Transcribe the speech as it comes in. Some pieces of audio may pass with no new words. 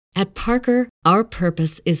At Parker, our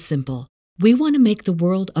purpose is simple. We want to make the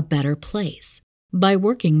world a better place by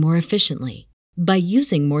working more efficiently, by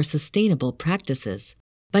using more sustainable practices,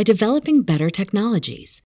 by developing better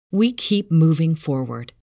technologies. We keep moving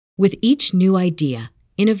forward. With each new idea,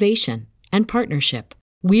 innovation, and partnership,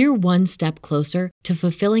 we're one step closer to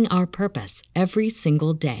fulfilling our purpose every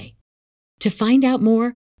single day. To find out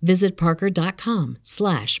more, visit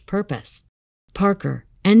parker.com/purpose. Parker,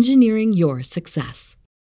 engineering your success.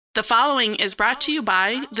 The following is brought to you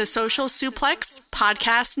by the Social Suplex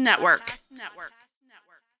Podcast Network.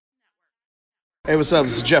 Hey, what's up?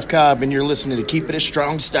 This is Jeff Cobb, and you're listening to Keep It a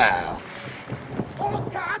Strong Style.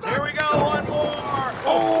 Here we go, one more.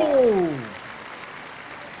 Oh!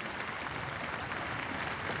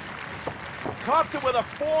 Cuffed it with a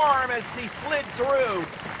forearm as he slid through.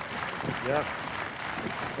 Yep.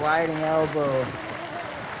 Sliding elbow.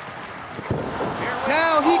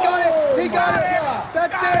 Now he got it! He got it!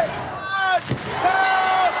 That's it!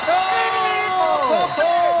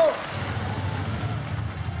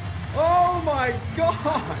 Oh my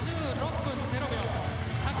God!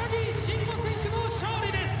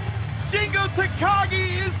 Shingo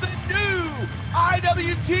Takagi is the new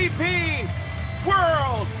IWGP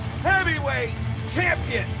World Heavyweight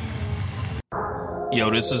Champion. Yo,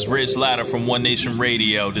 this is Rich Latta from One Nation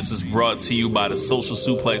Radio. This is brought to you by the Social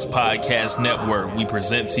Suplex Podcast Network. We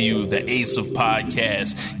present to you the Ace of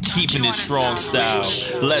Podcasts, keeping it strong style.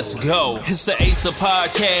 Let's go. It's the Ace of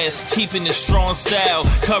Podcasts, keeping it strong style.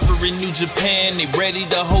 Covering New Japan, they ready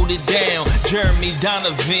to hold it down. Jeremy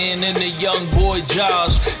Donovan and the young boy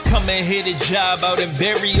Josh come and hit a job out and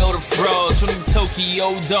bury all the frauds. From the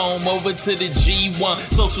Tokyo Dome over to the G1.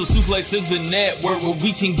 Social Suplex is the network where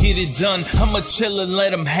we can get it done. I'ma chill and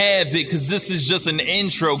let them have it, cause this is just an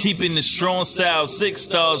intro. Keeping the strong style, 6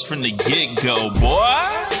 stars from the get-go, boy.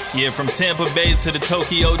 Yeah, from Tampa Bay to the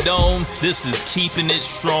Tokyo Dome, this is Keeping It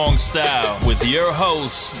Strong Style with your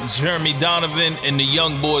hosts, Jeremy Donovan and the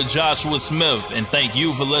young boy Joshua Smith. And thank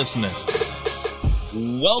you for listening.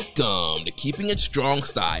 Welcome to Keeping It Strong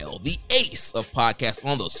Style, the ace of podcasts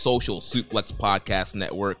on the Social Suplex Podcast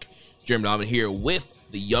Network. Jeremy Donovan here with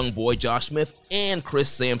the young boy Josh Smith and Chris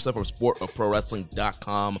Sampson from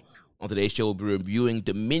sportofprowrestling.com. On today's show, we'll be reviewing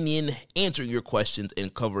Dominion, answering your questions,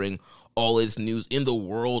 and covering all its news in the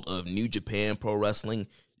world of New Japan Pro Wrestling.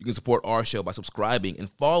 You can support our show by subscribing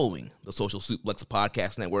and following the Social Suplex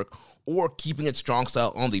Podcast Network or Keeping It Strong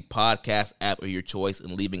Style on the podcast app of your choice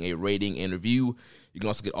and leaving a rating and review. You can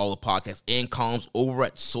also get all the podcasts and columns over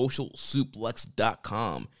at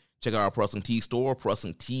socialsuplex.com. Check out our Pro Wrestling Tees store,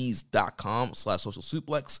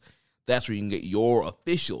 ProWrestlingTees.com/socialsuplex. That's where you can get your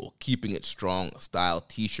official Keeping It Strong Style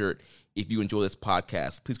t-shirt. If you enjoy this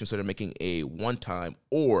podcast, please consider making a one-time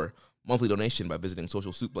or monthly donation by visiting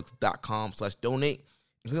socialsuplex.com/donate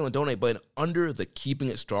and click on the donate button under the Keeping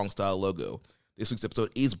It Strong Style logo. This week's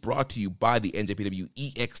episode is brought to you by the NJPW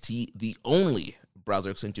EXT, the only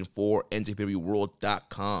browser extension for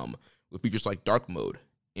NJPWWorld.com, with features like dark mode,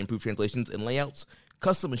 improved translations and layouts,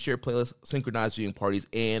 custom and shared playlists, synchronized viewing parties,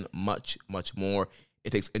 and much, much more. It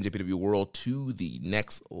takes NJPW World to the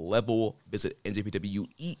next level. Visit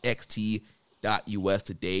njpwext.us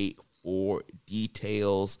today for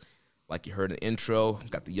details. Like you heard in the intro,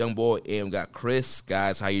 got the young boy and we got Chris.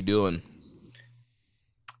 Guys, how you doing?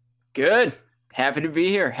 Good. Happy to be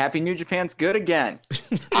here. Happy New Japan's good again.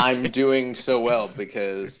 I'm doing so well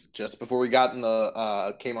because just before we got in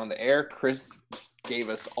the came on the air, Chris gave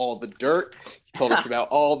us all the dirt. He told us about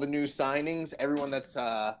all the new signings, everyone that's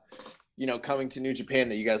coming to New Japan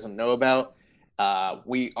that you guys don't know about.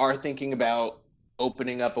 We are thinking about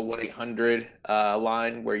opening up a 1-800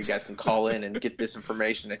 line where you guys can call in and get this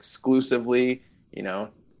information exclusively. You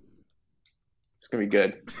know, it's gonna be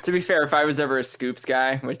good. To be fair, if I was ever a Scoops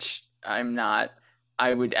guy, which I'm not,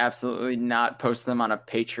 I would absolutely not post them on a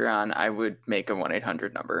Patreon. I would make a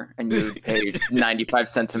 1-800 number and you would pay 95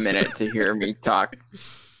 cents a minute to hear me talk.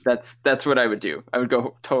 That's what I would do. I would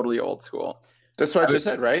go totally old school. That's what I just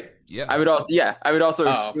said, right? Yeah. I would also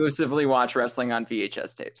exclusively watch wrestling on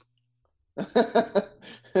VHS tapes.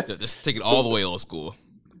 Just take it all the way old school.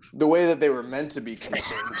 The way that they were meant to be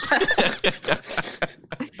consumed.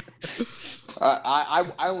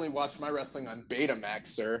 I only watch my wrestling on Betamax,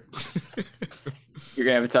 sir. You're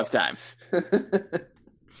going to have a tough time.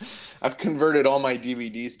 I've converted all my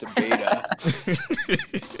DVDs to Beta.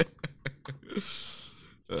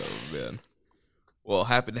 Oh, man. Well,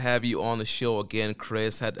 happy to have you on the show again,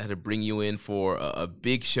 Chris. Had to bring you in for a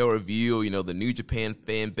big show review. You know, the New Japan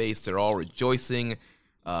fan base, they're all rejoicing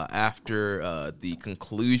after the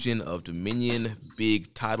conclusion of Dominion.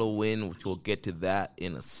 Big title win, which we'll get to that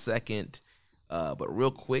in a second. But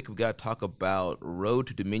real quick, we got to talk about Road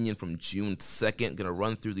to Dominion from June 2nd. Going to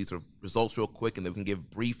run through these results real quick, and then we can give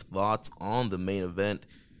brief thoughts on the main event.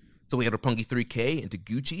 So we had Roppongi 3K and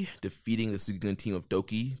Taguchi defeating the Suzuki team of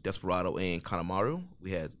Doki, Desperado, and Kanemaru.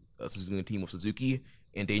 We had a Suzuki team of Suzuki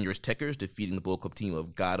and Dangerous Tekkers defeating the Bullet Club team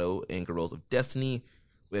of Gado and Guerrillas of Destiny.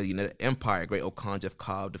 We had United Empire, Great Okan, Jeff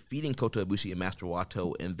Cobb defeating Kota Ibushi and Master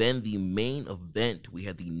Wato. And then the main event, we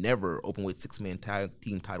had the Never Openweight 6-man tag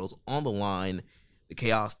team titles on the line. The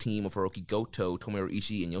Chaos team of Hiroki Goto, Tomohiro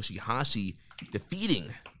Ishii, and Yoshihashi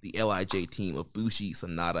defeating the LIJ team of Bushi,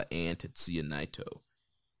 Sanada, and Tetsuya Naito.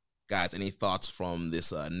 Guys, any thoughts from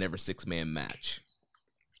this Never 6-man match?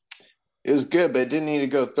 It was good, but it didn't need to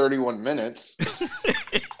go 31 minutes.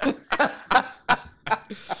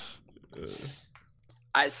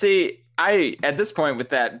 I at this point with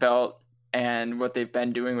that belt and what they've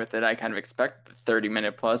been doing with it, I kind of expect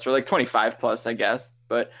 30-minute plus or like 25 plus, I guess.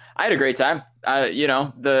 But I had a great time.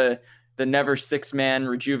 The Never 6-man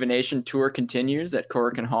rejuvenation tour continues at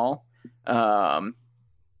Korakuen Hall.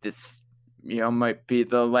 This might be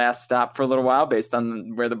the last stop for a little while based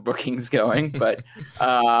on where the booking's going. But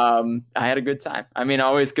I had a good time. I mean,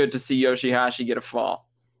 always good to see Yoshihashi get a fall.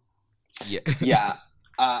 Yeah.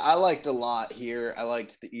 I liked a lot here. I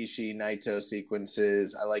liked the Ishii Naito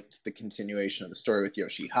sequences. I liked the continuation of the story with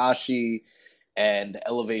Yoshihashi and the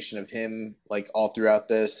elevation of him, like all throughout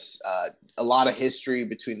this. A lot of history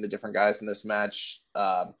between the different guys in this match.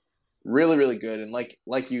 Really, really good. And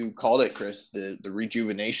like you called it, Chris, the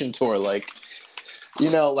rejuvenation tour.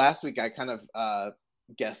 Last week I kind of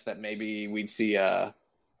guessed that maybe we'd see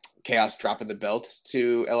Chaos dropping the belts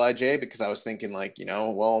to LIJ because I was thinking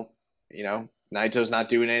Naito's not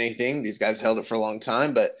doing anything. These guys held it for a long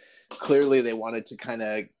time, but clearly they wanted to kind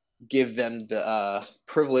of give them the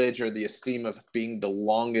privilege or the esteem of being the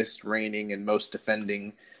longest reigning and most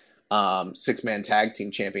defending 6-man tag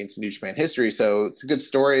team champions in New Japan history. So it's a good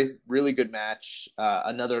story, really good match.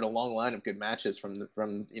 Another in a long line of good matches from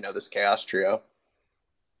this Chaos trio.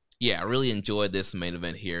 Yeah, I really enjoyed this main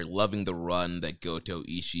event here. Loving the run that Goto,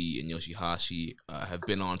 Ishii, and Yoshihashi have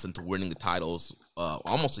been on since winning the titles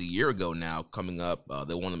almost a year ago now. Coming up,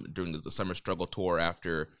 they won them during the Summer Struggle Tour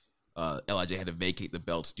after LIJ had to vacate the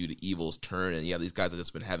belts due to Evil's turn. And yeah, these guys have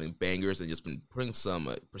just been having bangers and just been putting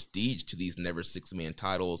some prestige to these Never 6-man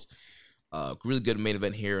titles. Really good main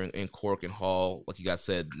event here in Korakuen Hall. Like you guys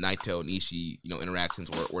said, Naito and Ishii,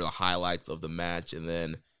 interactions were the highlights of the match. And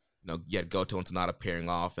then, you had Goto and Sanada pairing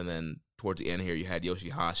off. And then towards the end here, you had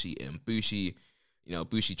Yoshihashi and Bushi.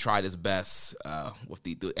 Bushi tried his best with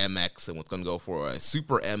the MX and was going to go for a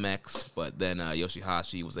Super MX. But then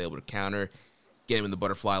Yoshihashi was able to counter, get him in the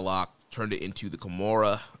butterfly lock, turned it into the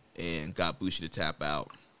Kimura, and got Bushi to tap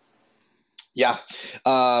out. Yeah.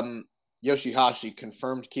 Yoshihashi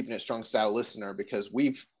confirmed Keeping It Strong style listener because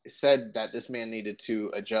we've said that this man needed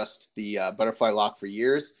to adjust the butterfly lock for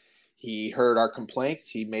years. He heard our complaints.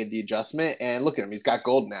 He made the adjustment, and look at him. He's got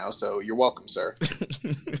gold now, so you're welcome, sir.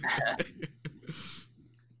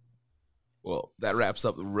 Well, that wraps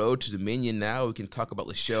up the Road to Dominion. Now we can talk about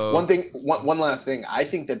the show. One last thing. I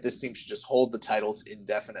think that this team should just hold the titles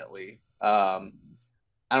indefinitely. I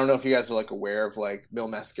don't know if you guys are aware of Mil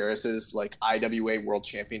Mascaras' IWA World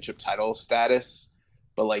Championship title status,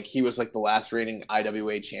 but he was the last reigning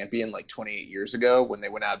IWA champion 28 years ago when they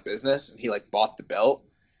went out of business, and he bought the belt.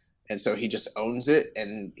 And so he just owns it,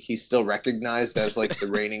 and he's still recognized as the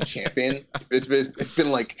reigning champion. It's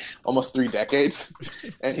been almost 3 decades,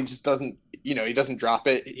 and he just doesn't, he doesn't drop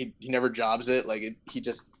it. He never jobs it. He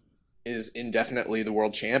just is indefinitely the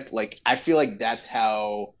world champ. I feel like that's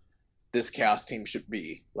how this Chaos team should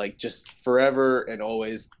be. Just forever and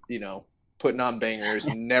always, putting on bangers,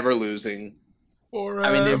 never losing. Forever.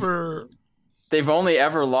 I mean, they've only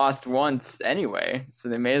ever lost once anyway, so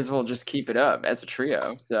they may as well just keep it up as a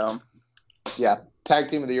trio. So, yeah, tag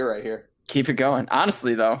team of the year right here. Keep it going.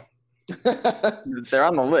 Honestly, though, they're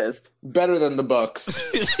on the list. Better than the Bucks.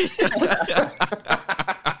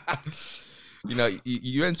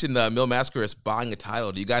 You mentioned Mil Mascaras buying a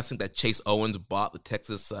title. Do you guys think that Chase Owens bought the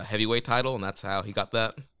Texas heavyweight title, and that's how he got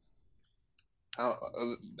that? I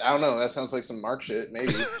don't know. That sounds like some Mark shit,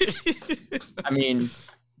 maybe. I mean,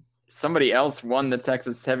 somebody else won the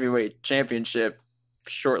Texas Heavyweight Championship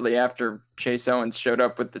shortly after Chase Owens showed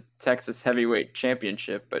up with the Texas Heavyweight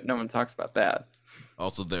Championship, but no one talks about that.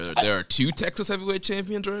 Also, there are 2 Texas Heavyweight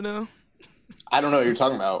champions right now? I don't know what you're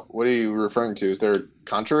talking about. What are you referring to? Is there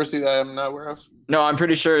controversy that I'm not aware of? No, I'm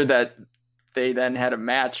pretty sure that they then had a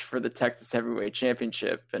match for the Texas Heavyweight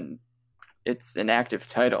Championship, and it's an active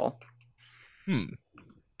title.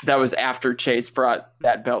 that was after Chase brought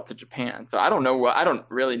that belt to Japan. So I don't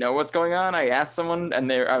really know what's going on. I asked someone,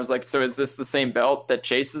 and I was like, so is this the same belt that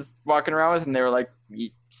Chase is walking around with? And they were like,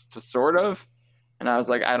 sort of. And I was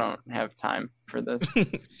like, I don't have time for this.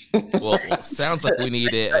 Well, sounds like we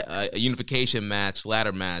need a unification match,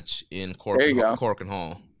 ladder match in Korakuen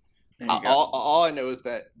Hall. All I know is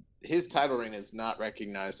that his title reign is not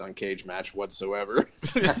recognized on Cage Match whatsoever.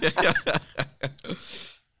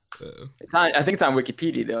 I think it's on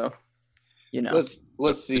Wikipedia though. You know,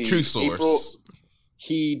 let's see. The true source.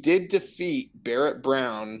 He did defeat Barrett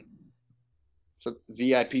Brown for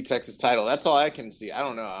VIP Texas title. That's all I can see. I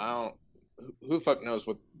don't know. Who the fuck knows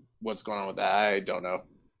what's going on with that? I don't know.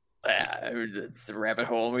 It's a rabbit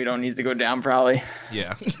hole we don't need to go down, probably.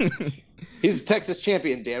 Yeah. He's a Texas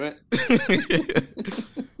champion, damn it.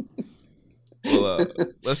 Well,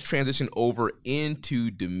 let's transition over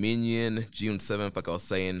into Dominion. June 7th, like I was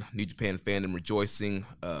saying, New Japan fandom rejoicing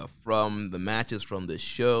from the matches from this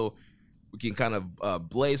show. We can kind of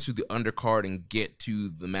blaze through the undercard and get to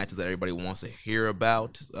the matches that everybody wants to hear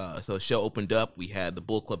about. So the show opened up. We had the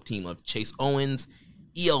Bullet Club team of Chase Owens,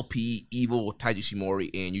 ELP, Evil, Taiji Ishimori,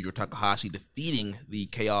 and Yujiro Takahashi defeating the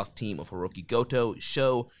Chaos team of Hiroki Goto,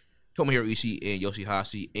 Sho, Tomohiro Ishii, and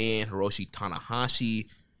Yoshihashi, and Hiroshi Tanahashi.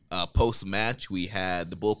 Post-match, we had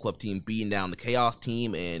the Bullet Club team beating down the Chaos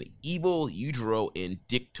team, and Evil, Yujiro, and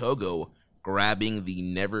Dick Togo grabbing the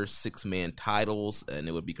Never Six-Man titles, and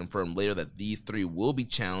it would be confirmed later that these three will be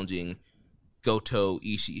challenging Goto,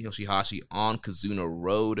 Ishii, Yoshihashi on Kazuna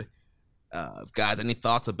Road. Guys, any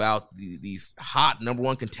thoughts about these hot number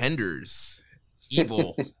one contenders?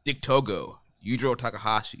 Evil, Dick Togo, Yujiro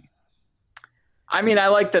Takahashi. I mean, I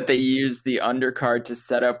like that they use the undercard to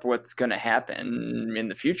set up what's going to happen in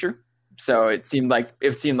the future. So it seemed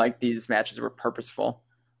like these matches were purposeful.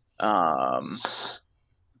 I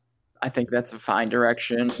think that's a fine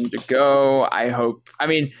direction to go. I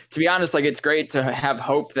mean, to be honest, like, it's great to have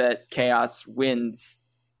hope that Chaos wins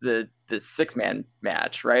the 6-man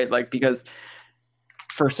match, right? Like, because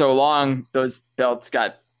for so long those belts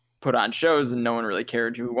got put on shows and no one really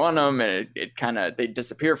cared who won them, and it kind of, they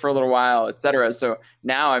disappear for a little while, etc. So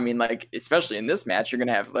now, I mean, like, especially in this match, you're going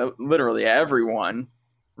to have literally everyone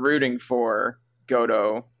rooting for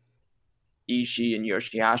Goto, Ishii, and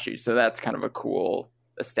Yoshihashi. So that's kind of a cool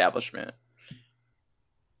establishment.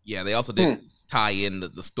 Yeah, they also did tie in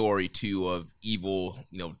the story too of Evil,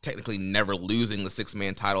 technically never losing the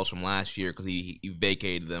 6-man titles from last year because he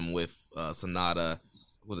vacated them with Sonata.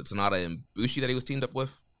 Was it Sonata and Bushi that he was teamed up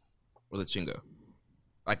with? Or was it Shingo?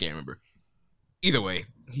 I can't remember. Either way,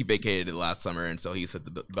 he vacated it last summer, and so he said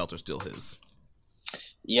the belts are still his.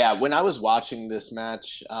 Yeah, when I was watching this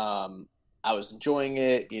match, I was enjoying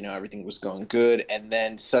it. Everything was going good, and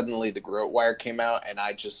then suddenly the Grote Wire came out, and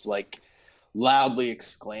I just loudly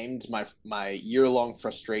exclaimed my year-long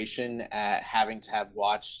frustration at having to have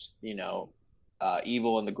watched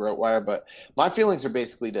Evil and the Grote Wire. But my feelings are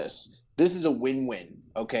basically this. This is a win-win,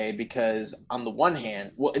 okay? Because on the one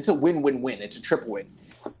hand, well, it's a win-win-win. It's a triple win.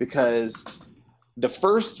 Because the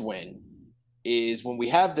first win is when we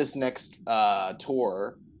have this next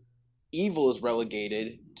tour, Evil is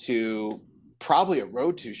relegated to probably a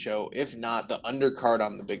Road to show, if not the undercard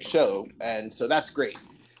on the big show. And so that's great.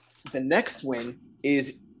 The next win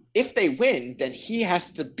is if they win, then he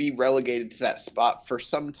has to be relegated to that spot for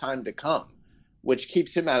some time to come, which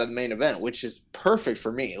keeps him out of the main event, which is perfect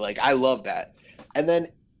for me. I love that. And then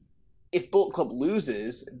if Bullet Club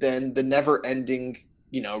loses, then the never-ending,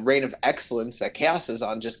 reign of excellence that Chaos is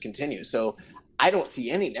on just continues. So I don't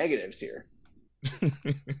see any negatives here.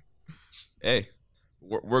 Hey,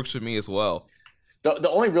 works for me as well. The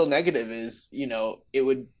only real negative is, it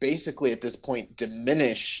would basically at this point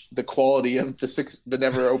diminish the quality of the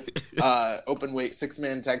never open weight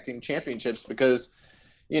 6-man tag team championships because,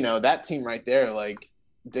 that team right there,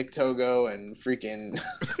 Dick Togo and freaking,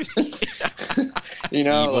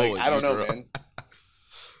 I don't know, man.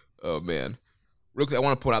 Oh, man. Real quick, I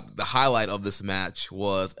want to point out the highlight of this match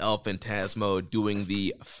was El Phantasmo doing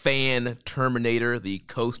the Fan Terminator, the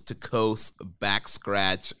coast-to-coast back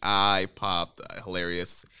scratch. I popped.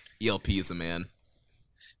 Hilarious. ELP is a man.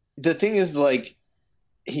 The thing is,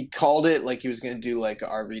 he called it he was going to do a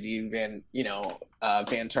RVD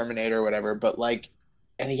Van Terminator or whatever, but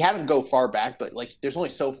and he had him go far back, but there's only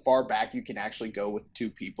so far back you can actually go with two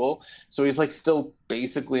people. So he's still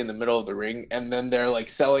basically in the middle of the ring, and then they're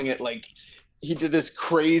selling it he did this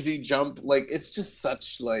crazy jump. It's just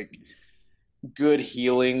such good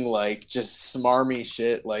healing, just smarmy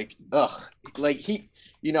shit. He,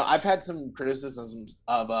 I've had some criticisms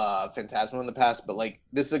of Phantasmo in the past, but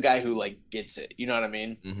this is a guy who gets it. You know what I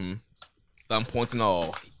mean? Mm-hmm. thumb points and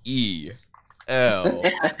all. ELP.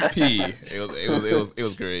 It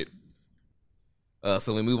was great.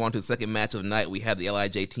 So we move on to the second match of the night. We have the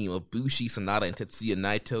LIJ team of Bushi, Sanada, and Tetsuya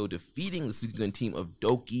Naito defeating the Suzuki team of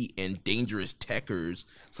Doki and Dangerous Tekkers.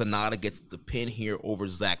 Sanada gets the pin here over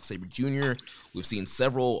Zack Sabre Jr. We've seen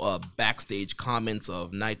several backstage comments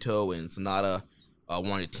of Naito and Sanada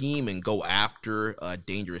wanting to team and go after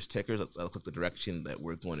Dangerous Tekkers. That looks like the direction that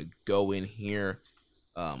we're going to go in here.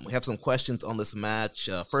 We have some questions on this match.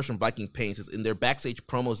 First from Viking Pain says, in their backstage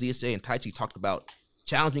promo, ZSJ and Taichi talked about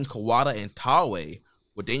challenging Kawada and Taue.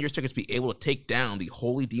 Would Dangerous Tekkers be able to take down the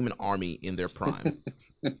Holy Demon Army in their prime?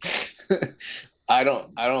 I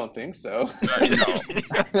don't think so.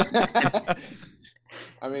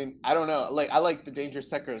 I mean, I don't know. Like, I like the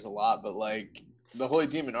Dangerous Tekkers a lot, but like the Holy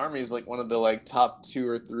Demon Army is like one of the like top 2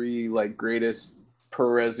 or 3 like greatest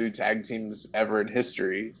Puroresu tag teams ever in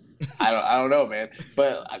history. I don't know, man.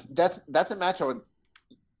 But that's a match I would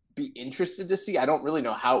be interested to see. I don't really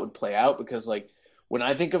know how it would play out because like when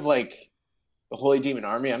I think of like the Holy Demon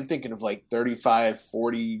Army, I'm thinking of like 35,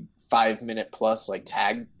 45 minute plus like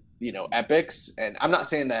tag, epics. And I'm not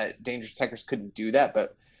saying that Dangerous Tekkers couldn't do that,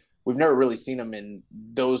 but we've never really seen them in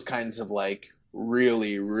those kinds of like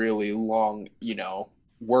really, really long,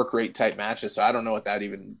 work rate type matches. So I don't know what that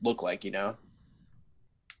even look like,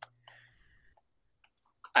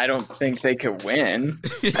 I don't think they could win.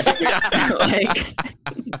 The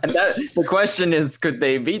question is, could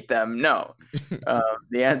they beat them? No.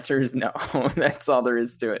 The answer is no. That's all there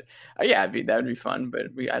is to it. Yeah, that would be fun, but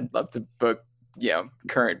I'd love to book,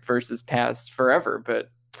 current versus past forever, but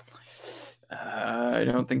I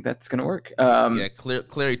don't think that's gonna work.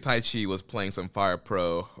 Clearly Taichi was playing some Fire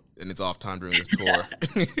Pro in his off time during this tour.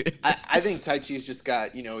 I think Taichi's just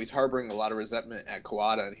got, he's harboring a lot of resentment at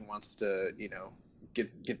Kawada, and he wants to,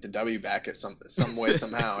 get the W back at some way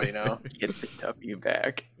somehow, Get the W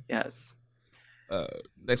back. Yes.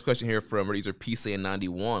 Next question here from Razor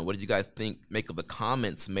PSA91. What did you guys make of the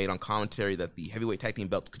comments made on commentary that the heavyweight tag team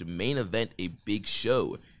belts could main event a big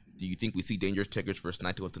show? Do you think we see Dangerous Tekkers versus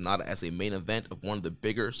Naito and Sanada as a main event of one of the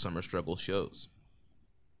bigger Summer Struggle shows?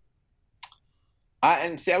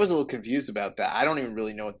 I was a little confused about that. I don't even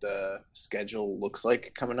really know what the schedule looks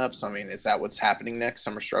like coming up. So, I mean, is that what's happening next,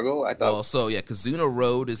 Summer Struggle? I thought. Well, Kazuna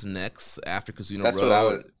Road is next. After Kazuna That's Road, what I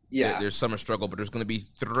would, there's Summer Struggle, but there's going to be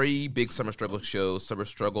 3 big Summer Struggle shows. Summer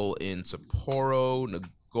Struggle in Sapporo,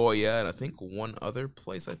 Nagoya, and I think one other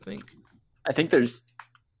place, I think there's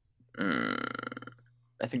 2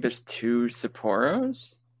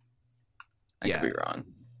 Sapporos. I could be wrong.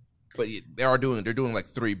 But they're doing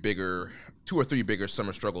like 2 or 3 bigger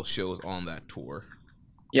Summer Struggle shows on that tour.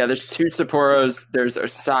 Yeah, there's 2 Sapporos, there's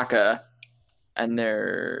Osaka, and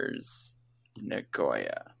there's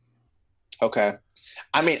Nagoya. Okay.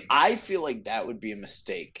 I mean, I feel like that would be a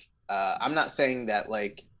mistake. I'm not saying that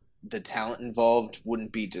like the talent involved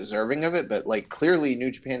wouldn't be deserving of it, but like clearly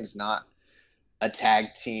New Japan is not a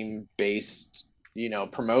tag team based,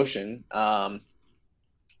 promotion. I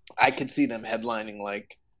could see them headlining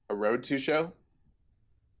like a Road 2 show.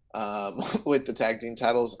 With the tag team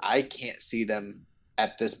titles. I can't see them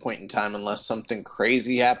at this point in time unless something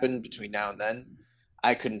crazy happened between now and then.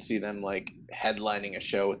 I couldn't see them like headlining a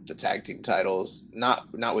show with the tag team titles,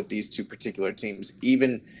 not with these 2 particular teams,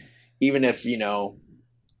 even if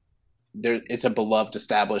it's a beloved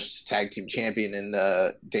established tag team champion in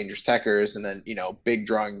the Dangerous Tekkers, and then big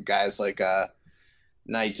drawing guys like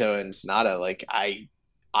Naito and Sanada. Like I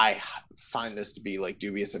find this to be like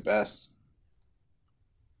dubious at best.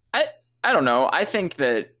 I don't know. I think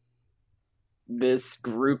that this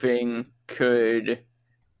grouping could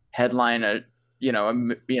headline a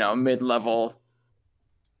mid-level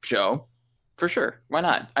show for sure. Why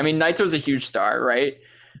not? I mean, Naito's a huge star, right?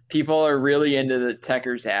 People are really into the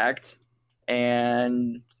Tekkers act,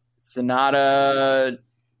 and Sanada,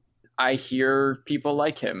 I hear people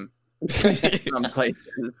like him some places.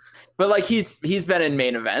 But like he's been in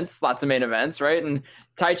main events, lots of main events, right? And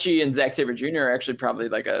Taichi and Zack Sabre Jr. are actually probably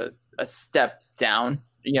like a step down,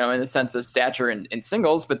 in the sense of stature in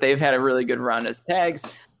singles, but they've had a really good run as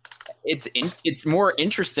tags. It's more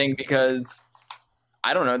interesting because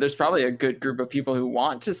I don't know, there's probably a good group of people who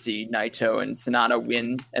want to see Naito and Sanada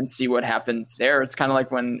win and see what happens there. It's kind of like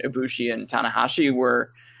when Ibushi and Tanahashi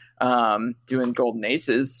were doing Golden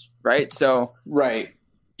Aces, right? So right.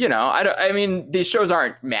 I mean, these shows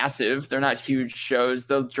aren't massive. They're not huge shows.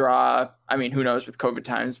 They'll draw, I mean, who knows with COVID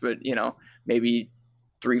times, but, maybe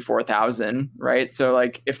 3,000-4,000, right? So,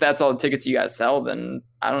 like, if that's all the tickets you guys sell, then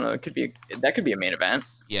I don't know. That could be a main event.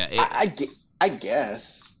 Yeah. I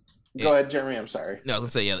guess. Go ahead, Jeremy. I'm sorry. No, I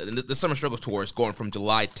was gonna say, the Summer Struggle Tour is going from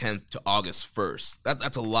July 10th to August 1st.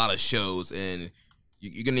 That's a lot of shows, and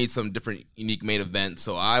you're gonna need some different, unique main events.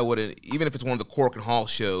 So I wouldn't, even if it's one of the Cork and Hall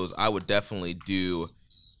shows, I would definitely do,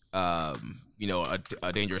 a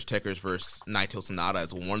Dangerous Tekkers versus Naito Sonata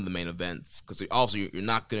as one of the main events. Because also you're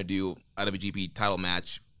not gonna do IWGP title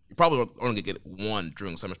match. You're probably only gonna get one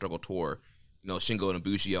during Summer Struggle Tour. Shingo and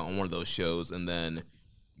Ibushi on one of those shows, and then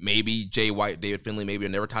maybe Jay White, David Finlay, maybe a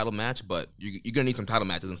never title match, but you're going to need some title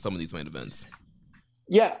matches in some of these main events.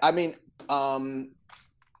 Yeah, I mean,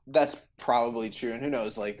 that's probably true. And who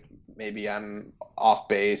knows, like, maybe I'm off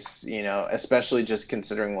base, especially just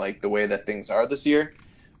considering, like, the way that things are this year.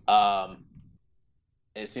 It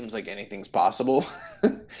seems like anything's possible.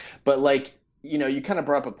 But, like, you kind of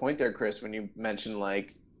brought up a point there, Chris, when you mentioned,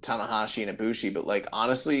 like, Tanahashi and Ibushi. But, like,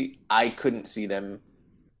 honestly, I couldn't see them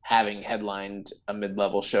having headlined a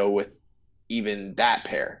mid-level show with even that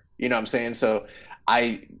pair. You know what I'm saying? So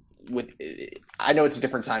I know it's a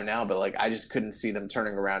different time now, but like I just couldn't see them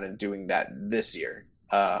turning around and doing that this year.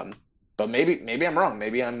 But maybe I'm wrong.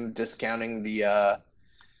 Maybe I'm discounting the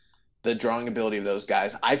drawing ability of those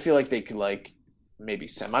guys. I feel like they could like maybe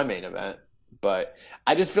semi-main event, but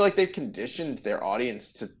I just feel like they've conditioned their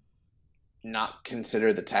audience to not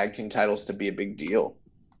consider the tag team titles to be a big deal.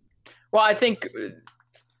 Well, I think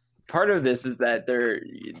part of this is that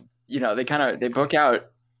they book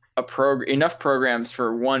out enough programs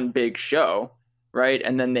for one big show, right?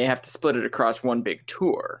 And then they have to split it across one big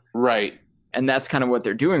tour. Right. And that's kind of what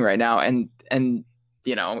they're doing right now. And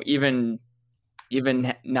even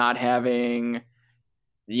not having,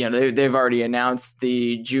 they've already announced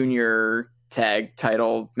the junior tag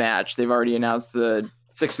title match. They've already announced the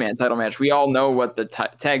 6-man title match. We all know what the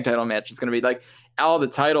tag title match is going to be. Like, all the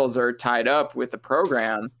titles are tied up with the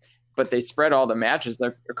program, but they spread all the matches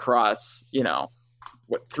across,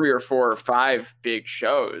 3 or 4 or 5 big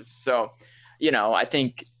shows. So, I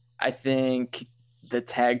think the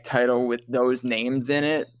tag title with those names in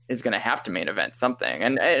it is going to have to main event something.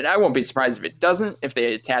 And I won't be surprised if it doesn't, if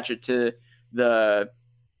they attach it to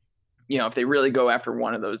if they really go after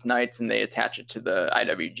one of those nights and they attach it to the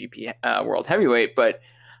IWGP World Heavyweight. But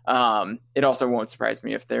it also won't surprise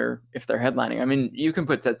me if they're headlining. I mean, you can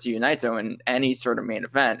put Tetsuya Naito in any sort of main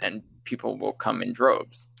event and people will come in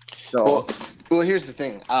droves. So, well, here's the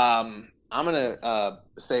thing. I'm gonna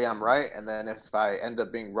say I'm right, and then if I end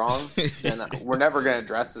up being wrong, then we're never gonna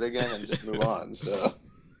address it again and just move on. So,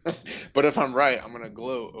 but if I'm right, I'm gonna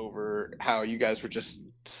gloat over how you guys were just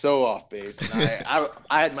so off base, and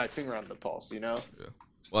I had my finger on the pulse, Yeah.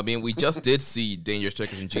 Well, I mean, we just did see Dangerous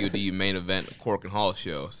Tekkers and GOD main event Cork and Hall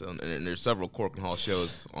show, so and there's several Cork and Hall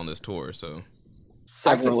shows on this tour, so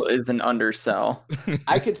several is an undersell.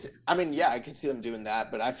 I could see them doing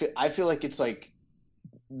that, but I feel like it's like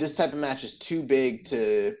this type of match is too big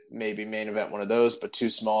to maybe main event one of those, but too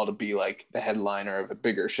small to be like the headliner of a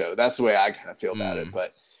bigger show. That's the way I kind of feel about it.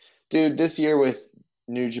 But dude, this year with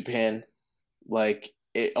New Japan, like,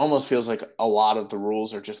 it almost feels like a lot of the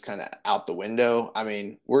rules are just kind of out the window. I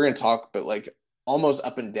mean, we're going to talk, but like almost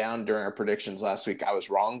up and down during our predictions last week, I was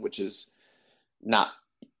wrong, which is not,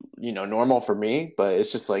 normal for me, but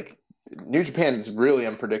it's just like New Japan is really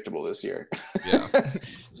unpredictable this year. Yeah.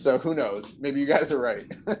 So who knows? Maybe you guys are right.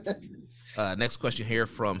 Next question here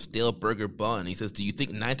from Stale Burger Bun. He says, do you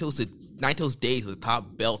think Naito's days with the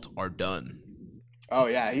top belt are done? Oh,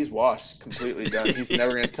 yeah, he's washed, completely done. He's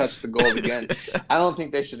never going to touch the gold again. I don't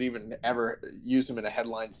think they should even ever use him in a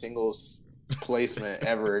headline singles placement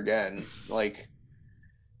ever again. Like,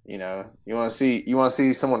 you want to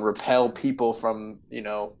see someone repel people from,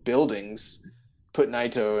 buildings, put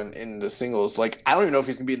Naito in the singles. Like, I don't even know if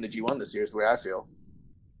he's going to be in the G1 this year is the way I feel.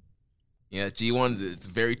 Yeah, G1, it's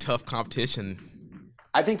very tough competition.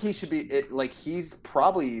 I think he should be, he's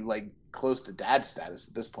probably, like, close to dad status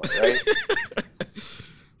at this point, right?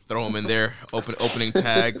 Throw him in there, opening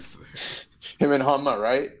tags. Him and Hanma,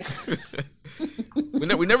 right?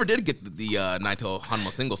 we never did get the Naito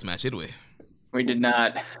Hanma singles match, did we? We did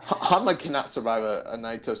not. Hanma cannot survive a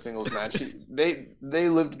Naito singles match. They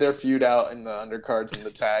lived their feud out in the undercards and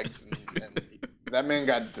the tags, and that man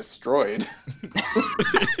got destroyed.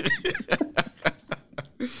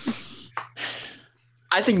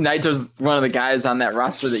 I think Naito's one of the guys on that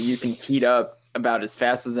roster that you can heat up about as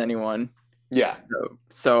fast as anyone. Yeah.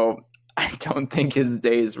 So I don't think his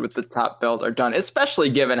days with the top belt are done, especially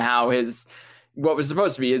given how what was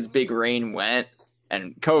supposed to be his big reign went,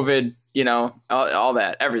 and COVID, all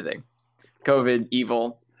that, everything. COVID,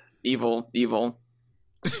 evil,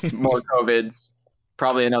 more COVID,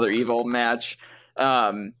 probably another evil match.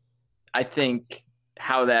 I think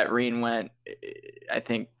how that reign went, I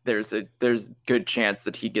think there's good chance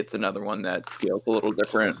that he gets another one that feels a little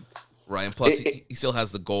different. Right, and plus he still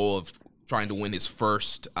has the goal of trying to win his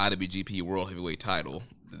first IWGP World Heavyweight title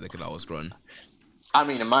that they could always run. I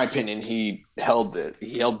mean, in my opinion, he held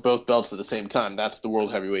both belts at the same time. That's the World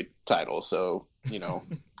Heavyweight title. So, you know,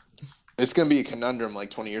 it's going to be a conundrum like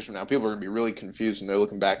 20 years from now. People are going to be really confused when they're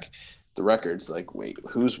looking back at the records. Like, wait,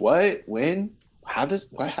 who's what? When?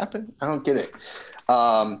 What happened? I don't get it.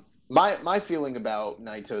 My feeling about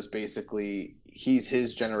Naito is basically he's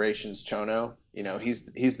his generation's Chono. You know, he's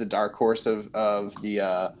the dark horse of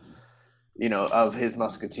the of his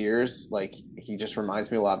Musketeers. Like, he just reminds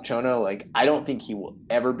me a lot of Chono. Like, I don't think he will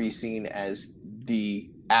ever be seen as the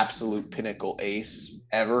absolute pinnacle ace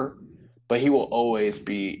ever, but he will always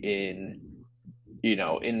be in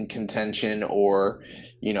contention or,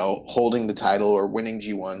 holding the title or winning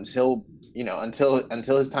G1s. He'll,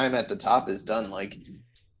 until his time at the top is done, like,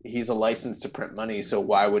 he's a license to print money. So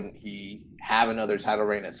why wouldn't he have another title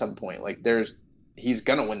reign at some point? Like, he's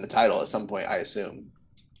going to win the title at some point, I assume.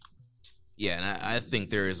 Yeah, and I think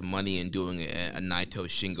there is money in doing a Naito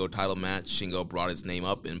Shingo title match. Shingo brought his name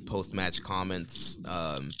up in post-match comments,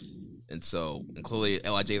 and clearly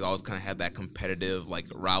LIJ has always kind of had that competitive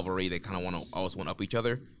rivalry. They kind of always want to up each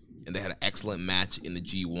other, and they had an excellent match in the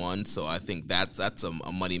G1. So I think that's a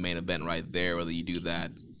money main event right there. Whether you do that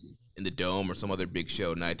in the Dome or some other big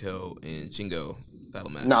show, Naito and Shingo title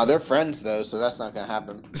match. No, they're friends though, so that's not gonna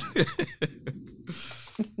happen.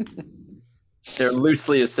 They're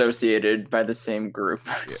loosely associated by the same group.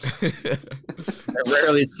 They're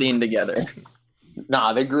rarely seen together.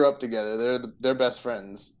 Nah, they grew up together. They're best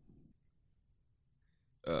friends.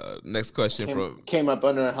 Next question came up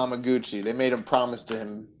under Hamaguchi. They made a promise to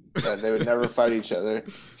him that they would never fight each other.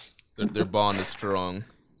 Their bond is strong.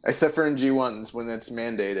 Except for in G1s when it's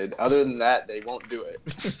mandated. Other than that, they won't do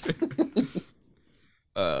it.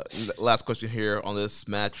 Last question here on this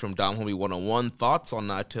match from Dom Homie 101. Thoughts on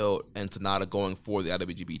Naito and Sanada going for the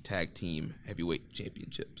IWGP Tag Team Heavyweight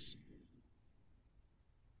Championships?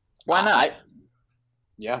 Why not?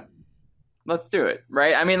 Yeah. Let's do it,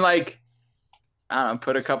 right? I mean, I don't know,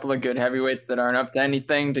 put a couple of good heavyweights that aren't up to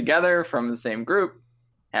anything together from the same group,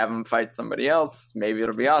 have them fight somebody else. Maybe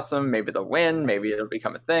it'll be awesome. Maybe they'll win. Maybe it'll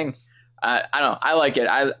become a thing. I don't know. I like it.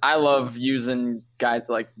 I love using guys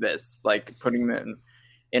like this, like putting them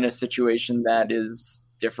in a situation that is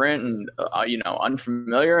different and,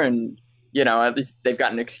 unfamiliar. And, at least they've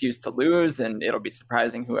got an excuse to lose, and it'll be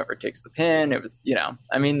surprising whoever takes the pin. It was,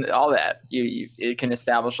 all that. It can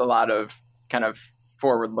establish a lot of kind of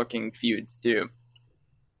forward-looking feuds too.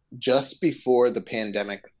 Just before the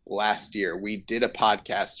pandemic last year, we did a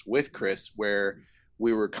podcast with Chris where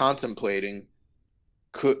we were contemplating,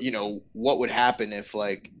 what would happen if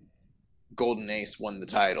Golden Ace won the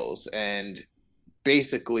titles. And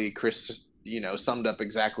basically Chris, summed up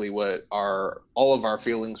exactly what all of our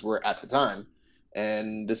feelings were at the time.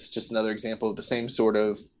 And this is just another example of the same sort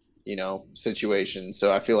of, situation.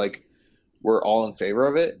 So I feel like we're all in favor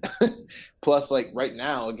of it. Plus, right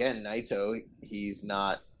now, again, Naito, he's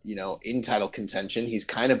not, in title contention. He's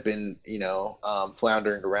kind of been,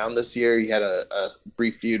 floundering around this year. He had a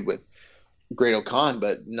brief feud with Great-O-Khan,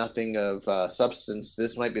 but nothing of substance.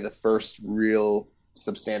 This might be the first real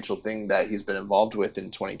substantial thing that he's been involved with in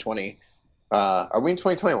 2020. Are we in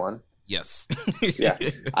 2021? Yes. Yeah,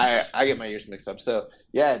 I get my years mixed up. So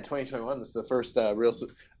yeah, in 2021, this is the first real.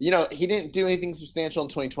 He didn't do anything substantial in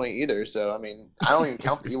 2020 either. So I mean, I don't even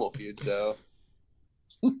count the Evil feud. So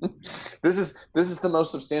this is the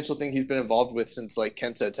most substantial thing he's been involved with since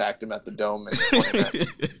Kenta attacked him at the Dome.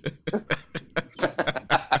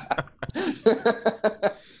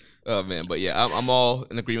 Oh man, but yeah, I'm all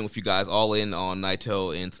in agreement with you guys. All in on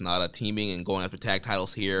Naito and Sanada teaming and going after tag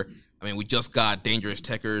titles here. I mean, we just got Dangerous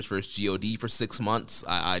Tekkers versus GOD for 6 months.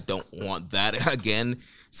 I don't want that again.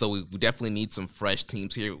 So we definitely need some fresh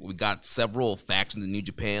teams here. We got several factions in New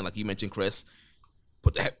Japan, like you mentioned, Chris.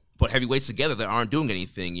 Put heavyweights together that aren't doing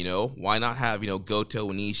anything. Why not have Goto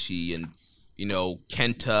and Ishii and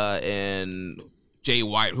Kenta and Jay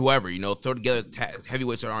White, whoever. Throw together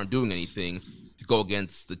heavyweights that aren't doing anything to go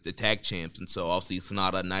against the tag champs. And so obviously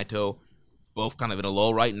Sanada and Naito both kind of in a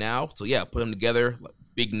lull right now. So yeah, put them together.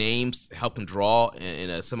 Big names, help them draw in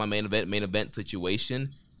a semi-main event, main event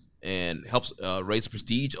situation, and helps raise the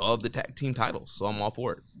prestige of the tag team titles. So I'm all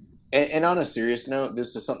for it. And on a serious note,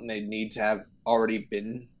 this is something they need to have already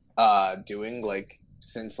been doing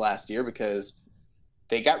since last year, because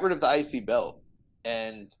they got rid of the IC belt,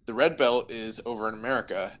 and the red belt is over in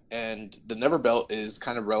America, and the never belt is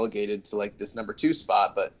kind of relegated to this number 2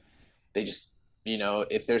 spot, but they just you know,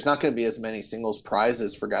 if there's not going to be as many singles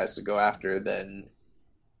prizes for guys to go after, then,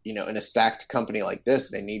 you know, in a stacked company like this,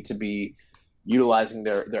 they need to be utilizing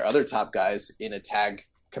their other top guys in a tag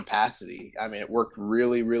capacity. I mean, it worked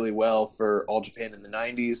really, really well for All Japan in the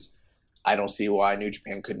 90s. I don't see why New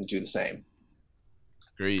Japan couldn't do the same.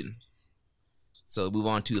 Agreed. So move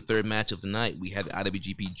on to the third match of the night. We had the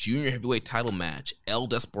IWGP Junior Heavyweight title match. El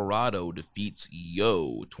Desperado defeats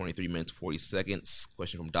Yo, 23 minutes, 40 seconds.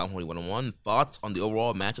 Question from Dom Horny 101. Thoughts on the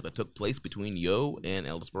overall matchup that took place between Yo and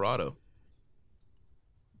El Desperado?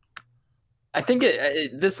 I think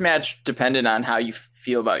this match depended on how you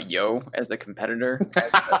feel about Yo as a competitor.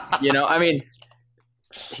 You know, I mean,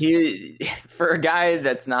 for a guy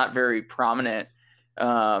that's not very prominent,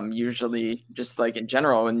 usually just like in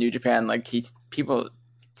general in New Japan, like people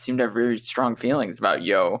seem to have really strong feelings about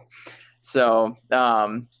Yo. So,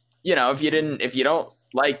 you know, if you don't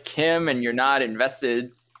like him and you're not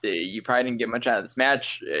invested, you probably didn't get much out of this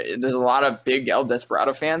match. There's a lot of big El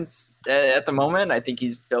Desperado fans at the moment. I think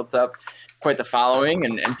he's built up quite the following,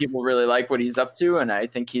 and people really like what he's up to. And I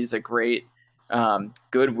think he's a great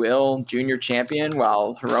goodwill junior champion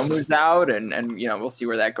while Hiromu's out, and you know, we'll see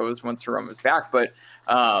where that goes once Hiromu's back. But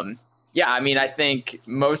yeah, I mean, I think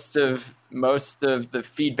most of the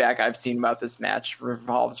feedback I've seen about this match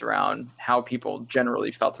revolves around how people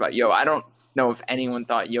generally felt about Yo. I don't know if anyone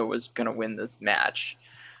thought Yo was going to win this match.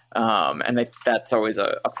 And that's always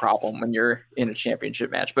a problem when you're in a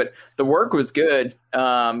championship match. But the work was good,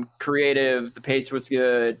 creative. The pace was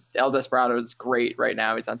good. El Desperado is great right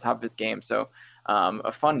now. He's on top of his game. So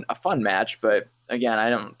a fun match. But again, I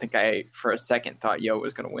don't think I for a second thought Yo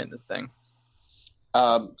was going to win this thing.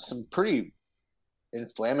 Some pretty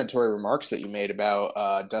inflammatory remarks that you made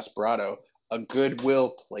about Desperado, a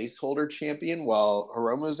goodwill placeholder champion while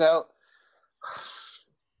Hiromu's out.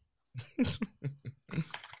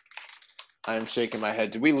 I'm shaking my head.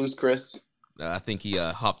 Did we lose Chris? I think he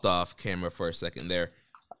hopped off camera for a second there.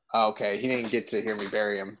 Okay, he didn't get to hear me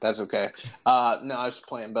bury him. That's okay. No, I was just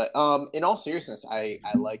playing. But in all seriousness, I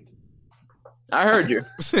liked. I heard you.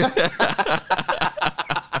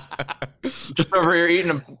 Just over here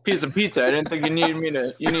eating a piece of pizza. I didn't think you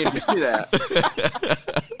needed to see that.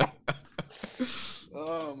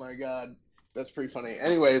 Oh my god, that's pretty funny.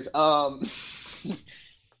 Anyways,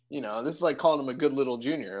 you know, this is like calling him a good little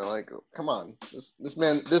junior. Like, come on, this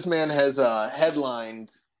man has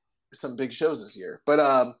headlined some big shows this year.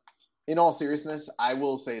 But in all seriousness, I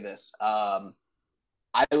will say this: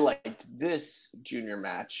 I liked this junior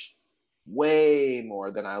match way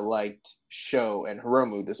more than I liked Sho and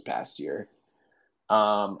Hiromu this past year.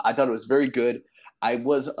 I thought it was very good. I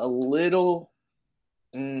was a little,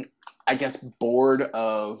 I guess, bored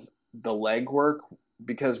of the leg work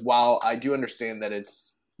because while I do understand that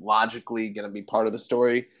it's logically going to be part of the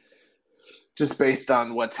story, just based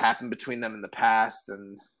on what's happened between them in the past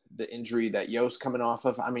and the injury that Yo's coming off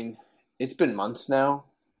of. I mean, it's been months now,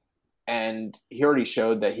 and he already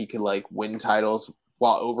showed that he could like win titles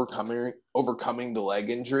while overcoming the leg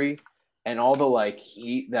injury, and all the like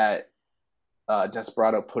heat that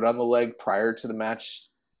Desperado put on the leg prior to the match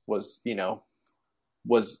was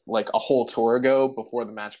like a whole tour ago before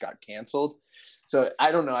the match got canceled. So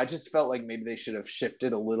I don't know. I just felt like maybe they should have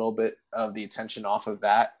shifted a little bit of the attention off of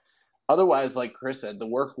that. Otherwise, like Chris said, the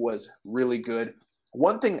work was really good.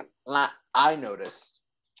 One thing I noticed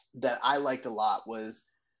that I liked a lot was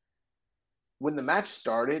when the match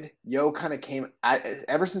started, Yo kind of came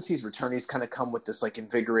ever since he's returned, he's kind of come with this like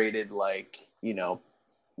invigorated, like, you know,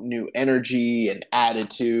 new energy and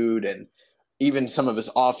attitude and even some of his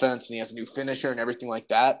offense, and he has a new finisher and everything like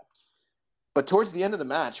that. But towards the end of the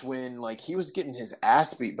match, when like he was getting his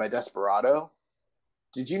ass beat by Desperado,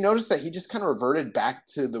 did you notice that he just kind of reverted back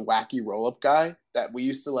to the wacky roll-up guy that we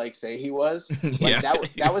used to like say he was? Like Yeah.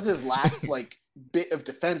 that was his last like bit of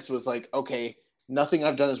defense, was like, okay, nothing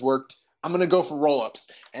I've done has worked. I'm gonna go for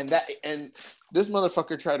roll-ups. And this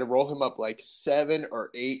motherfucker tried to roll him up like 7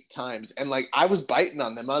 or 8 times, and like I was biting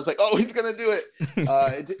on them. I was like, oh, he's gonna do it.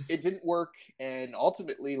 It didn't work, and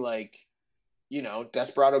ultimately, like, you know,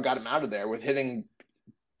 Desperado got him out of there with hitting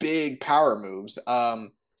big power moves.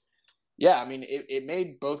 Yeah, I mean, it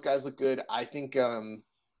made both guys look good. I think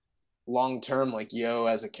long term, like Yo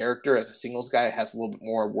as a character, as a singles guy, has a little bit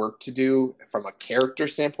more work to do from a character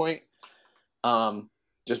standpoint.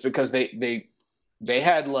 Just because they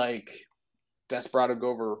had like Desperado go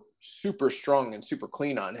over super strong and super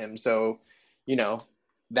clean on him. So, you know,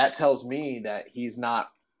 that tells me that he's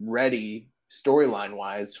not ready storyline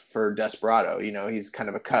wise for Desperado. You know, he's kind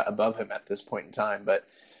of a cut above him at this point in time, but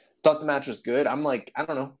thought the match was good. I'm like, I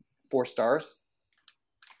don't know, 4 stars.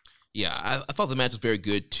 Yeah, I thought the match was very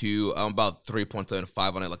good too. I'm about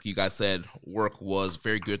 3.75 on it. Like you guys said, work was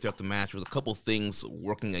very good throughout the match. There was a couple things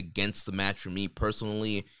working against the match for me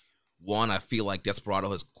personally. One, I feel like Desperado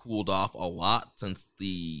has cooled off a lot since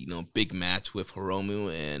the big match with Hiromu,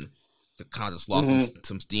 and kind of just lost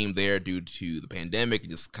some steam there due to the pandemic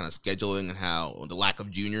and just kind of scheduling and how the lack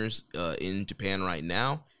of juniors in Japan right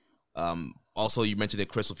now. Also, you mentioned that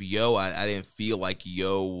Chris with Yo. I didn't feel like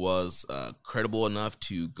Yo was credible enough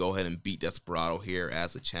to go ahead and beat Desperado here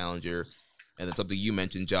as a challenger. And then something you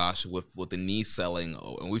mentioned, Josh, with the knee selling.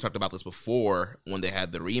 And we talked about this before when they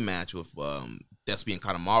had the rematch with Despy and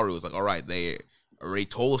Kanemaru. It was like, all right, they already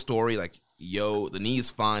told a story. Like, Yo, the knee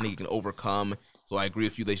is fine. He can overcome. So I agree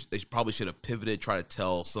with you. They probably should have pivoted, try to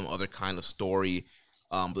tell some other kind of story.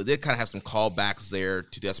 But they did kind of have some callbacks there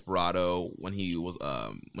to Desperado when he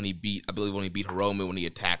beat Hiromu, when he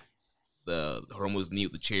attacked Hiromu's knee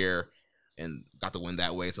with the chair and got the win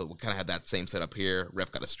that way. So we kind of had that same setup here.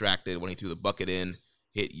 Ref got distracted when he threw the bucket in,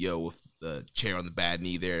 hit Yo with the chair on the bad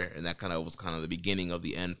knee there, and that was the beginning of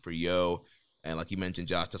the end for Yo. And like you mentioned,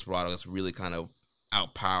 Josh, Desperado has really kind of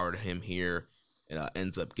outpowered him here. And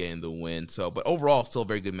ends up getting the win. So, but overall, still a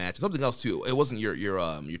very good match. Something else too. It wasn't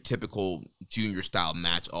your typical junior style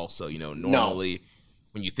match. Also, normally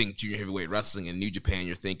when you think junior heavyweight wrestling in New Japan,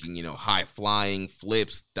 you're thinking high flying,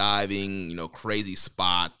 flips, diving, crazy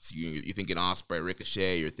spots. You're thinking Ospreay,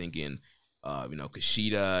 Ricochet. You're thinking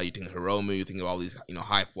Kushida. You're thinking Hiromu. You're thinking of all these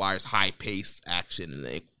high flyers, high pace action, and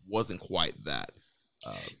it wasn't quite that.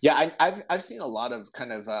 Yeah, I've seen a lot of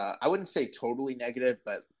kind of I wouldn't say totally negative,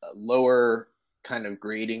 but lower kind of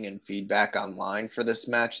grading and feedback online for this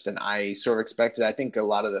match than I sort of expected. I think a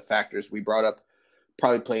lot of the factors we brought up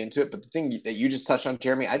probably play into it, but the thing that you just touched on,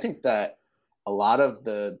 Jeremy, I think that a lot of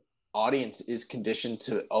the audience is conditioned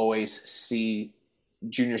to always see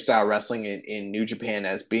junior style wrestling in New Japan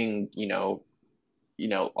as being,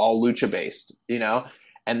 all lucha based,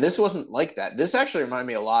 and this wasn't like that. This actually reminded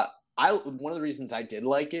me a lot. One of the reasons I did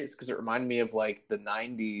like it is because it reminded me of like the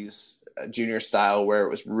 90s junior style where it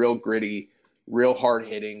was real gritty, real hard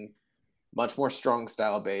hitting, much more strong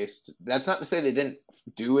style based. That's not to say they didn't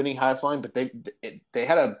do any high flying, but they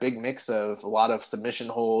had a big mix of a lot of submission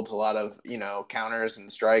holds, a lot of counters and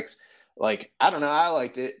strikes. Like, I don't know, I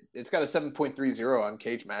liked it. It's got a 7.30 on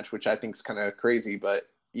Cage Match, which I think is kind of crazy, but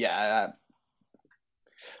yeah.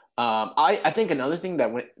 I think another thing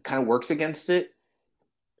that kind of works against it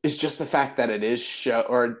is just the fact that it is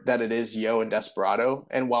Yo and Desperado.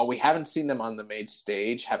 And while we haven't seen them on the main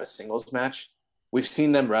stage have a singles match, we've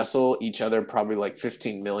seen them wrestle each other probably like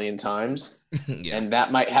 15 million times. Yeah. And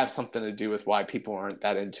that might have something to do with why people aren't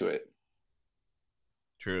that into it.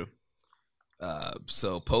 True.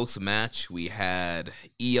 So post-match, we had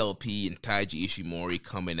ELP and Taiji Ishimori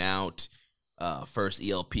coming out. First,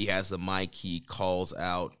 ELP has the mic. He calls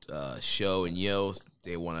out Sho and Yo.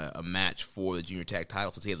 They want a match for the junior tag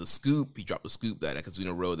title. Since he has a scoop, he dropped a scoop that at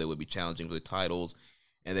Kazuna Road they would be challenging for the titles.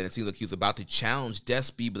 And then it seems like he was about to challenge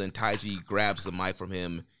Despy, but then Taiji grabs the mic from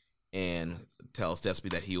him and tells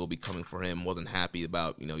Despy that he will be coming for him. Wasn't happy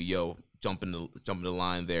about Yo jumping the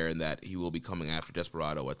line there, and that he will be coming after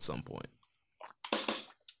Desperado at some point.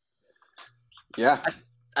 Yeah,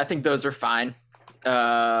 I think those are fine.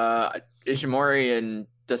 Ishimori and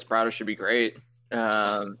Desperado should be great.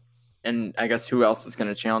 And I guess who else is going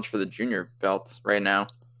to challenge for the junior belts right now?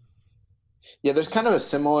 Yeah, there's kind of a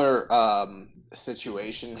similar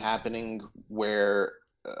situation happening where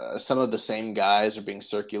some of the same guys are being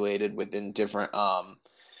circulated within different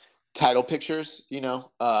title pictures,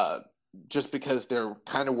 just because they're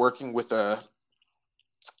kind of working with a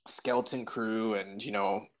skeleton crew and,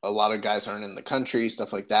 a lot of guys aren't in the country,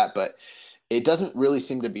 stuff like that. But it doesn't really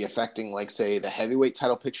seem to be affecting, like, say, the heavyweight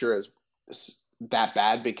title picture as that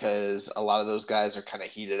bad, because a lot of those guys are kind of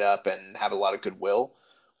heated up and have a lot of goodwill,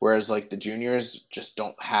 whereas like the juniors just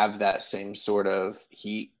don't have that same sort of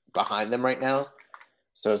heat behind them right now.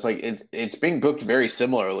 So it's like it's being booked very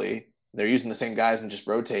similarly. They're using the same guys and just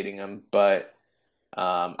rotating them, but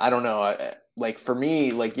I don't know. Like for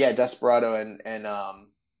me, like Desperado and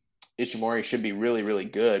Ishimori should be really, really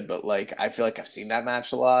good, but like I feel like I've seen that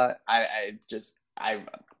match a lot. I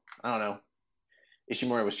don't know.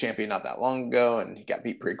 Ishimori was champion not that long ago, and he got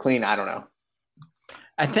beat pretty clean. I don't know.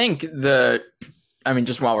 I think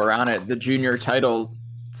just while we're on it, the junior title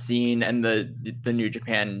scene and the New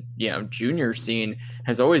Japan, junior scene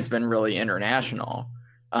has always been really international.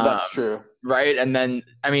 That's true. Right. And then,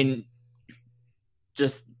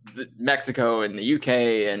 just Mexico and the UK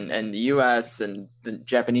and the US and the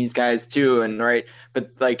Japanese guys too. And right.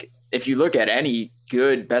 But like, if you look at any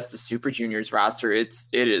good Best of Super Juniors roster, it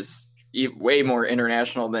is way more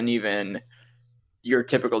international than even your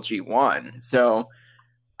typical G1. So,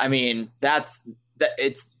 I mean,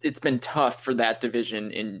 it's been tough for that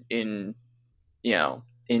division in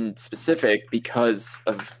specific because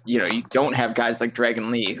of, you don't have guys like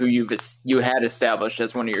Dragon Lee, who you had established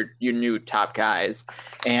as one of your new top guys,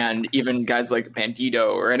 and even guys like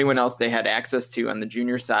Bandito or anyone else they had access to on the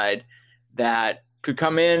junior side that could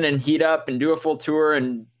come in and heat up and do a full tour,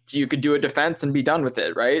 and you could do a defense and be done with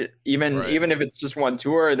it, right? Even if it's just one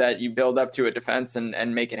tour that you build up to a defense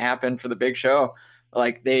and make it happen for the big show.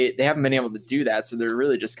 Like they haven't been able to do that, so they're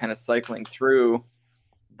really just kind of cycling through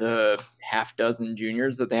the half dozen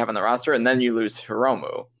juniors that they have on the roster, and then you lose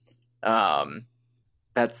Hiromu.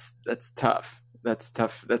 That's tough. That's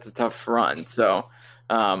tough. That's a tough run. So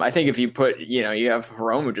I think if you put, you have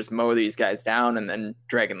Hiromu just mow these guys down, and then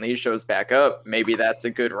Dragon Lee shows back up, maybe that's a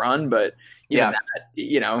good run. But even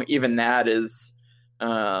that is,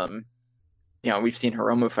 we've seen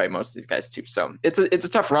Hiromu fight most of these guys too. So it's a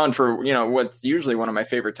tough run for, what's usually one of my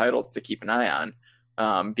favorite titles to keep an eye on.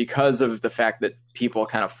 Because of the fact that people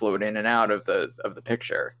kind of float in and out of the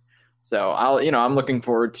picture. So I'm looking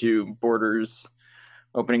forward to Borders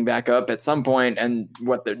opening back up at some point and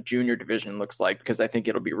what the junior division looks like, because I think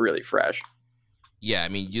it'll be really fresh. Yeah, I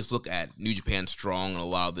mean, you just look at New Japan Strong and a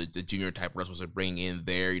lot of the junior type wrestlers they're bringing in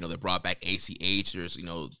there. They brought back ACH. There's,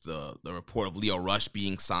 the report of Leo Rush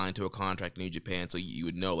being signed to a contract in New Japan. So you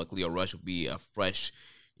would know, like, Leo Rush would be a fresh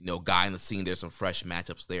guy in the scene. There's some fresh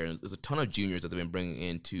matchups there. And there's a ton of juniors that they've been bringing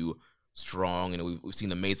into Strong. We've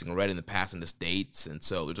seen Amazing Red in the past in the States. And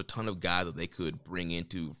so there's a ton of guys that they could bring in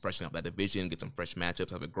to freshen up that division, get some fresh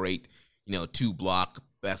matchups, have a great, 2-block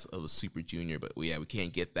best of the Super Junior. But we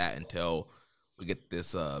can't get that until we get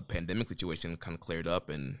this pandemic situation kind of cleared up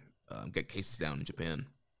and get cases down in Japan.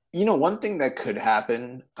 One thing that could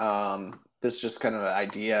happen, this just kind of an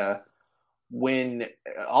idea, when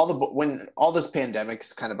all this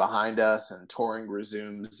pandemic's kind of behind us and touring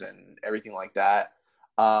resumes and everything like that,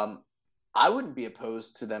 I wouldn't be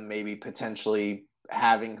opposed to them maybe potentially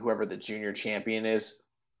having whoever the junior champion is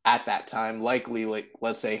at that time, likely, like,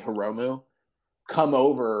 let's say Hiromu, come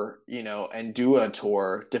over, and do a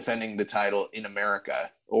tour defending the title in America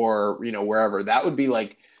or, wherever. That would be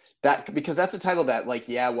like that, because that's a title that, like,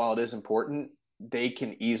 while it is important, they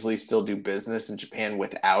can easily still do business in Japan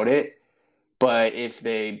without it. But if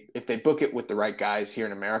they book it with the right guys here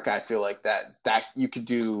in America, I feel like that you could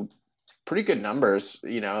do pretty good numbers,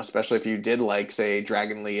 especially if you did, like, say,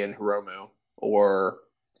 Dragon Lee and Hiromu, or,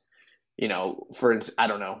 for instance, I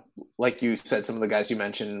don't know, like you said, some of the guys you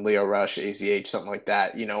mentioned, Leo Rush, ACH, something like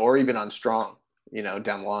that, or even on Strong,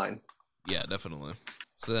 down the line. Yeah, definitely.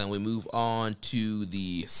 So then we move on to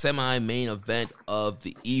the semi-main event of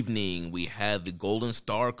the evening. We had the Golden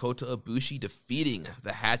Star Kota Ibushi defeating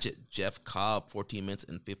the Hatchet Jeff Cobb, 14 minutes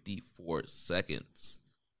and 54 seconds.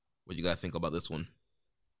 What do you guys think about this one?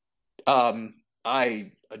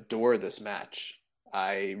 I adore this match.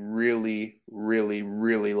 I really, really,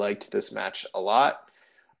 really liked this match a lot.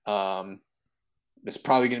 It's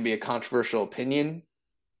probably going to be a controversial opinion,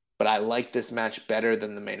 but I like this match better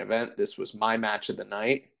than the main event. This was my match of the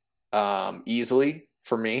night, easily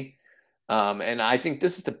for me. And I think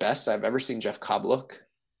this is the best I've ever seen Jeff Cobb look.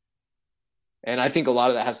 And I think a lot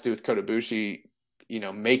of that has to do with Kota Ibushi,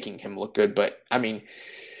 making him look good. But, I mean,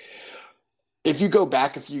 if you go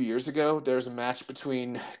back a few years ago, there's a match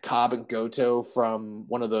between Cobb and Goto from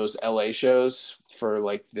one of those LA shows for,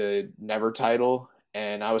 like, the Never title.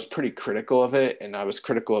 And I was pretty critical of it. And I was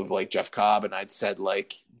critical of, like, Jeff Cobb. And I'd said,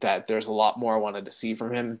 like, that there's a lot more I wanted to see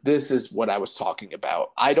from him. This is what I was talking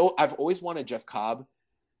about. I've always wanted Jeff Cobb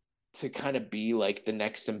to kind of be, like, the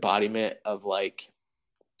next embodiment of, like,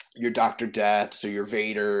 your Dr. Deaths or your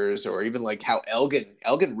Vaders, or even, like, how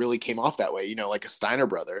Elgin really came off that way, like a Steiner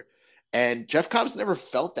brother. And Jeff Cobb's never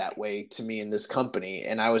felt that way to me in this company.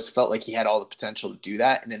 And I always felt like he had all the potential to do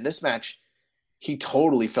that. And in this match, he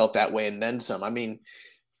totally felt that way and then some. I mean,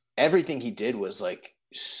 everything he did was, like,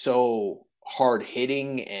 so hard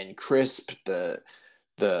hitting and crisp. The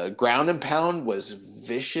ground and pound was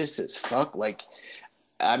vicious as fuck. Like,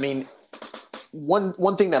 I mean,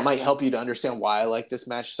 one thing that might help you to understand why I like this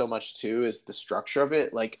match so much too is the structure of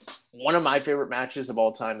it. Like, one of my favorite matches of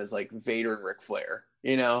all time is, like, Vader and Ric Flair,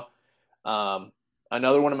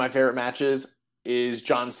 Another one of my favorite matches is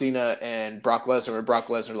John Cena and Brock Lesnar, where Brock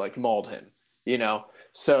Lesnar, like, mauled him,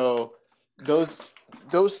 So those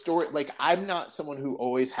stories, like, I'm not someone who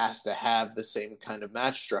always has to have the same kind of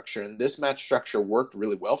match structure. And this match structure worked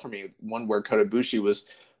really well for me. One where Kota Ibushi was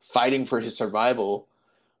fighting for his survival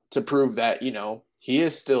to prove that, he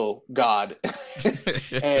is still God.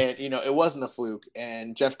 And, you know, it wasn't a fluke.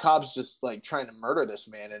 And Jeff Cobb's just, like, trying to murder this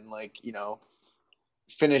man and, like, you know,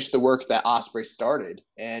 finish the work that Ospreay started.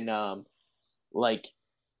 And, like,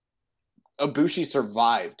 Ibushi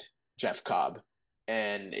survived Jeff Cobb.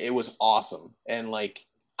 And it was awesome. And, like,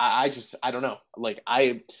 I don't know. Like,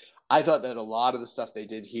 I thought that a lot of the stuff they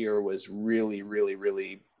did here was really, really,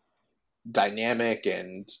 really dynamic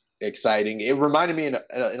and exciting. It reminded me in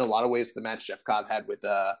a lot of ways the match Jeff Cobb had with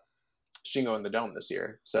Shingo in the Dome this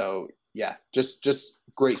year. So yeah, just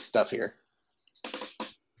great stuff here.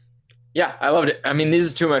 Yeah, I loved it. I mean,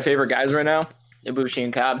 these are two of my favorite guys right now, Ibushi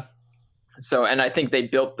and Cobb. So, and I think they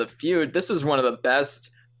built the feud. This was one of the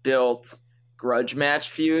best built grudge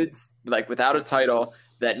match feuds, like without a title,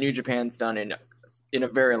 that New Japan's done in a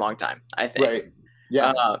very long time, I think. Right.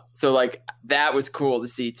 Yeah. So like that was cool to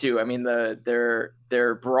see too. I mean, their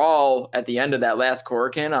brawl at the end of that last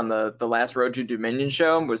Korakuen on the last Road to Dominion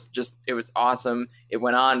show was it was awesome. It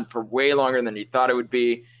went on for way longer than you thought it would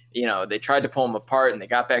be. You know, they tried to pull them apart and they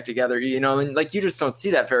got back together, you know, and like you just don't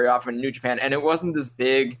see that very often in New Japan. And it wasn't this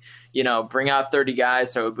big, you know, bring out 30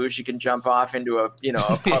 guys so Ibushi can jump off into a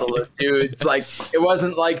puddle of dudes. Like it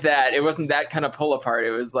wasn't like that. It wasn't that kind of pull apart.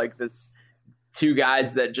 It was like this two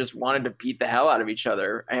guys that just wanted to beat the hell out of each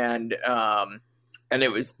other. And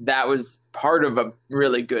that was part of a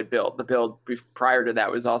really good build. The build prior to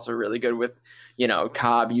that was also really good with, you know,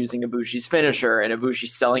 Cobb using Ibushi's finisher and Ibushi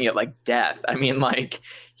selling it like death. I mean, like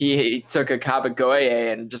he took a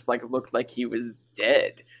Kabagoye and just like looked like he was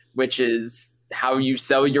dead, which is how you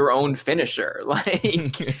sell your own finisher.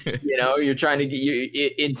 Like, you know, you're trying to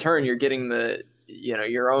get in turn, you're getting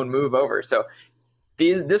your own move over. So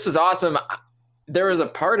this was awesome. There was a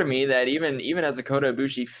part of me that even as a Kota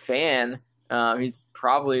Ibushi fan, he's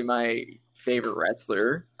probably my favorite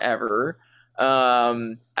wrestler ever.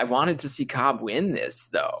 I wanted to see Cobb win this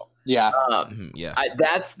though. Yeah. Yeah.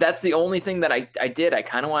 That's the only thing that I did. I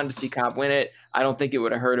kind of wanted to see Cobb win it. I don't think it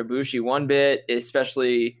would have hurt Ibushi one bit,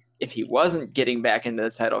 especially if he wasn't getting back into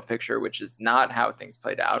the title picture, which is not how things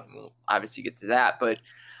played out. We'll obviously get to that. But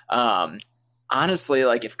honestly,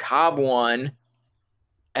 like if Cobb won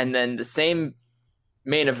and then the same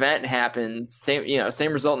main event happens,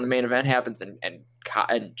 same result in the main event happens, and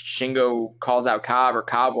Shingo calls out Cobb or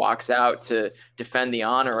Cobb walks out to defend the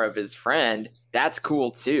honor of his friend, that's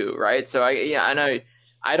cool too, right? So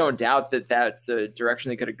I don't doubt that that's a direction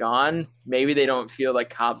they could have gone. Maybe they don't feel like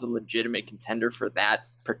Cobb's a legitimate contender for that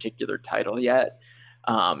particular title yet.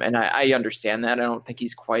 And I understand that. I don't think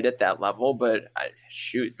he's quite at that level, but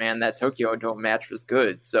shoot, man, that Tokyo Dome match was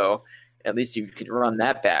good. So at least you could run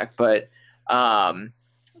that back. But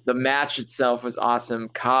the match itself was awesome.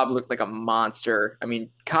 Cobb looked like a monster. I mean,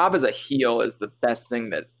 Cobb as a heel is the best thing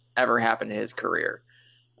that ever happened in his career.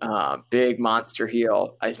 Big monster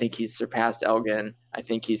heel. I think he's surpassed Elgin. I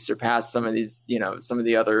think he's surpassed some of these, some of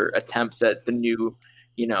the other attempts at the new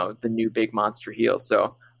big monster heel.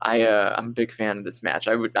 So I'm a big fan of this match.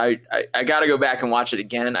 I got to go back and watch it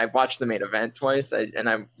again. I watched the main event twice, and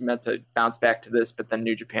I meant to bounce back to this, but then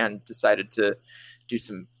New Japan decided to do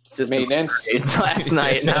some system upgrades last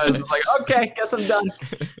night, and I was just like, okay, guess I'm done.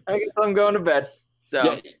 I guess I'm going to bed.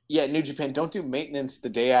 So yeah, New Japan, don't do maintenance the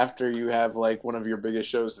day after you have like one of your biggest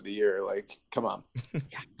shows of the year. Like, come on.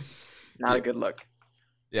 Not a good look.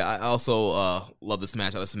 Yeah, I also love this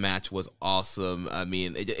match. This match was awesome. I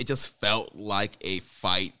mean, it just felt like a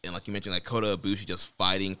fight. And like you mentioned, like Kota Ibushi just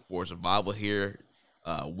fighting for survival here.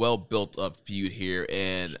 Well built up feud here.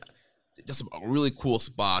 And just some really cool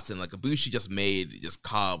spots. And like Ibushi just made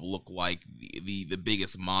Cobb look like the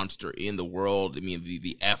biggest monster in the world. I mean,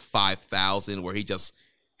 the F5000 where he just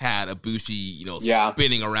had Ibushi,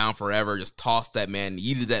 spinning around forever, just tossed that man,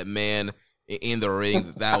 yeeted that man in the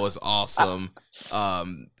ring. That was awesome.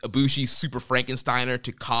 Ibushi's Super Frankensteiner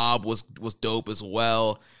to Cobb was dope as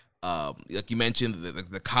well. Like you mentioned,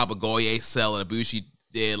 the Kabagoye sell and Ibushi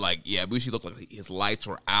did. Ibushi looked like his lights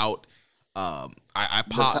were out. I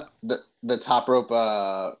popped the top rope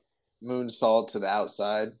moonsault to the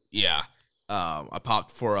outside. Yeah. I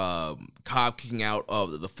popped for Cobb kicking out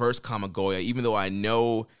of the first Kamigoye, even though I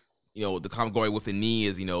know the Kamigoye with the knee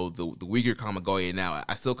is, the weaker Kamigoye now.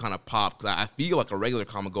 I still kind of popped because I feel like a regular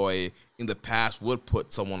Kamigoye in the past would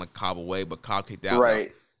put someone like Cobb away, but Cobb kicked out.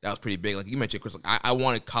 Right. That was pretty big. Like you mentioned, Chris, I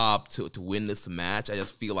wanted Cobb to win this match. I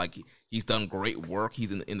just feel like he's done great work.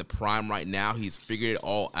 He's in the prime right now. He's figured it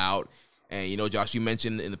all out. And, Josh, you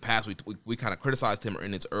mentioned in the past we kind of criticized him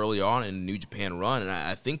in its early on in New Japan run, and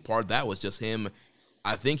I think part of that was just him.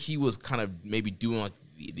 I think he was kind of maybe doing like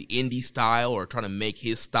the indie style or trying to make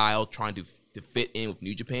his style, trying to fit in with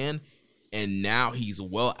New Japan. and now he's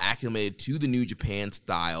well acclimated to the New Japan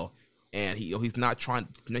style, and he's not trying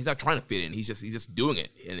to fit in. He's just doing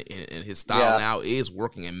it, and his style now is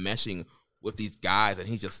working and meshing with these guys, and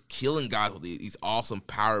he's just killing guys with these awesome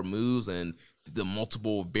power moves and the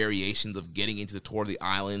multiple variations of getting into the tour of the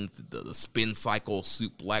island, the spin cycle,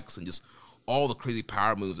 suplex, and just all the crazy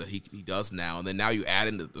power moves that he does now. And then now you add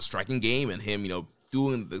in the striking game and him,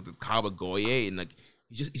 doing the Kabagoye, and like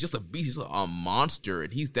he's just a beast. He's a monster,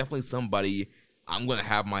 and he's definitely somebody I'm going to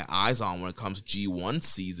have my eyes on when it comes to G1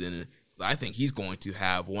 season. I think he's going to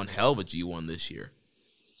have one hell of a G1 this year.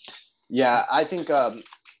 Yeah, I think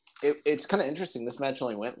it's kind of interesting. This match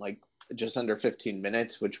only went like just under 15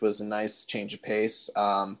 minutes, which was a nice change of pace.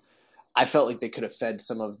 I felt like they could have fed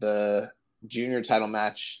some of the junior title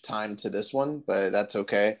match time to this one, but that's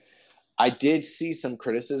okay. I did see some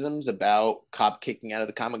criticisms about Cobb kicking out of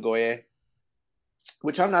the Kamigoye,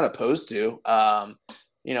 which I'm not opposed to. I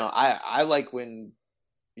like when,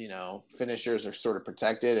 finishers are sort of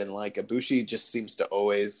protected, and like Ibushi just seems to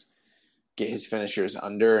always get his finishers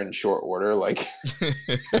under in short order. Like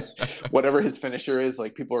whatever his finisher is,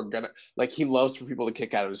 like people are gonna, like he loves for people to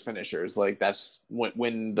kick out of his finishers. Like that's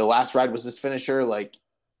when the last ride was his finisher, like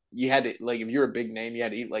you had to, like if you're a big name, you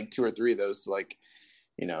had to eat like 2 or 3 of those, like,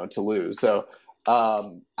 to lose. So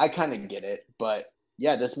I kind of get it, but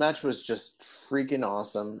yeah, this match was just freaking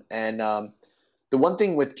awesome. And the one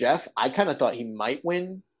thing with Jeff, I kind of thought he might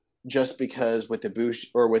win just because with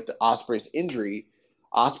Ibushi or with Ospreay's injury,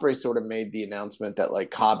 Ospreay sort of made the announcement that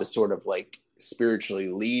like Cobb is sort of like spiritually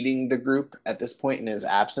leading the group at this point in his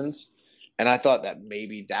absence. And I thought that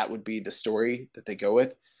maybe that would be the story that they go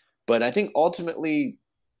with. But I think ultimately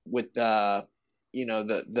with the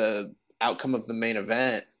outcome of the main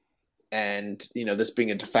event and, this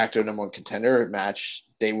being a de facto number 1 contender match,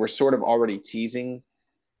 they were sort of already teasing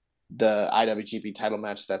the IWGP title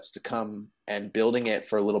match that's to come and building it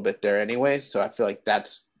for a little bit there anyway. So I feel like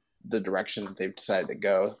that's the direction that they've decided to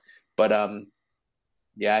go. But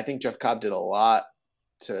I think Jeff Cobb did a lot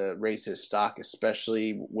to raise his stock,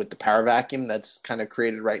 especially with the power vacuum that's kind of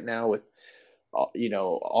created right now with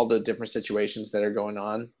all the different situations that are going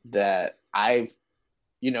on. That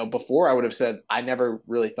before I would have said I never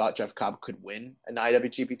really thought Jeff Cobb could win an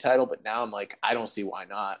IWGP title, but now I'm like, I don't see why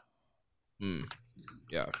not.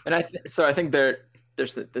 Yeah, and I think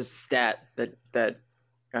there's a stat that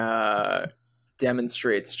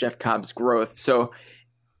demonstrates Jeff Cobb's growth. So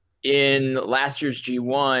in last year's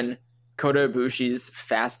G1, Kota Ibushi's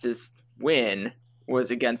fastest win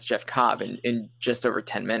was against Jeff Cobb in just over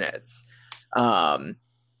 10 minutes. And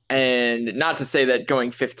not to say that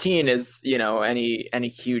going 15 is, any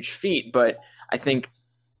huge feat, but I think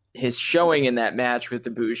his showing in that match with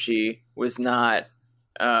Ibushi was not,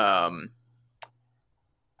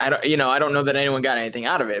 I don't know that anyone got anything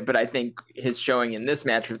out of it, but I think his showing in this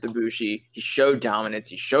match with Ibushi, he showed dominance.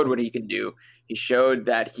 He showed what he can do. He showed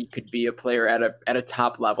that he could be a player at a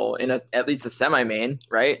top level in at least a semi-main,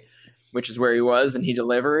 right? Which is where he was, and he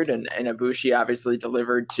delivered, and Ibushi obviously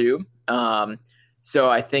delivered too. So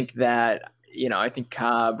I think that, I think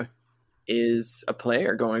Cobb is a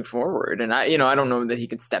player going forward, and I don't know that he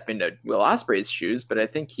could step into Will Ospreay's shoes, but I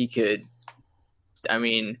think he could. I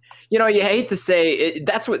mean, you hate to say it,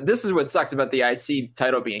 this is what sucks about the IC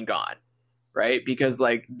title being gone, right? Because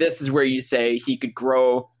like this is where you say he could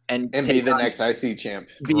grow and be the next IC champ,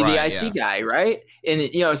 be the IC guy, right?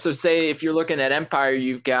 And so say if you're looking at Empire,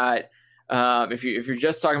 you've got if you're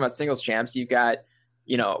just talking about singles champs, you've got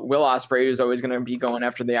Will Ospreay, who's always going to be going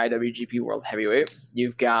after the IWGP World Heavyweight.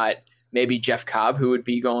 You've got maybe Jeff Cobb, who would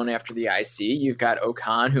be going after the IC. You've got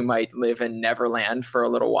Okan, who might live in Neverland for a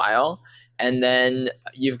little while. And then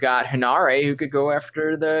you've got Hinare, who could go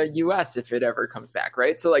after the US if it ever comes back,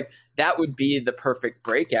 right? So like that would be the perfect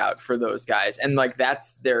breakout for those guys. And like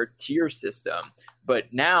that's their tier system. But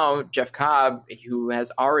now Jeff Cobb, who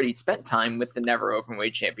has already spent time with the Never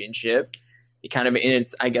Openweight Championship, kind of in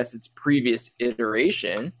its previous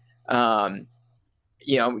iteration, of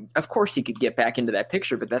course he could get back into that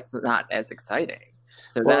picture, but that's not as exciting.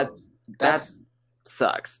 So that's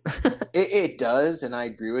sucks. It does, and I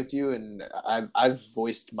agree with you, and I've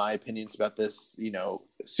voiced my opinions about this,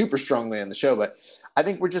 super strongly on the show, but I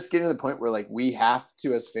think we're just getting to the point where like we have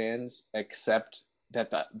to, as fans, accept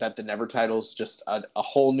that the Never title's just a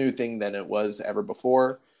whole new thing than it was ever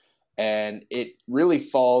before, and it really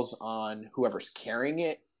falls on whoever's carrying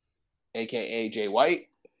it, aka Jay White,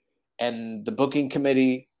 and the booking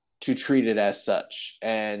committee to treat it as such.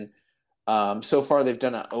 And so far they've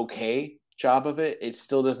done an okay job of it. It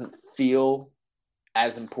still doesn't feel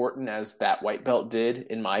as important as that white belt did,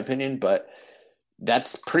 in my opinion, but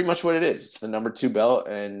that's pretty much what it is. It's the number 2 belt,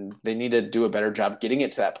 and they need to do a better job getting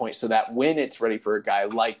it to that point so that when it's ready for a guy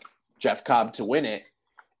like Jeff Cobb to win it,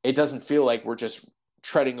 it doesn't feel like we're just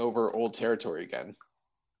treading over old territory again.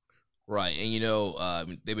 Right.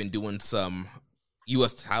 And, they've been doing some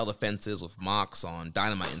U.S. title defenses with Mox on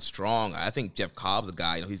Dynamite and Strong. I think Jeff Cobb's a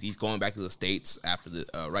guy. He's going back to the States after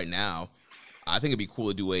right now. I think it'd be cool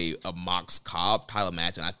to do a Mox Cobb title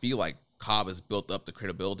match, and I feel like Cobb has built up the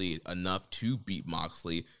credibility enough to beat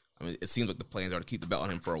Moxley. I mean, it seems like the plans are to keep the belt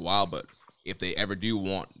on him for a while, but if they ever do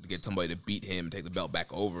want to get somebody to beat him and take the belt back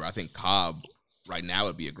over, I think Cobb right now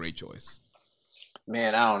would be a great choice.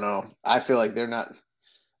 Man, I don't know. I feel like they're not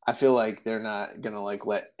gonna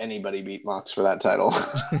let anybody beat Mox for that title,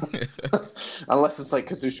 unless it's like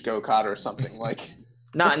Kazuchika Okada or something like.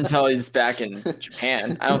 Not until he's back in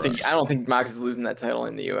Japan. I don't think Mox is losing that title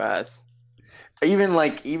in the U.S. Even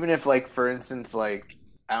if for instance, I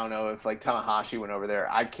don't know, if Tanahashi went over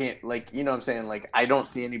there, I can't, what I'm saying? I don't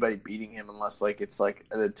see anybody beating him unless it's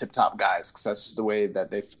the tip top guys, because that's just the way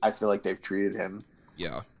that I feel like they've treated him.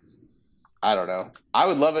 Yeah. I don't know. I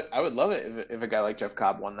would love it. If a guy like Jeff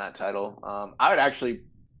Cobb won that title. I would actually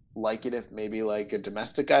like it if maybe a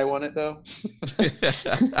domestic guy won it though.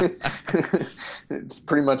 It's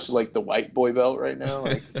pretty much like the white boy belt right now.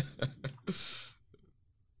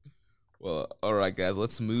 Well, all right, guys,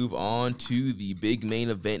 let's move on to the big main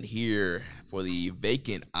event here for the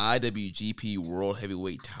vacant IWGP World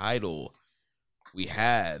Heavyweight title. We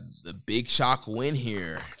had the big shock win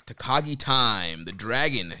here. Takagi time. The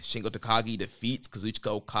Dragon, Shingo Takagi, defeats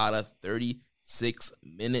Kazuchika Okada 36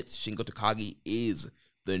 minutes. Shingo Takagi is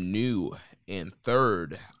the new and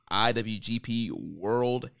third IWGP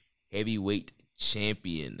World Heavyweight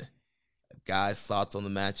Champion. Guys, thoughts on the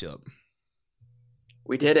matchup?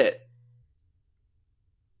 We did it.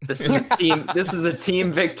 This is a team. This is a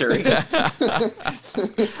team victory.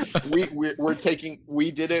 We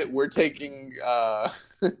did it. We're taking the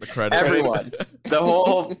credit. Everyone, the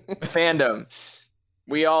whole fandom,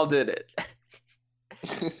 we all did it.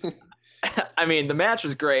 I mean, the match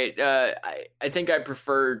was great. I think I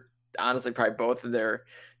prefer, honestly, probably both of their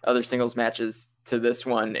other singles matches to this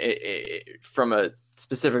one,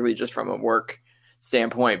 specifically just from a work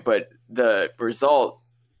standpoint. But the result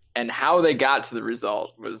and how they got to the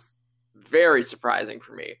result was very surprising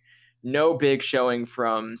for me. No big showing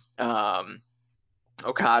from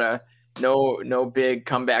Okada. No big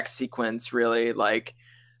comeback sequence, really.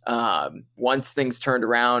 Once things turned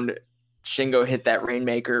around, Shingo hit that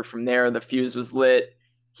Rainmaker. From there, the fuse was lit.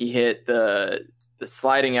 He hit the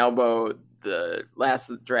sliding elbow, the Last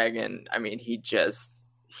of the Dragon. I mean,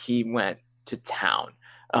 he went to town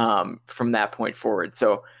from that point forward.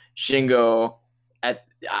 So Shingo,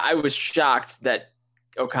 I was shocked that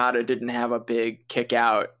Okada didn't have a big kick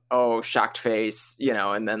out, shocked face,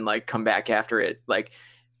 and then come back after it.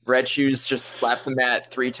 Red Shoes just slapped the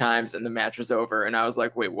mat 3 times and the match was over. And I was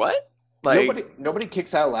like, wait, what? Nobody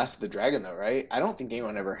kicks out Last of the Dragon though, right? I don't think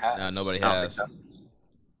anyone ever has. No, nobody has.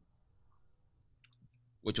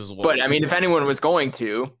 Which was what? But I mean, if anyone was going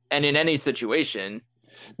to, and in any situation,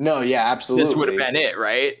 no, yeah, absolutely, this would have been it,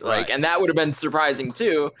 right? And that would have been surprising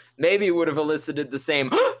too. Maybe it would have elicited the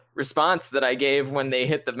same response that I gave when they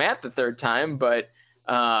hit the mat the 3rd time, but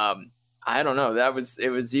I don't know. It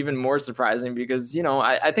was even more surprising because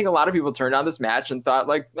I think a lot of people turned on this match and thought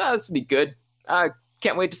this would be good.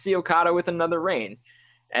 Can't wait to see Okada with another reign,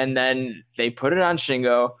 and then they put it on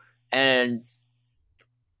Shingo, and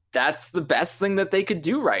that's the best thing that they could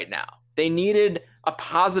do right now. They needed a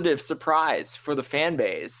positive surprise for the fan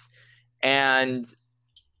base, and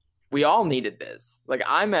we all needed this.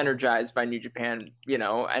 I'm energized by New Japan,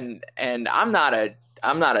 and I'm not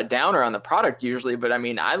a downer on the product usually, but I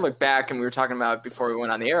mean, I look back, and we were talking about it before we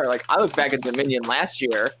went on the air. I look back at Dominion last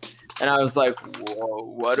year, and I was like, whoa,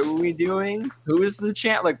 what are we doing? Who is the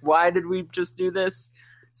champ? Why did we just do this?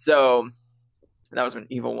 So that was an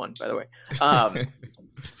evil one, by the way.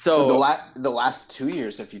 So the last 2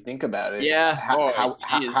 years, if you think about it, yeah,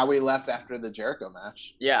 how we left after the Jericho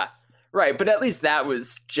match, yeah, right. But at least that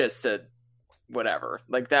was just a whatever.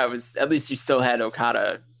 That was, at least you still had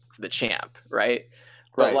Okada the champ, right?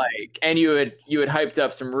 But and you had hyped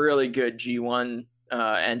up some really good G1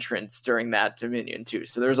 entrants during that Dominion too.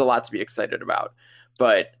 So there's a lot to be excited about.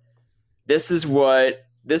 But this is what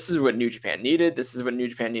New Japan needed. This is what New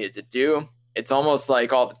Japan needed to do. It's almost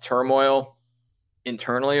like all the turmoil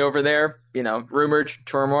internally over there, rumored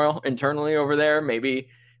turmoil internally over there. Maybe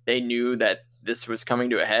they knew that this was coming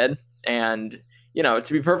to a head. And, to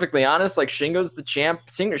be perfectly honest, Shingo's the champ.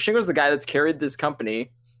 Shingo's the guy that's carried this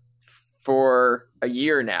company for a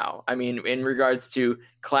year now. I mean, in regards to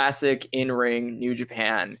classic in-ring New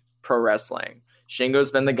Japan pro wrestling,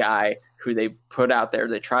 Shingo's been the guy who they put out there.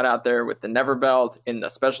 They trot out there with the Never Belt in the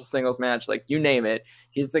special singles match, like you name it.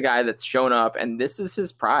 He's the guy that's shown up, and this is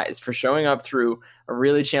his prize for showing up through a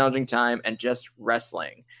really challenging time and just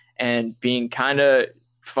wrestling and being kind of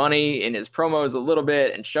funny in his promos a little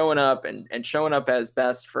bit and showing up and showing up as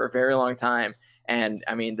best for a very long time. And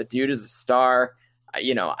I mean, the dude is a star.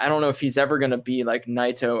 You know, I don't know if he's ever going to be like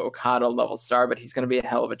Naito Okada level star, but he's going to be a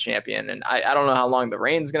hell of a champion. And I don't know how long the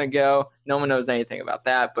reign's going to go. No one knows anything about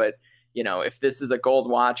that. But, you know, if this is a gold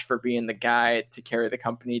watch for being the guy to carry the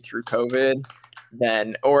company through COVID,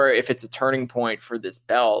 then, or if it's a turning point for this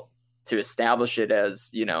belt to establish it as,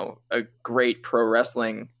 you know, a great pro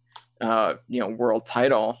wrestling, you know, world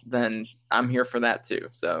title, then I'm here for that too.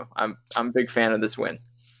 So I'm a big fan of this win.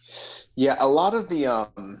 Yeah, a lot of the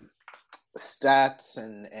stats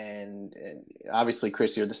and obviously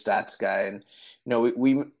Chris, you're the stats guy, and you know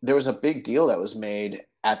we there was a big deal that was made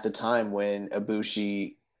at the time when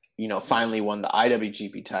Ibushi, you know, finally won the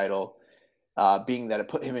IWGP title, being that it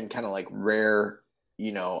put him in kind of like rare,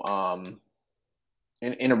 you know,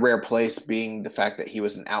 in a rare place, being the fact that he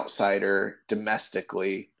was an outsider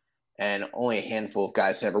domestically and only a handful of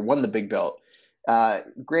guys have ever won the big belt.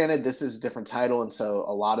 Granted, this is a different title, and so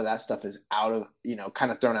a lot of that stuff is out of, you know,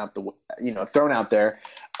 kind of thrown out there.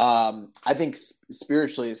 I think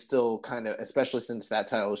spiritually is still kind of, especially since that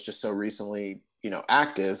title is just so recently, you know,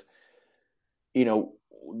 active. You know,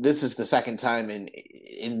 this is the second time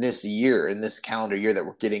in this year, in this calendar year, that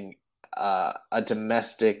we're getting a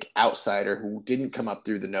domestic outsider who didn't come up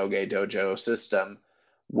through the Noge Dojo system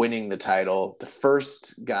winning the title. The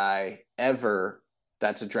first guy ever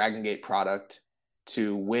that's a Dragon Gate product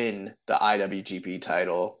to win the IWGP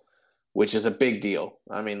title, which is a big deal.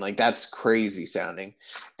 I mean, like, that's crazy sounding.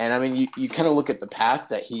 And I mean, you kind of look at the path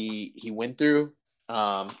that he went through,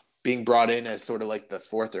 being brought in as sort of like the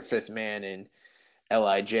fourth or fifth man in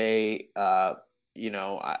LIJ. You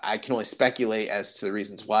know, I can only speculate as to the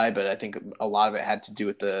reasons why, but I think a lot of it had to do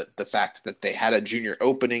with the fact that they had a junior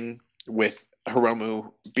opening with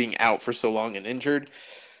Hiromu being out for so long and injured.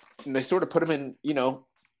 And they sort of put him in, you know,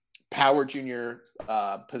 power junior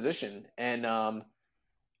position. And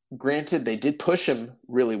granted, they did push him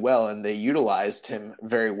really well and they utilized him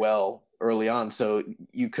very well early on. So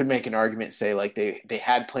you could make an argument, say, like they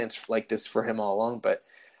had plans like this for him all along, but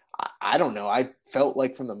I don't know. I felt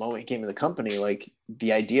like from the moment he came to the company, like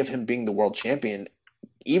the idea of him being the world champion,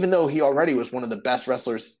 even though he already was one of the best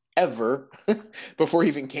wrestlers ever before he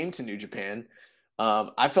even came to New Japan,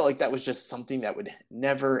 I felt like that was just something that would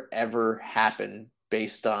never, ever happen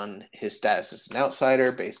based on his status as an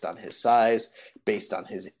outsider, based on his size, based on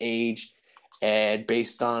his age, and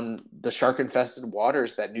based on the shark-infested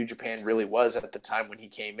waters that New Japan really was at the time when he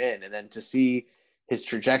came in. And then to see his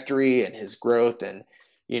trajectory and his growth and,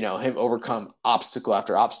 you know, him overcome obstacle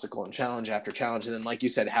after obstacle and challenge after challenge. And then, like you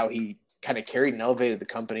said, how he kind of carried and elevated the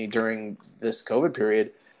company during this COVID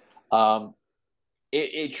period.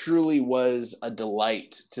 It truly was a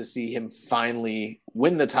delight to see him finally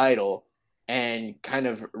win the title and kind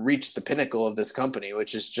of reach the pinnacle of this company,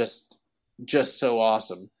 which is just so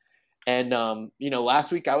awesome. And, you know,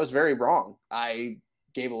 last week I was very wrong. I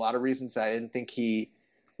gave a lot of reasons that I didn't think he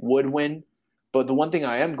would win. But the one thing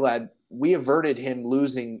I am glad, we averted him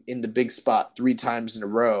losing in the big spot 3 times in a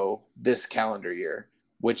row this calendar year,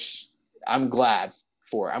 which I'm glad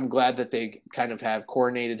for. I'm glad that they kind of have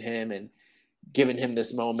coronated him and given him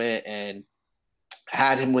this moment and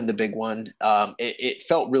had him win the big one. It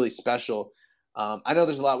felt really special. I know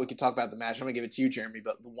there's a lot we could talk about the match. I'm going to give it to you, Jeremy.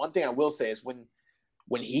 But the one thing I will say is when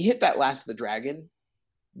he hit that Last of the Dragon,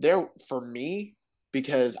 there, for me,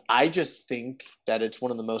 because I just think that it's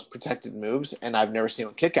one of the most protected moves, and I've never seen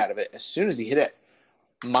him kick out of it. As soon as he hit it,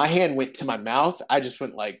 my hand went to my mouth. I just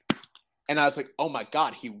went like, and I was like, oh my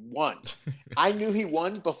God, he won. I knew he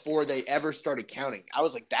won before they ever started counting. I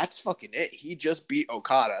was like, that's fucking it. He just beat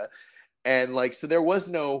Okada. And like, so there was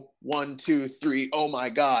no 1, 2, 3, oh my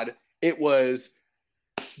God. It was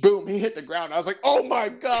boom, he hit the ground. I was like, oh my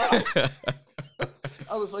God.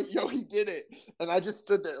 I was like, yo, he did it. And I just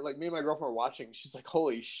stood there, like, me and my girlfriend were watching. She's like,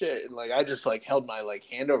 holy shit. And like, I just like held my like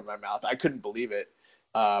hand over my mouth. I couldn't believe it.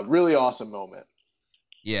 Really awesome moment.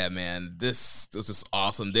 Yeah, man, this was just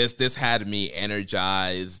awesome. This had me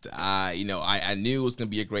energized. I knew it was going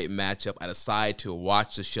to be a great matchup. I decided to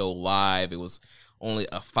watch the show live. It was only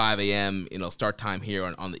a 5 a.m., start time here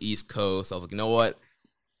on the East Coast. I was like, you know what?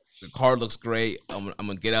 The card looks great. I'm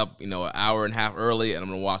going to get up, an hour and a half early, and I'm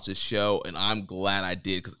going to watch this show. And I'm glad I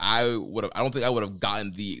did, because I don't think I would have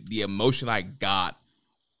gotten the emotion I got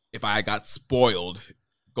if I got spoiled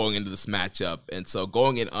going into this matchup. And so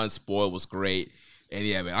going in unspoiled was great. And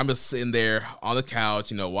yeah, man, I'm just sitting there on the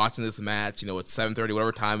couch, watching this match. It's 7:30,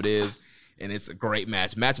 whatever time it is, and it's a great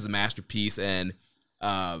match. Match is a masterpiece, and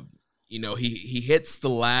he hits the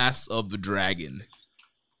last of the dragon.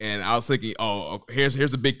 And I was thinking,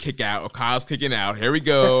 here's a big kick out. Okada's kicking out. Here we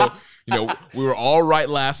go. We were all right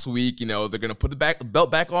last week. They're gonna put the belt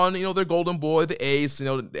back on. Their golden boy, the ace.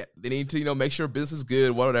 They need to make sure business is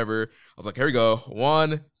good. Whatever. I was like, here we go.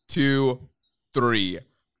 1, 2, 3.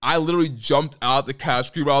 I literally jumped out the couch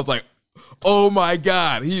screaming. I was like, oh my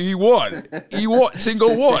God, he won. He won.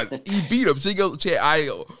 Shingo won. He beat him.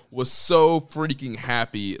 I was so freaking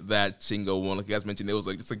happy that Shingo won. Like you guys mentioned, it was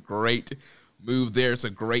like it's a great move there. It's a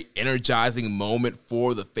great energizing moment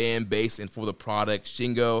for the fan base and for the product.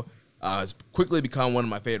 Shingo has quickly become one of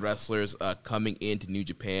my favorite wrestlers coming into New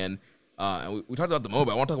Japan. And we talked about the moment,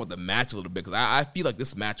 but I want to talk about the match a little bit because I feel like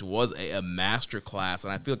this match was a master class,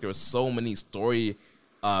 and I feel like there were so many story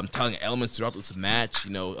telling elements throughout this match.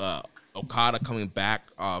 Okada coming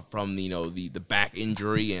back from the back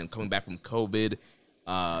injury and coming back from COVID,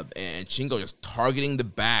 and Shingo just targeting the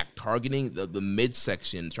back, targeting the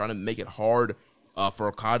midsection, trying to make it hard for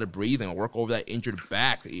Okada to breathe and work over that injured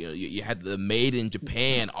back. You had the Made in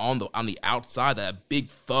Japan on the outside, that big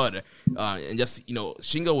thud, and just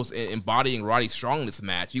Shingo was embodying Roddy Strong in this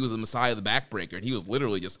match. He was the Messiah of the backbreaker, and he was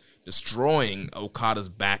literally just destroying Okada's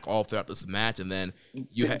back all throughout this match. And then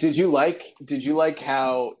did you like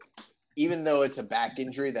how, even though it's a back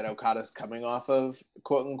injury that Okada's coming off of,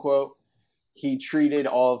 quote unquote, he treated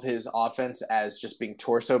all of his offense as just being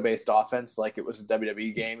torso-based offense, like it was a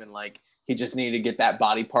WWE game, and like he just needed to get that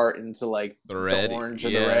body part into like the orange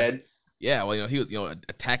or the red. Yeah, well, he was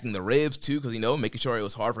attacking the ribs too, because making sure it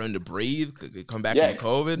was hard for him to breathe, come back from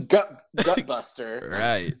COVID. Gut buster.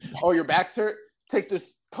 Right. Oh, your back's hurt? Take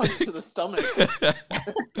this punch to the stomach.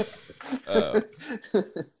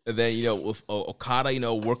 And then, with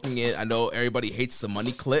Okada, working it. I know everybody hates the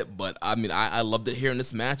money clip, but I mean, I loved it here in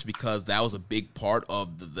this match because that was a big part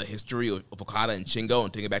of the history of Okada and Shingo.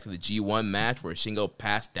 And taking it back to the G1 match where Shingo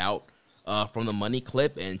passed out from the money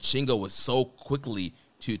clip, and Shingo was so quickly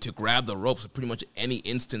to grab the ropes. Pretty much any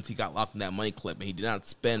instance he got locked in that money clip, and he did not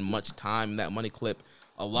spend much time in that money clip.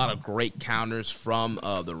 A lot of great counters from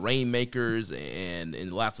the Rainmakers and in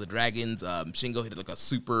the Last of the Dragons. Shingo hit like a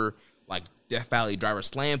super Death Valley driver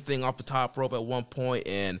slam thing off the top rope at one point,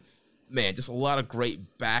 and man, just a lot of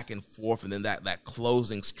great back and forth. And then that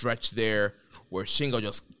closing stretch there where Shingo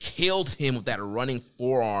just killed him with that running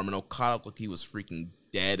forearm, and Okada looked like he was freaking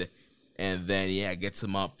dead. And then gets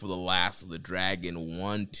him up for the Last of the Dragon.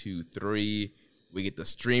 1, 2, 3. We get the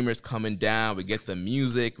streamers coming down. We get the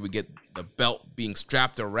music. We get the belt being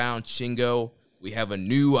strapped around Shingo. We have a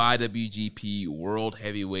new IWGP World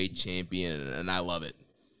Heavyweight Champion, and I love it.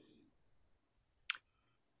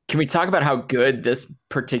 Can we talk about how good this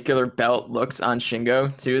particular belt looks on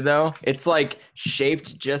Shingo too, though? It's like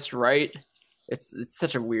shaped just right. It's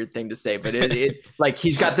such a weird thing to say, but it like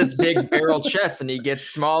he's got this big barrel chest and he gets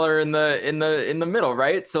smaller in the middle,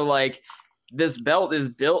 right? So like this belt is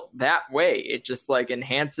built that way. It just like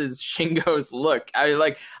enhances Shingo's look.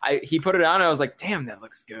 He put it on and I was like, damn, that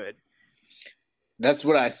looks good. That's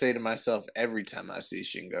what I say to myself every time I see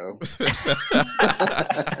Shingo.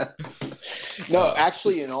 No,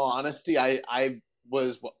 actually, in all honesty, I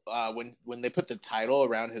was when they put the title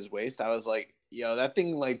around his waist, I was like, that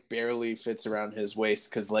thing like barely fits around his waist,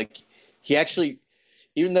 because like he actually,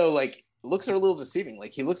 even though like looks are a little deceiving,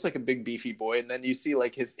 like he looks like a big beefy boy, and then you see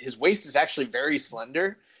like his waist is actually very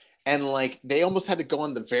slender, and like they almost had to go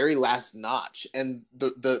on the very last notch, and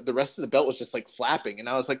the rest of the belt was just like flapping, and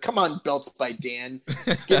I was like, come on, Belts by Dan,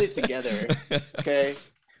 get it together, okay?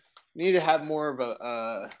 You need to have more of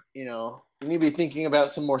a you need to be thinking about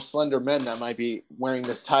some more slender men that might be wearing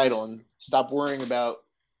this title, and stop worrying about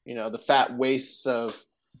the fat waists of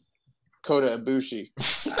Kota Ibushi.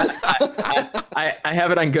 I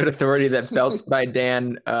have it on good authority that Belts by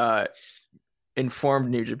Dan informed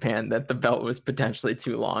New Japan that the belt was potentially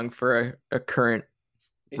too long for a current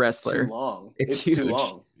wrestler. It's too long. It's too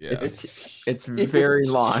long. Yeah. It's very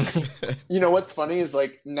long. What's funny is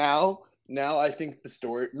like now I think the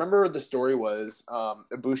story. Remember the story was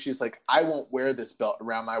Ibushi's like, I won't wear this belt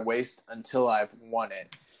around my waist until I've won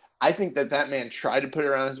it. I think that man tried to put it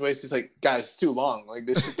around his waist. He's like, guys, it's too long. Like,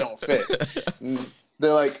 this shit don't fit. And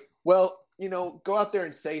they're like, well, go out there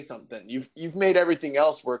and say something. You've made everything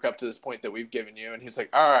else work up to this point that we've given you. And he's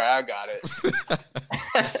like, all right, I got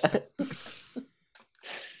it.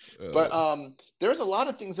 But there's a lot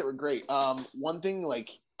of things that were great. One thing,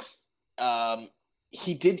 like,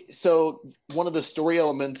 he did. So one of the story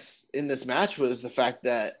elements in this match was the fact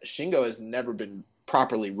that Shingo has never been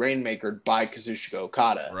properly Rainmakered by Kazuchika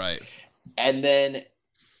Okada. Right. And then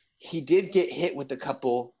he did get hit with a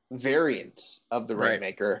couple variants of the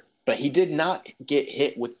Rainmaker, but he did not get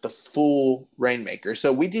hit with the full Rainmaker.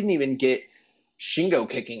 So we didn't even get Shingo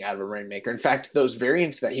kicking out of a Rainmaker. In fact, those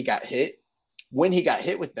variants that he got hit, when he got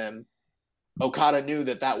hit with them, Okada knew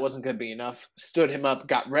that wasn't going to be enough, stood him up,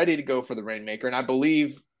 got ready to go for the Rainmaker. And I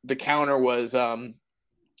believe the counter was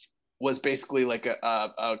basically like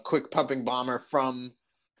a quick pumping bomber from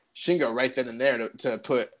Shingo right then and there to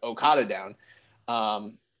put Okada down,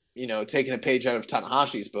 taking a page out of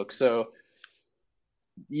Tanahashi's book. So,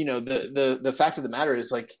 the fact of the matter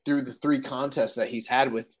is, like, through the 3 contests that he's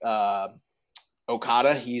had with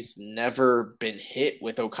Okada, he's never been hit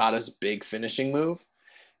with Okada's big finishing move.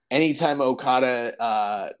 Anytime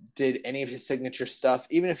Okada did any of his signature stuff,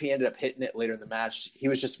 even if he ended up hitting it later in the match, he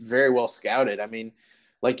was just very well scouted. I mean,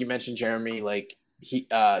 like you mentioned, Jeremy, like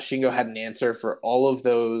Shingo had an answer for all of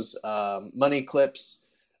those money clips.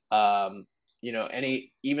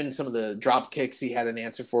 Even some of the drop kicks he had an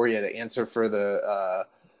answer for. He had an answer for the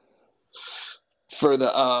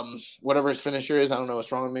whatever his finisher is. I don't know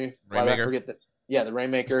what's wrong with me. Why did I forget that? Yeah, the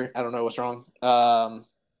Rainmaker. I don't know what's wrong.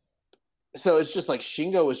 So it's just like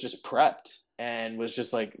Shingo was just prepped and was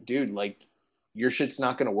just like, dude, like, your shit's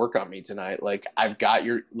not going to work on me tonight. Like, I've got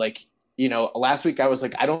your, like, last week I was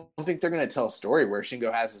like, I don't think they're going to tell a story where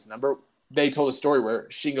Shingo has his number. They told a story where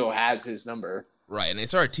Shingo has his number. Right, and they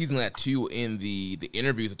started teasing that too in the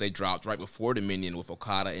interviews that they dropped right before Dominion with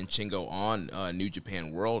Okada and Shingo on New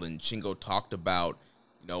Japan World. And Shingo talked about,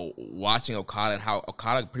 watching Okada and how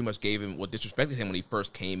Okada pretty much gave him what disrespected him when he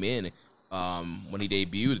first came in. When he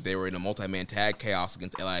debuted, they were in a multi-man tag chaos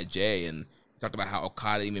against LIJ, and talked about how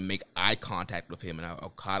Okada didn't even make eye contact with him, and how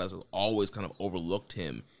Okada's always kind of overlooked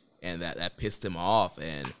him, and that pissed him off.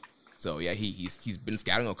 And so yeah, he's been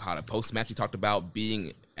scouting Okada. Post match, he talked about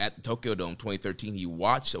being at the Tokyo Dome 2013. He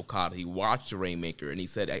watched Okada, he watched the Rainmaker, and he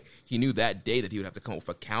said he knew that day that he would have to come up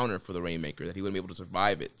with a counter for the Rainmaker, that he wouldn't be able to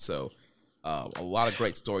survive it. So a lot of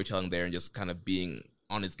great storytelling there, and just kind of being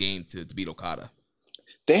on his game to beat Okada.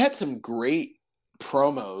 They had some great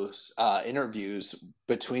promos, interviews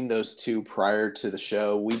between those two prior to the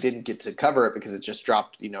show. We didn't get to cover it because it just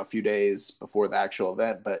dropped, a few days before the actual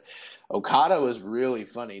event. But Okada was really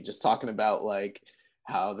funny, just talking about like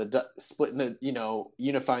how the splitting the,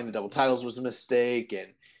 unifying the double titles was a mistake,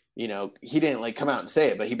 and he didn't like come out and say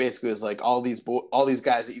it, but he basically was like, all these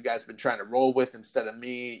guys that you guys have been trying to roll with instead of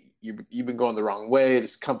me, you've been going the wrong way.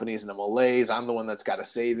 This company's in a malaise. I'm the one that's got to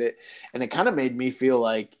save it. And it kind of made me feel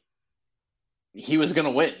like he was going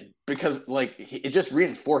to win, because like it just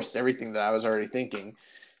reinforced everything that I was already thinking.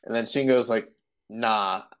 And then Shingo's like,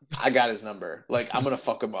 nah, I got his number. Like, I'm going to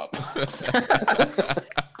fuck him up.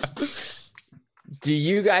 Do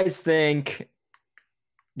you guys think,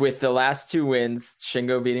 with the last 2 wins,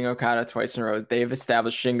 Shingo beating Okada twice in a row, they've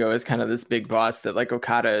established Shingo as kind of this big boss that like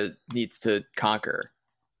Okada needs to conquer?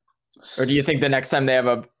 Or do you think the next time they have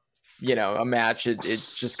a match,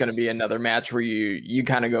 it's just going to be another match where you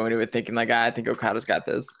kind of go into it thinking like, I think Okada's got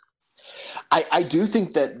this? I do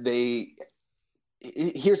think that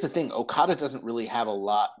here's the thing. Okada doesn't really have a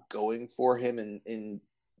lot going for him in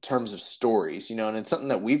terms of stories, and it's something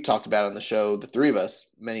that we've talked about on the show, the 3 of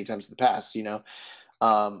us, many times in the past,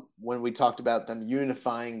 when we talked about them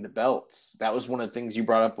unifying the belts. That was one of the things you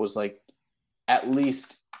brought up, was like, at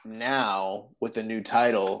least now with the new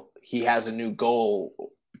title, he has a new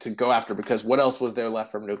goal to go after, because what else was there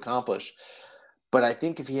left for him to accomplish? But I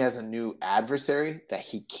think if he has a new adversary that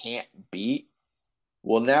he can't beat,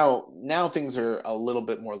 well, now things are a little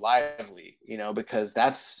bit more lively, because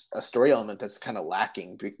that's a story element that's kind of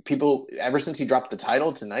lacking. People, ever since he dropped the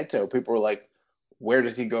title to Naito, people were like, where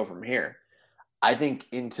does he go from here? I think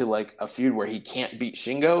into like a feud where he can't beat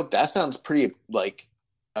Shingo, that sounds pretty like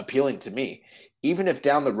appealing to me. Even if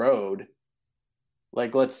down the road,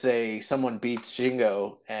 like let's say someone beats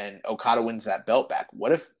Shingo and Okada wins that belt back,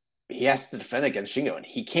 what if he has to defend against Shingo and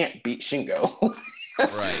he can't beat Shingo?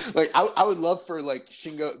 Right. Like I would love for like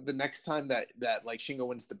Shingo, the next time that like Shingo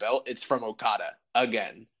wins the belt, it's from Okada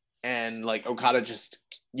again. And like Okada just,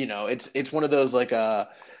 it's one of those like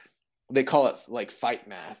they call it like fight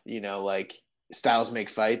math, like styles make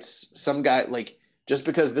fights. Some guy, like, just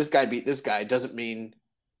because this guy beat this guy doesn't mean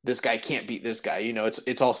this guy can't beat this guy.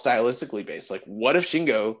 It's all stylistically based. Like, what if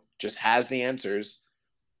Shingo just has the answers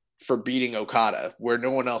for beating Okada where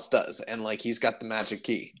no one else does, and like he's got the magic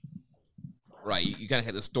key? Right. You kind of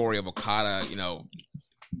had the story of Okada,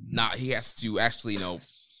 he has to actually,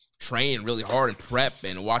 train really hard and prep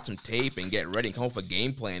and watch some tape and get ready and come up with a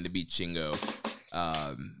game plan to beat Shingo.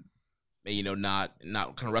 Not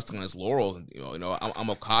kind of resting on his laurels. I'm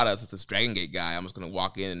Okada, it's this Dragon Gate guy. I'm just gonna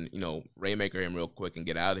walk in and Rainmaker him real quick and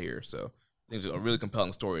get out of here. So I think it's a really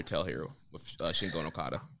compelling story to tell here with Shingo and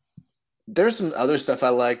Okada. There's some other stuff I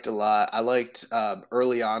liked a lot. I liked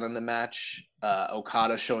early on in the match,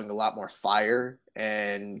 Okada showing a lot more fire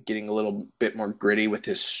and getting a little bit more gritty with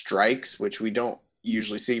his strikes, which we don't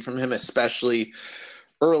usually see from him, especially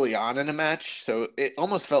early on in a match. So it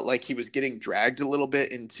almost felt like he was getting dragged a little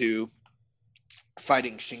bit into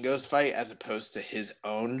fighting Shingo's fight as opposed to his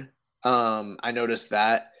own. I noticed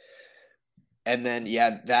that. And then,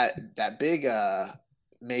 that big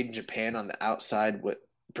Made in Japan on the outside with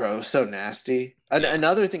bro, so nasty.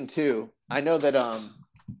 Another thing too, I know that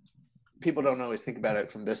people don't always think about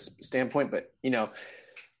it from this standpoint, but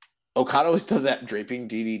Okada always does that draping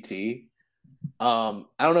DDT. I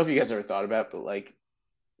don't know if you guys ever thought about it, but like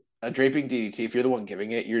a draping DDT, if you're the one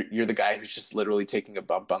giving it, you're the guy who's just literally taking a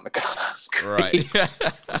bump on the concrete. Right.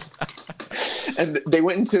 And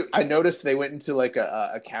I noticed they went into like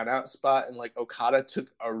a count out spot, and like Okada took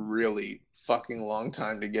a really fucking long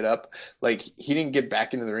time to get up. Like he didn't get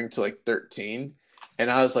back into the ring till like 13. And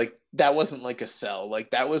I was like, that wasn't like a sell. Like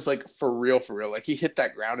that was like for real. Like he hit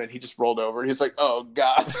that ground and he just rolled over. He's like, oh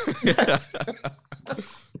God.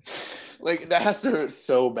 Like that has to hurt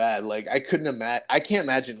so bad. Like I can't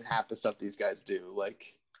imagine half the stuff these guys do.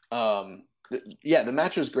 Like, the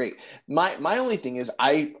match was great. My only thing is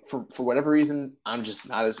for whatever reason, I'm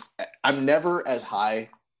never as high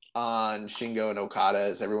on Shingo and Okada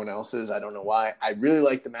as everyone else is. I don't know why. I really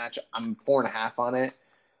like the match. I'm 4.5 on it.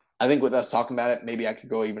 I think with us talking about it, maybe I could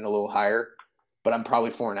go even a little higher, but I'm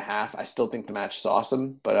probably 4.5. I still think the match is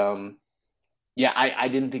awesome, but I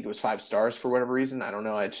didn't think it was 5 stars for whatever reason. I don't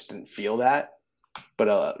know. I just didn't feel that. But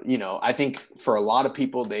I think for a lot of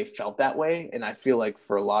people they felt that way, and I feel like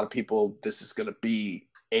for a lot of people this is going to be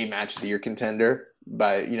a match of the year contender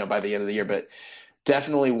by the end of the year. But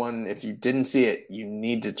definitely one, if you didn't see it, you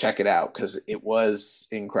need to check it out because it was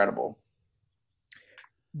incredible.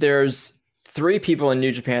 There's 3 people in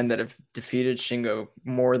New Japan that have defeated Shingo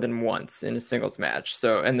more than once in a singles match.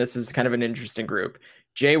 So, and this is kind of an interesting group: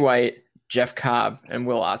 Jay White, Jeff Cobb, and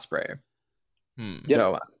Will Ospreay.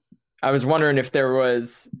 So I was wondering if there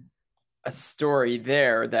was a story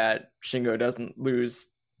there that Shingo doesn't lose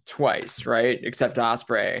twice, right? Except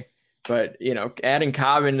Ospreay. But, adding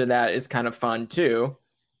Cobb into that is kind of fun too,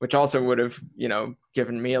 which also would have,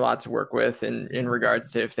 given me a lot to work with in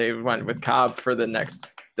regards to if they went with Cobb for the next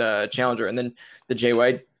challenger. And then the Jay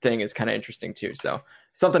White thing is kind of interesting too. So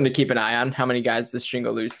something to keep an eye on. How many guys does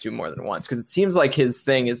Shingo lose to more than once? Because it seems like his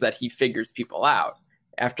thing is that he figures people out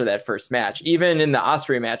after that first match. Even in the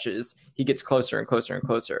Ospreay matches, he gets closer and closer and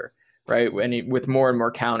closer, right? With more and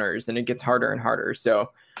more counters, and it gets harder and harder.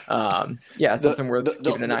 So, something worth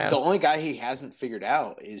keeping an eye on. The only guy he hasn't figured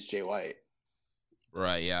out is Jay White.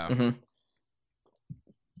 Right, yeah. Mm-hmm.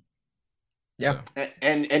 Yeah.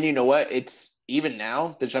 And you know what? It's even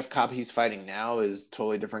now, the Jeff Cobb he's fighting now is a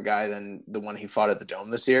totally different guy than the one he fought at the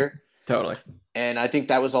Dome this year. Totally. And I think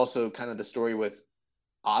that was also kind of the story with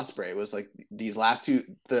Ospreay. Was like the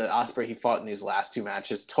Ospreay he fought in these last 2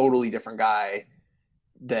 matches, totally different guy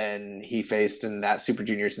than he faced in that Super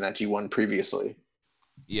Juniors and that G1 previously.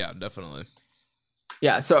 Yeah, definitely.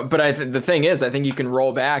 Yeah. So, but the thing is, I think you can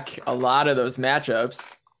roll back a lot of those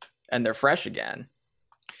matchups and they're fresh again.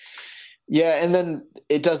 Yeah. And then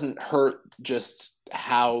it doesn't hurt just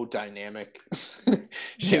how dynamic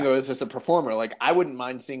Shingo is as a performer. Like I wouldn't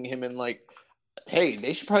mind seeing him in like, hey,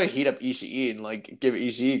 they should probably heat up Ishii and like give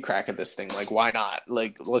Ishii a crack at this thing. Like, why not?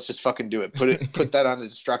 Like, let's just fucking do it. Put that on a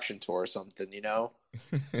Destruction tour or something,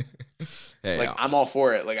 Hey, like I'm all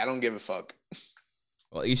for it. Like I don't give a fuck.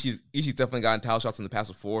 Well, Ishii's definitely gotten title shots in the past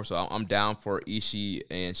before, so I'm down for Ishii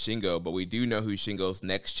and Shingo. But we do know who Shingo's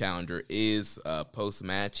next challenger is. Post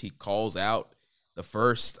match, he calls out the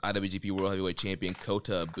first IWGP World Heavyweight Champion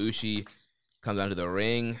Kota Ibushi. Comes down to the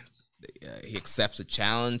ring. He accepts the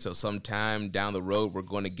challenge. So sometime down the road, we're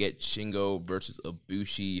going to get Shingo versus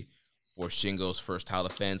Ibushi for Shingo's first title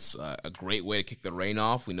defense. A great way to kick the reign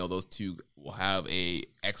off. We know those two will have a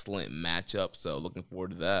excellent matchup. So looking forward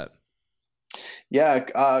to that.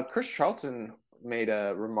 Yeah, Chris Charlton made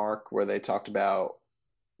a remark where they talked about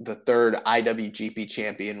the third IWGP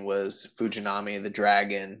champion was Fujinami and the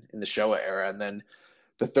Dragon in the Showa era, and then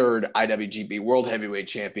the third IWGP World Heavyweight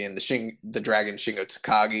Champion, the Dragon Shingo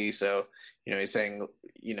Takagi. So, he's saying,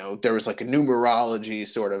 there was like a numerology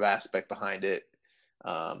sort of aspect behind it.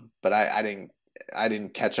 But I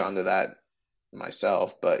didn't catch on to that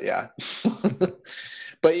myself, but yeah.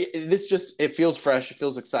 But it feels fresh. It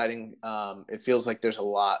feels exciting. It feels like there's a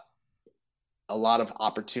lot of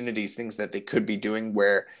opportunities, things that they could be doing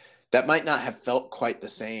where that might not have felt quite the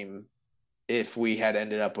same if we had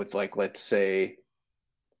ended up with, like, let's say,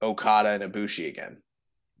 Okada and Ibushi again.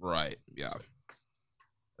 Right. Yeah.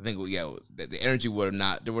 I think the energy would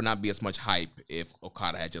not be as much hype if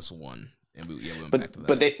Okada had just won. And we went back to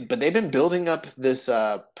that. But they've been building up this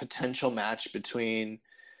potential match between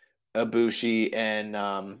Ibushi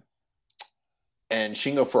and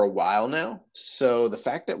Shingo for a while now. So the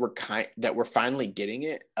fact that we're finally getting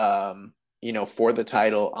it, for the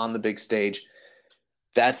title on the big stage,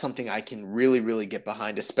 that's something I can really, really get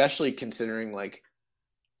behind, especially considering, like,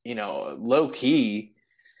 low key,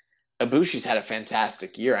 Ibushi's had a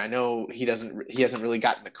fantastic year. I know he hasn't really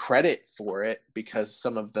gotten the credit for it because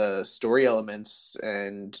some of the story elements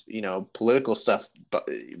and, political stuff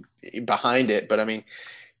behind it. But I mean,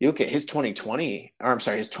 you look at his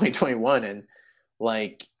 2021, and,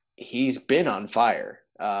 like, he's been on fire.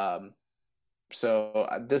 So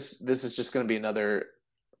this is just going to be another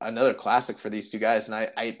classic for these two guys. And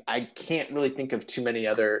I can't really think of too many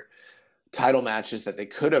other title matches that they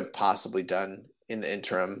could have possibly done in the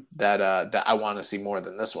interim that I want to see more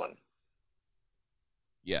than this one.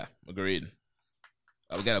 Yeah, agreed.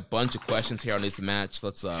 We got a bunch of questions here on this match.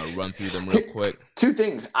 Let's run through them real quick. Two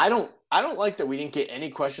things. I don't like that we didn't get any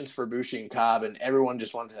questions for Ibushi and Cobb, and everyone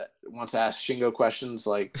just wants to ask Shingo questions.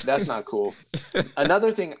 Like, that's not cool.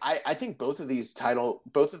 Another thing, I think both of these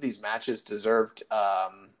matches deserved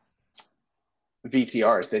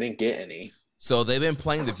VTRs. They didn't get any. So they've been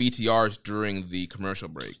playing the VTRs during the commercial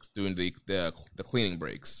breaks, during the cleaning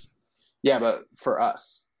breaks. Yeah, but for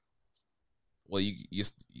us. Well, you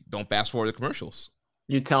just don't fast forward the commercials.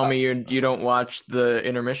 You tell me you don't watch the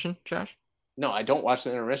intermission, Josh? No, I don't watch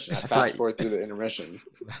the intermission. I fast forward through the intermission.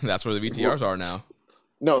 That's where the VTRs are now.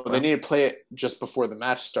 No, they need to play it just before the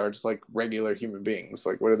match starts like regular human beings.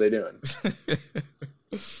 Like, what are they doing?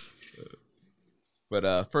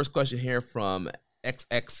 But first question here from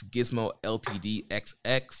XX Gizmo Ltd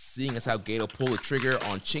XX. Seeing as how Gato pulled the trigger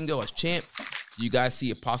on Shingo as champ, do you guys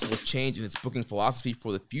see a possible change in his booking philosophy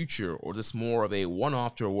for the future, or is this more of a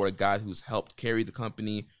one-off to reward a guy who's helped carry the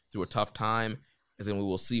company through a tough time, as in we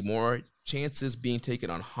will see more chances being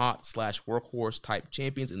taken on hot/workhorse type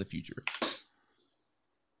champions in the future?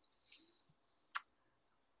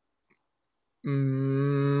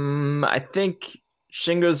 I think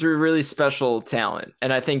Shingo's a really special talent.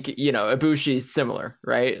 And I think, Ibushi's similar,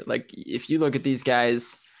 right? Like, if you look at these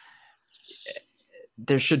guys,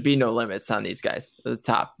 there should be no limits on these guys at the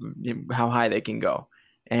top, how high they can go.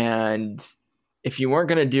 And if you weren't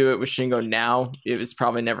going to do it with Shingo now, it was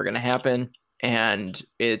probably never going to happen. And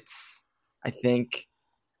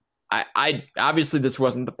I obviously this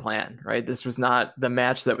wasn't the plan, right? This was not the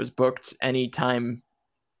match that was booked anytime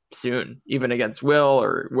soon, even against Will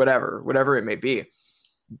or whatever it may be.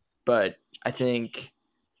 But I think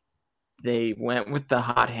they went with the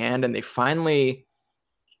hot hand, and they finally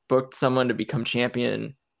booked someone to become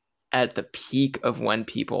champion at the peak of when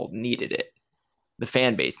people needed it. The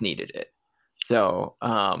fan base needed it. So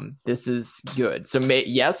this is good. So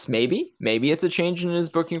maybe it's a change in his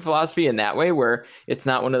booking philosophy in that way, where it's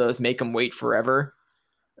not one of those make them wait forever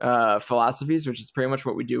philosophies, which is pretty much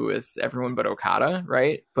what we do with everyone but Okada,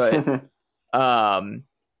 right? But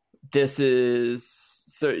this is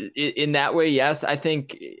so in that way, yes. I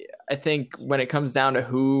think when it comes down to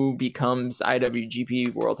who becomes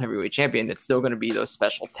IWGP World Heavyweight Champion, it's still going to be those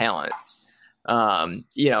special talents. And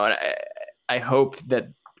I hope that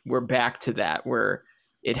we're back to that, where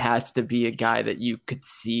it has to be a guy that you could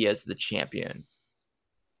see as the champion.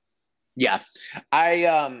 Yeah,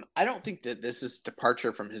 I don't think that this is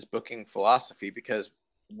departure from his booking philosophy, because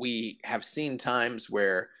we have seen times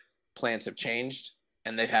where plans have changed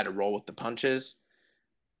and they've had to roll with the punches.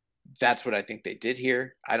 That's what I think they did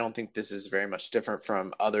here. I don't think this is very much different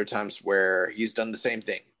from other times where he's done the same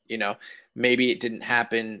thing. Maybe it didn't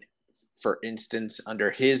happen, for instance, under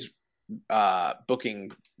his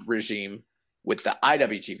booking regime with the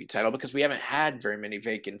IWGP title, because we haven't had very many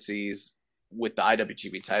vacancies with the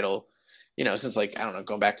IWGP title, since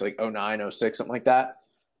going back to 09, 06, something like that.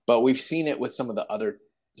 But we've seen it with some of the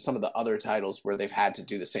other titles where they've had to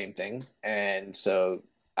do the same thing. And so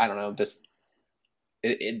I don't know,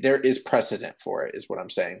 there is precedent for it, is what I'm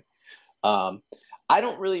saying. I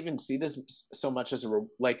don't really even see this so much as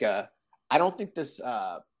I don't think this,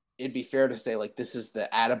 it'd be fair to say this is the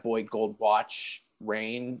Attaboy Gold Watch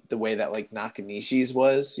reign, the way that Nakanishi's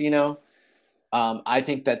was, I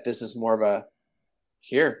think that this is more of a,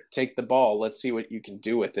 here, take the ball, let's see what you can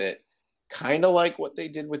do with it. Kind of like what they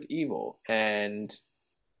did with Evil. And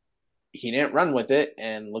he didn't run with it,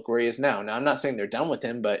 and look where he is now. Now, I'm not saying they're done with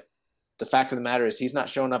him, but the fact of the matter is he's not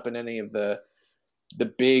showing up in any of the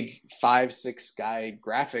big 5-6 guy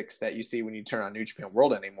graphics that you see when you turn on New Japan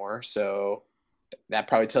World anymore. So that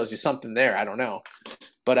probably tells you something there. I don't know.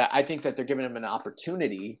 But I think that they're giving him an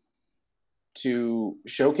opportunity to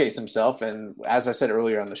showcase himself. And as I said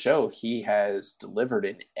earlier on the show, he has delivered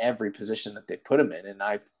in every position that they put him in. And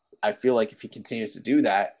I feel like if he continues to do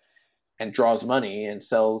that and draws money and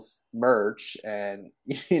sells merch and,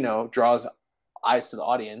 draws eyes to the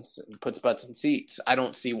audience and puts butts in seats, I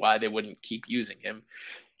don't see why they wouldn't keep using him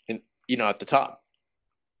at the top.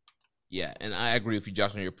 Yeah, and I agree with you,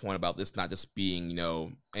 Josh, on your point about this not just being,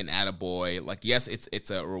 an attaboy. Like, yes,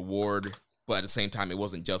 it's a reward, but at the same time, it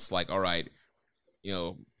wasn't just like, all right,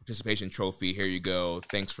 participation trophy, here you go,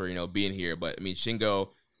 thanks for, being here. But, I mean, Shingo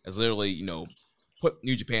has literally, put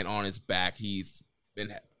New Japan on his back. Since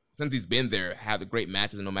he's been there, had the great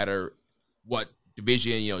matches, and no matter what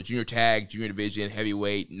division, junior tag, junior division,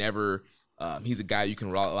 heavyweight, never. He's a guy you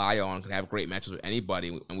can rely on, can have great matches with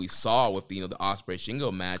anybody. And we saw with the Ospreay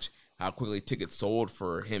Shingo match how quickly tickets sold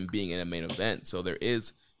for him being in a main event. So there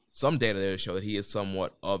is some data there to show that he is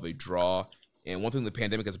somewhat of a draw. And one thing the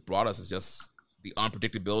pandemic has brought us is just the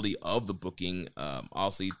unpredictability of the booking.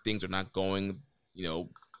 Obviously, things are not going,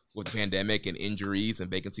 with the pandemic and injuries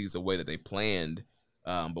and vacancies the way that they planned.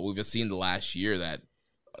 But we've just seen the last year that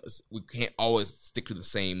we can't always stick to the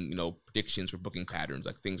same, predictions for booking patterns.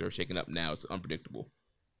 Like, things are shaking up now. It's unpredictable.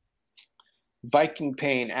 Viking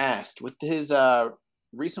Pain asked, with his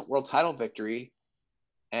recent world title victory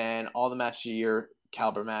and all the match of the year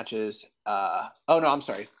caliber matches. I'm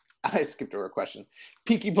sorry. I skipped over a question.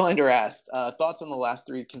 Peaky Blinder asked, thoughts on the last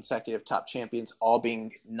 3 consecutive top champions all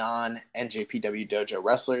being non-NJPW Dojo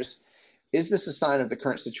wrestlers? Is this a sign of the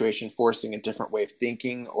current situation forcing a different way of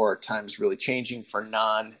thinking, or are times really changing for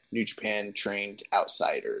non-New Japan trained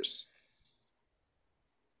outsiders?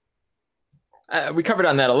 We covered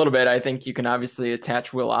on that a little bit. I think you can obviously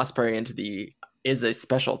attach Will Ospreay into is a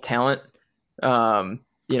special talent,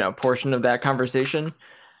 portion of that conversation.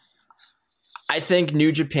 I think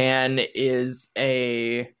New Japan is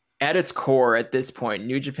at its core at this point,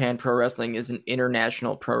 New Japan Pro Wrestling is an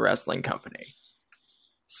international pro wrestling company.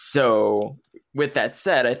 So with that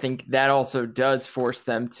said, I think that also does force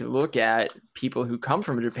them to look at people who come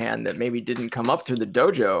from Japan that maybe didn't come up through the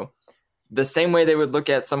dojo the same way they would look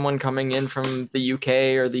at someone coming in from the UK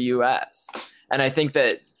or the US. And I think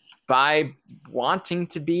that by wanting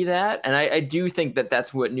to be that, and I do think that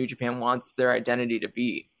that's what New Japan wants their identity to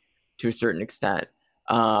be to a certain extent.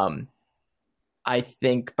 I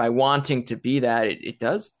think by wanting to be that, it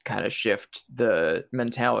does kind of shift the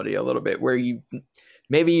mentality a little bit, where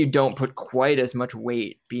maybe you don't put quite as much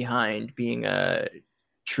weight behind being a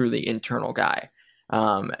truly internal guy.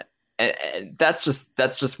 And that's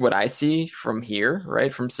just what I see from here,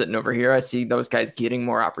 right? From sitting over here, I see those guys getting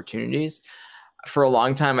more opportunities. For a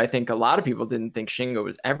long time, I think a lot of people didn't think Shingo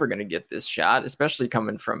was ever going to get this shot, especially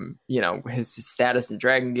coming from, his status in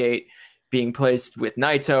Dragon Gate, being placed with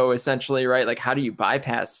Naito, essentially, right? Like, how do you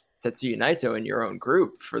bypass Tetsuya Naito in your own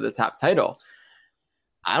group for the top title?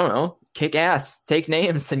 I don't know, kick ass, take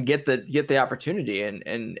names, and get the opportunity,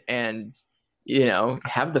 and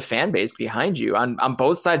have the fan base behind you on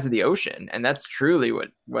both sides of the ocean. And that's truly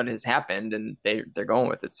what has happened, and they're going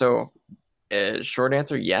with it. So short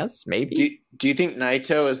answer, yes, maybe. Do you think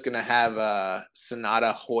Naito is going to have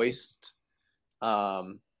Sonata hoist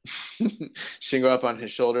Shingo up on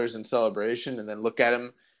his shoulders in celebration, and then look at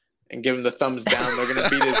him and give him the thumbs down? They're going to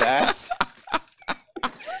beat his ass.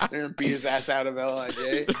 They're going to beat his ass out of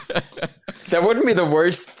LIJ. That wouldn't be the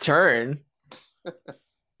worst turn.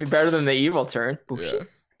 Be better than the evil turn. Yeah.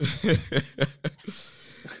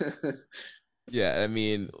 Yeah, I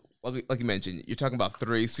mean, like you mentioned, you're talking about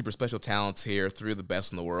 3 super special talents here, 3 of the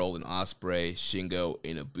best in the world, in Ospreay, Shingo,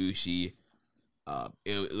 and Ibushi.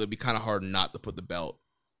 It would be kind of hard not to put the belt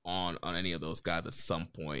on any of those guys at some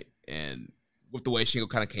point. And with the way Shingo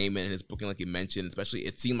kind of came in, his booking, like you mentioned, especially,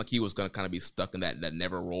 it seemed like he was going to kind of be stuck in that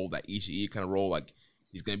never role, that Ishii kind of role. Like,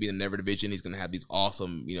 he's going to be in the never division. He's going to have these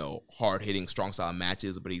awesome, hard-hitting, strong-style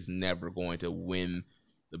matches, but he's never going to win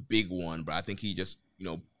the big one. But I think he just,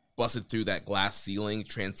 busted through that glass ceiling,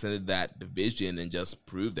 transcended that division, and just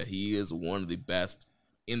proved that he is one of the best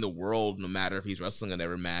in the world, no matter if he's wrestling a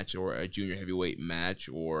never match or a junior heavyweight match,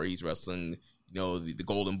 or he's wrestling, the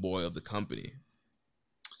golden boy of the company.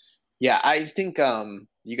 Yeah, I think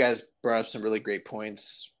you guys brought up some really great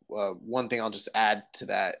points. One thing I'll just add to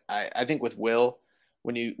that, I think with Will,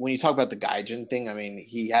 when you talk about the Gaijin thing, I mean,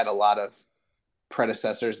 he had a lot of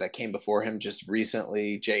predecessors that came before him just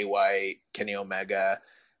recently, Jay White, Kenny Omega,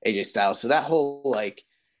 AJ Styles. So that whole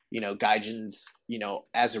Gaijin's,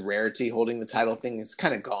 as a rarity holding the title thing is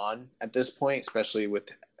kind of gone at this point, especially with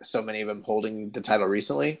so many of them holding the title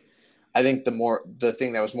recently. I think the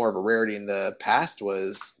thing that was more of a rarity in the past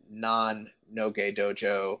was non-Noge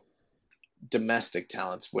Dojo domestic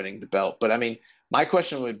talents winning the belt. But I mean, my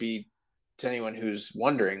question would be to anyone who's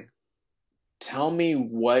wondering, tell me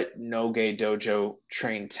what Noge Dojo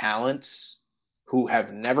trained talents who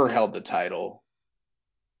have never held the title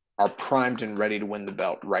are primed and ready to win the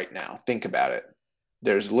belt right now. Think about it.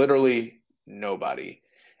 There's literally nobody.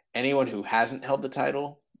 Anyone who hasn't held the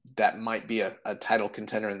title that might be a title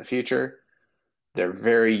contender in the future. They're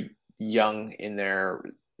very young in their,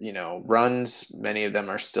 runs. Many of them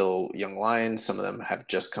are still young lions. Some of them have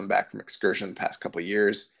just come back from excursion the past couple of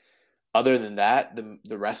years. Other than that,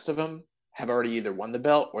 the rest of them have already either won the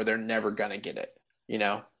belt or they're never going to get it,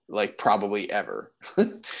 probably ever.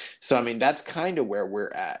 So, I mean, that's kind of where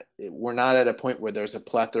we're at. We're not at a point where there's a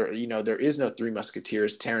plethora, there is no Three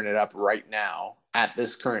Musketeers tearing it up right now at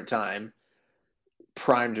this current time,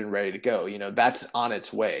 primed and ready to go. That's on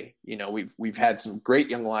its way. We've had some great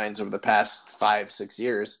young lions over the past 5-6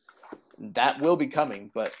 years. That will be coming,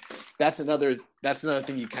 but that's another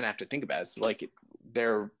thing you kind of have to think about. It's like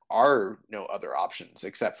there are no other options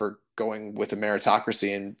except for going with a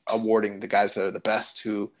meritocracy and awarding the guys that are the best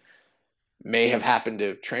who may have happened to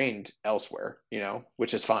have trained elsewhere,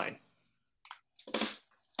 which is fine.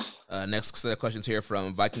 Next set of questions here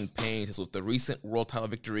from Viking Payne says, with the recent world title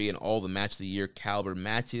victory and all the match of the year caliber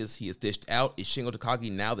matches he has dished out, is Shingo Takagi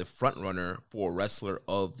now the front runner for Wrestler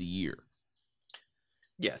of the Year?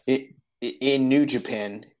 Yes. In New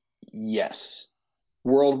Japan, yes.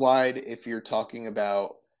 Worldwide, if you're talking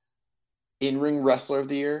about in-ring Wrestler of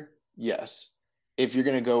the Year, yes. If you're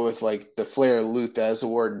going to go with the Flair Luthez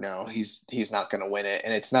award, no, he's not going to win it.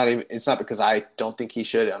 And it's not because I don't think he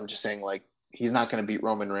should. I'm just saying he's not going to beat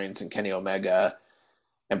Roman Reigns and Kenny Omega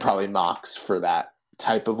and probably Mox for that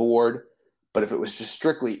type of award. But if it was just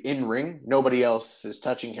strictly in-ring, nobody else is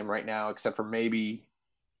touching him right now except for maybe,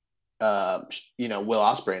 Will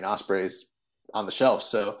Ospreay, and Ospreay's on the shelf.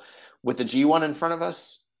 So with the G1 in front of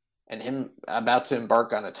us and him about to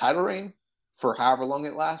embark on a title reign for however long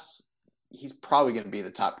it lasts, he's probably going to be the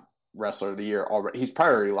top Wrestler of the Year already. He's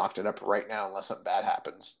probably already locked it up right now unless something bad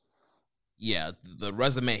happens. Yeah, the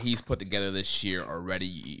resume he's put together this year already.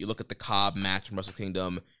 You look at the Cobb match from Wrestle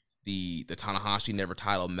Kingdom, the Tanahashi Never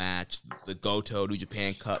title match, the Goto New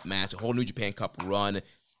Japan Cup match, a whole New Japan Cup run,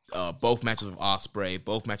 both matches with Ospreay,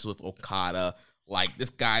 both matches with Okada. This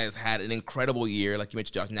guy has had an incredible year. Like you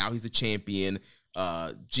mentioned, Josh, now he's a champion.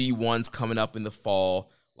 G1's coming up in the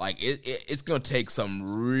fall. It's going to take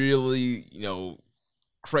some really,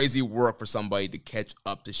 crazy work for somebody to catch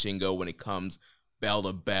up to Shingo when it comes bell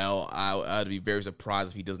to bell. I'd be very surprised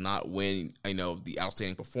if he does not win, the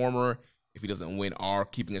Outstanding Performer, if he doesn't win our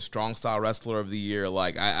Keeping a Strong Style Wrestler of the Year.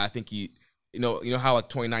 I think he, how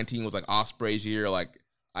 2019 was Ospreay's year.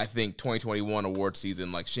 I think 2021 award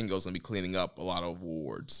season, Shingo's gonna be cleaning up a lot of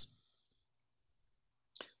awards.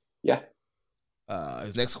 Yeah.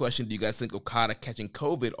 His next question: do you guys think Okada catching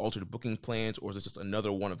COVID altered booking plans, or is it just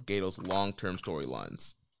another one of Gato's long-term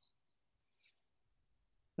storylines?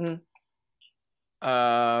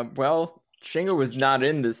 Well, Shingo was not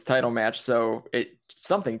in this title match, so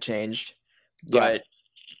something changed. Yeah. But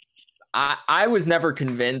I was never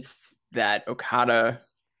convinced that Okada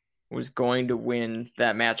was going to win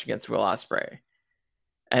that match against Will Ospreay.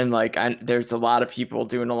 And there's a lot of people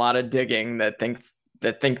doing a lot of digging that think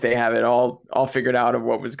they have it all figured out of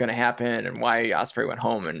what was going to happen and why Ospreay went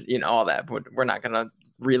home and all that. But we're not going to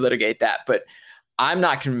relitigate that. But I'm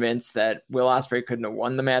not convinced that Will Ospreay couldn't have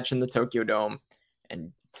won the match in the Tokyo Dome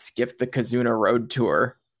and skipped the Kazuna Road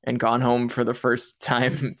Tour and gone home for the first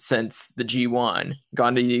time since the G1,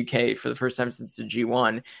 gone to the UK for the first time since the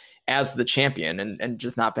G1 as the champion and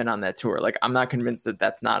just not been on that tour. I'm not convinced that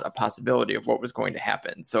that's not a possibility of what was going to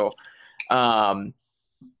happen. So,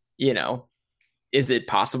 is it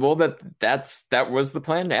possible that was the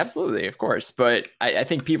plan? Absolutely, of course. But I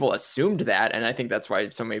think people assumed that, and I think that's why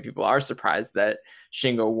so many people are surprised that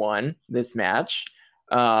Shingo won this match.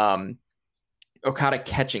 Okada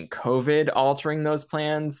catching COVID altering those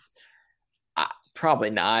plans?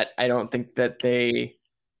 Probably not. I don't think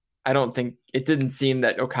it didn't seem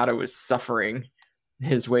that Okada was suffering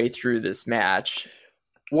his way through this match.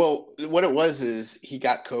 Well, what it was is he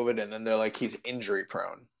got COVID and then they're like, he's injury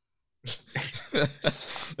prone.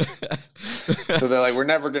 So they're like, we're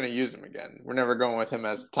never going to use him again. We're never going with him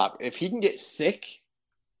as top. If he can get sick,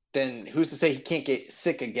 then who's to say he can't get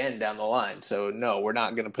sick again down the line? So no, we're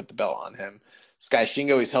not going to put the belt on him. This guy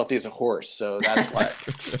Shingo, he's healthy as a horse, so that's why.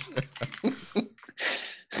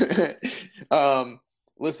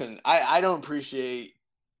 Listen, I don't appreciate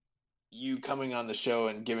you coming on the show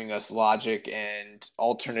and giving us logic and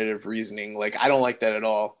alternative reasoning. Like, I don't like that at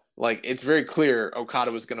all. Like, it's very clear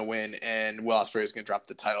Okada was going to win and Will Ospreay was going to drop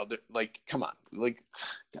the title. Like, come on. Like,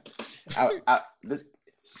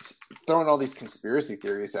 throwing all these conspiracy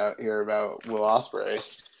theories out here about Will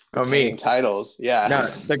Ospreay retaining titles. Yeah. No,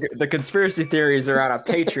 the conspiracy theories are on a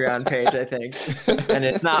Patreon page, I think, and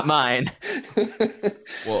it's not mine.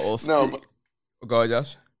 Well, go ahead,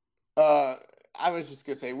 Josh. I was just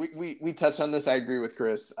gonna say we touched on this. I agree with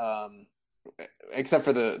Chris. Except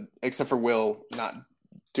for Will not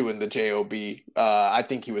doing the JOB. I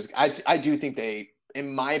think he was. I do think they,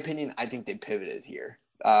 in my opinion, I think they pivoted here.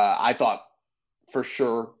 I thought for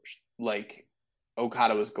sure like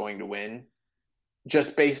Okada was going to win,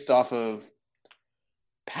 just based off of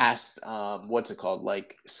past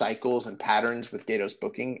like cycles and patterns with Gato's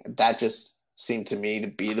booking. That just seemed to me to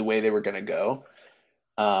be the way they were going to go.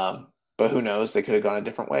 But who knows? They could have gone a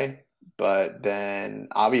different way. But then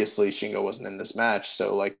obviously Shingo wasn't in this match.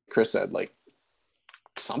 So like Chris said, like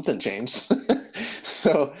something changed.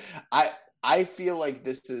 So I feel like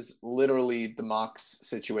this is literally the Mox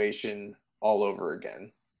situation all over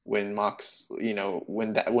again. When Mox,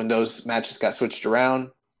 when those matches got switched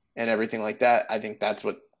around and everything like that, I think that's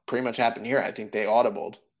what pretty much happened here. I think they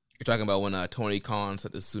audibled. You're talking about when Tony Khan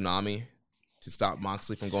set the tsunami to stop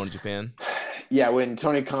Moxley from going to Japan? Yeah, when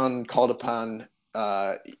Tony Khan called upon,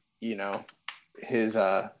 his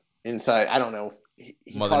inside, I don't know, he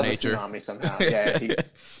Mother caused Nature. a tsunami somehow. Yeah,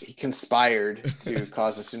 he conspired to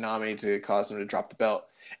cause a tsunami to cause him to drop the belt.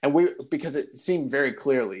 And because it seemed very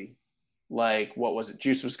clearly like, what was it?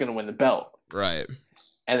 Juice was going to win the belt. Right.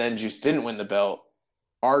 And then Juice didn't win the belt.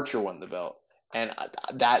 Archer won the belt. And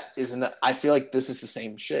I feel like this is the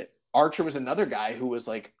same shit. Archer was another guy who was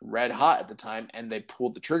like red hot at the time, and they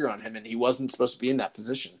pulled the trigger on him, and he wasn't supposed to be in that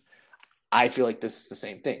position. I feel like this is the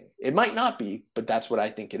same thing. It might not be, but that's what I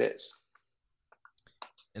think it is.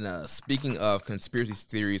 And speaking of conspiracy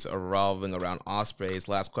theories revolving around Ospreay's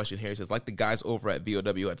last question here says, like the guys over at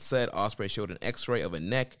VOW had said, Ospreay showed an X-ray of a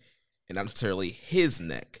neck, and not necessarily his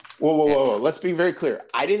neck. Whoa. Let's be very clear.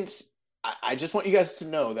 I just want you guys to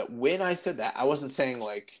know that when I said that, I wasn't saying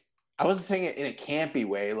it in a campy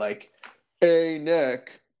way, like a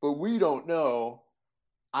neck, but we don't know.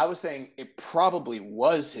 I was saying it probably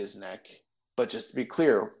was his neck, but just to be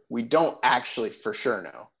clear, we don't actually for sure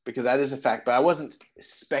know, because that is a fact. But I wasn't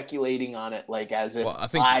speculating on it like as if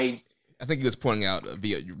I think he was pointing out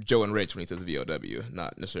Joe and Rich when he says VOW,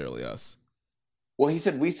 not necessarily us. Well,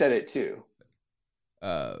 we said it too.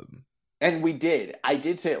 And we did. I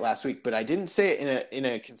did say it last week, but I didn't say it in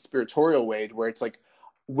a conspiratorial way where it's like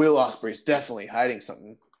Will Ospreay's definitely hiding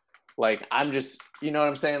something. Like, I'm just, you know what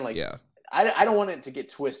I'm saying? Like, yeah. I don't want it to get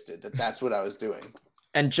twisted that's what I was doing.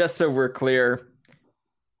 And just so we're clear,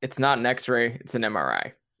 it's not an X-ray, it's an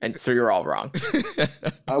MRI. And so you're all wrong.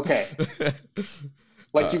 Okay.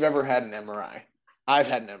 Like you've ever had an MRI. I've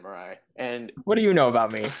had an MRI. And what do you know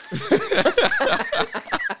about me?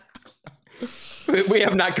 We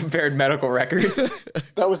have not compared medical records.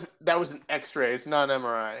 That was an X-ray. It's not an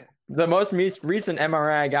MRI. The most recent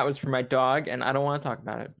MRI I got was for my dog, and I don't want to talk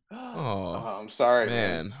about it. Oh, I'm sorry,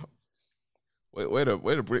 man. Way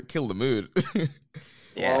to kill the mood.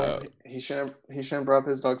 Yeah, well, he shouldn't brought up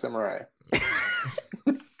his dog's MRI.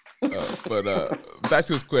 But back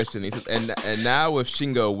to his question. He says, and now with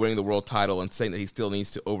Shingo winning the world title and saying that he still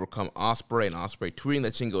needs to overcome Ospreay, and Ospreay tweeting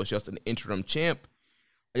that Shingo is just an interim champ,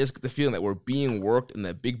 I just get the feeling that we're being worked and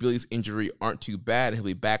that Big Billy's injury aren't too bad and he'll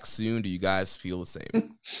be back soon. Do you guys feel the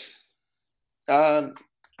same?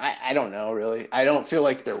 I don't know, really. I don't feel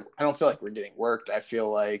like we're getting worked. I feel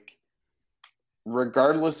like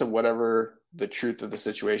regardless of whatever the truth of the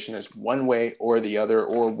situation is, one way or the other,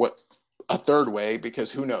 or what a third way,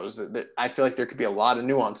 because who knows, that I feel like there could be a lot of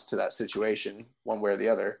nuance to that situation one way or the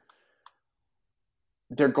other.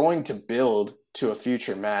 They're going to build to a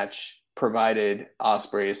future match provided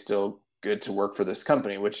Ospreay is still good to work for this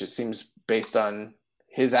company, which it seems based on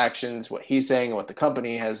his actions, what he's saying, and what the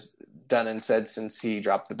company has done and said since he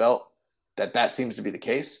dropped the belt, that seems to be the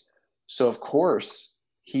case. So of course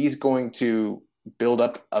he's going to build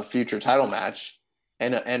up a future title match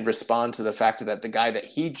and respond to the fact that the guy that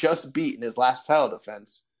he just beat in his last title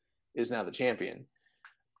defense is now the champion.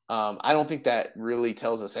 I don't think that really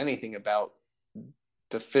tells us anything about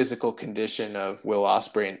the physical condition of Will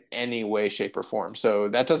Ospreay in any way, shape, or form. So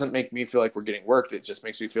that doesn't make me feel like we're getting worked. It just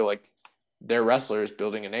makes me feel like they're wrestlers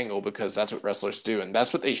building an angle, because that's what wrestlers do, and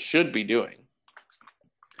that's what they should be doing.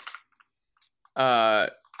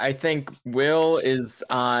 I think Will is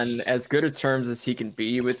on as good of terms as he can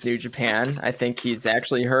be with New Japan. I think he's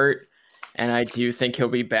actually hurt, and I do think he'll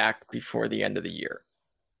be back before the end of the year.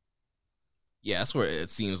 Yeah, that's where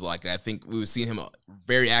it seems like. I think we've seen him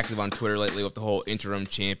very active on Twitter lately with the whole interim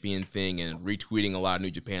champion thing and retweeting a lot of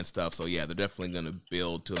New Japan stuff. So, yeah, they're definitely going to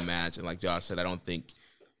build to a match. And like Josh said, I don't think,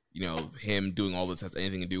 him doing all this has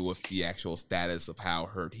anything to do with the actual status of how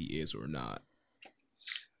hurt he is or not.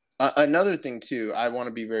 Another thing, too, I want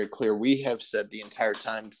to be very clear. We have said the entire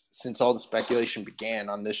time since all the speculation began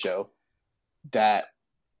on this show that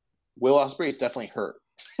Will Ospreay is definitely hurt.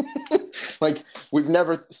 Like, we've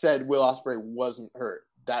never said Will Ospreay wasn't hurt.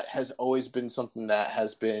 That has always been something that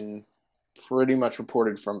has been pretty much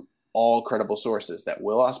reported from all credible sources, that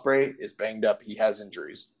Will Ospreay is banged up. He has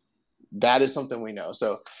injuries. That is something we know.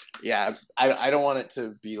 So, yeah, I don't want it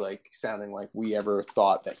to be like sounding like we ever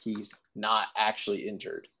thought that he's not actually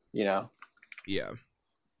injured, Yeah.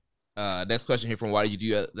 Next question here from Why Did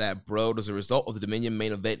You Do That, Bro? Does the result of the Dominion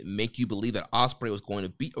main event make you believe that Ospreay was going to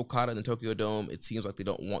beat Okada in the Tokyo Dome? It seems like they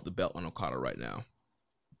don't want the belt on Okada right now.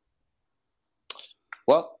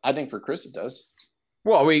 Well, I think for Chris it does.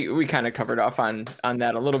 Well, we kind of covered off on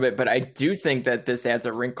that a little bit, but I do think that this adds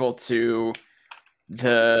a wrinkle to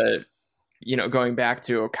the, going back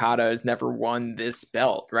to Okada has never won this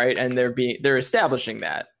belt, right? And they're establishing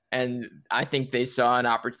that. And I think they saw an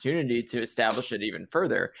opportunity to establish it even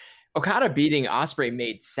further. Okada beating Ospreay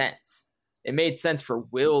made sense. It made sense for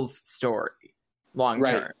Will's story long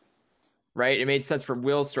term, right? It made sense for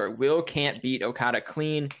Will's story. Will can't beat Okada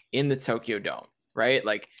clean in the Tokyo Dome, right?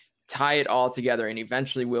 Like, tie it all together, and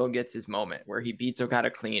eventually Will gets his moment where he beats Okada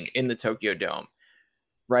clean in the Tokyo Dome,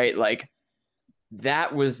 right? Like,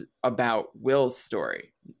 that was about Will's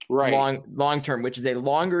story, right? Long term, which is a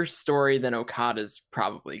longer story than Okada's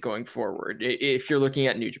probably going forward. If you're looking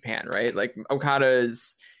at New Japan, right? Like, Okada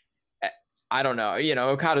is, I don't know,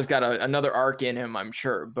 Okada's got another arc in him, I'm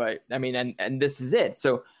sure, but I mean, and this is it.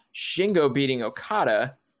 So Shingo beating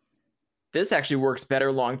Okada, this actually works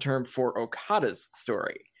better long term for Okada's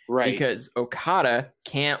story. Right. Because Okada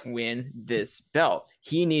can't win this belt.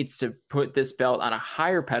 He needs to put this belt on a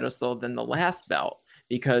higher pedestal than the last belt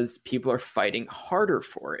because people are fighting harder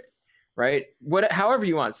for it. Right. However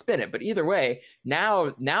you want to spin it. But either way,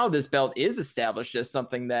 now this belt is established as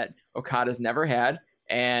something that Okada's never had,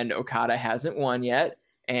 and Okada hasn't won yet.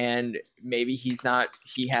 And maybe he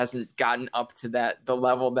hasn't gotten up to the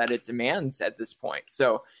level that it demands at this point.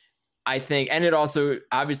 So I think, and it also,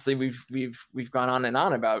 obviously we've gone on and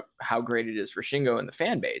on about how great it is for Shingo and the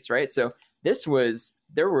fan base, right? So there was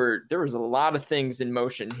a lot of things in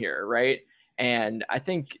motion here, right? And I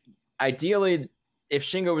think ideally, if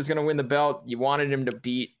Shingo was going to win the belt, you wanted him to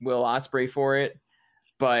beat Will Ospreay for it.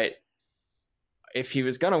 But if he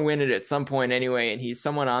was going to win it at some point anyway, and he's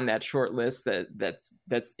someone on that short list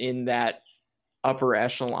that's in that upper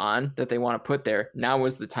echelon that they want to put there, now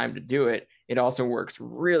was the time to do it. It also works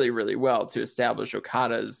really, really well to establish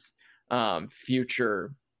Okada's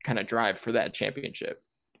future kind of drive for that championship.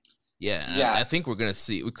 Yeah. I think we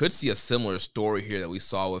could see a similar story here that we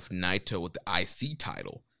saw with Naito with the IC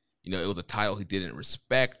title. It was a title he didn't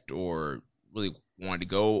respect or really wanted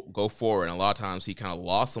to go for, and a lot of times he kind of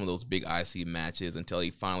lost some of those big IC matches until he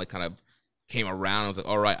finally kind of came around and was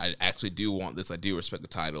like, all right, I actually do want this. I do respect the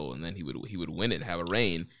title. And then he would win it and have a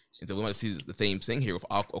reign. And so we might see the same thing here with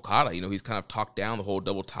Okada. He's kind of talked down the whole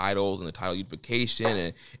double titles and the title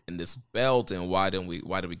unification and this belt. And why did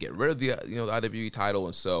we get rid of the the IWE title?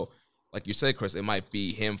 And so, like you said, Chris, it might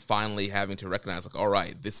be him finally having to recognize, like, all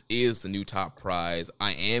right, this is the new top prize.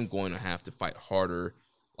 I am going to have to fight harder,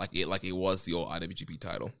 like it was the old IWGP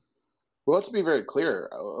title. Well, let's be very clear.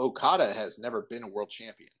 Okada has never been a world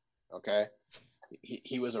champion. Okay,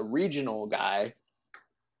 he was a regional guy.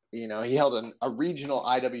 He held a regional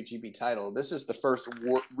IWGP title. This is the first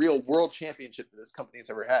real world championship that this company's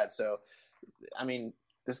ever had. So, I mean,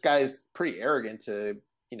 this guy's pretty arrogant to,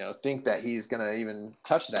 think that he's going to even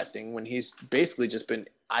touch that thing when he's basically just been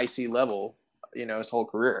IC level, his whole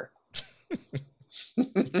career.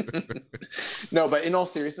 No, but in all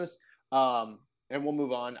seriousness, and we'll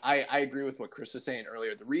move on. I agree with what Chris was saying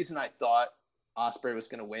earlier. The reason I thought Ospreay was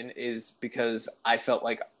going to win is because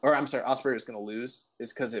Ospreay was going to lose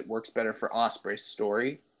is because it works better for Ospreay's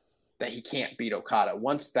story that he can't beat Okada.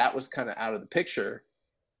 Once that was kind of out of the picture,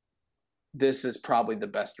 this is probably the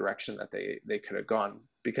best direction that they could have gone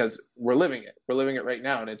because we're living it. We're living it right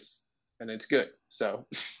now, and it's good. So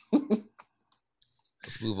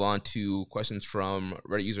let's move on to questions from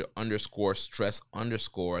Reddit user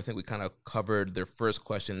 _stress_. I think we kind of covered their first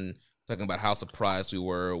question, talking about how surprised we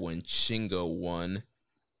were when Shingo won.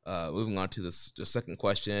 Moving on to the second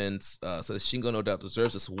question. Says Shingo no doubt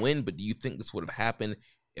deserves this win, but do you think this would have happened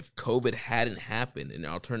if COVID hadn't happened? In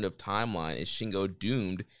an alternative timeline, is Shingo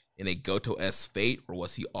doomed in a Goto-esque fate, or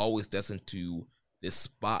was he always destined to this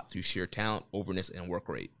spot through sheer talent, overness, and work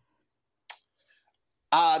rate?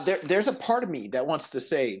 There's a part of me that wants to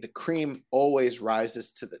say the cream always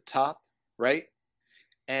rises to the top, right?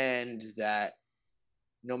 And that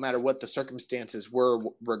no matter what the circumstances were,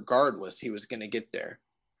 regardless, he was going to get there.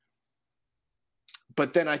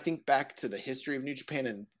 But then I think back to the history of New Japan,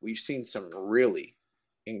 and we've seen some really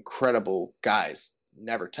incredible guys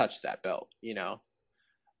never touch that belt, you know?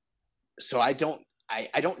 So I don't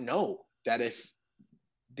know that if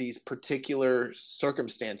these particular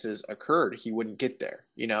circumstances occurred, he wouldn't get there,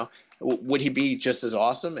 you know? Would he be just as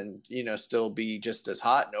awesome and, you know, still be just as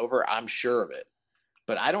hot and over? I'm sure of it.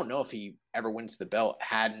 But I don't know if he ever wins the belt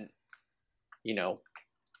hadn't, you know,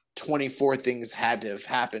 24 things had to have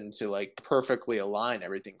happened to like perfectly align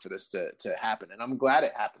everything for this to happen. And I'm glad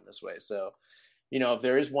it happened this way. So, you know, if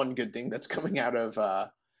there is one good thing that's coming out of,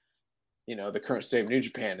 you know, the current state of New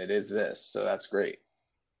Japan, it is this. So that's great.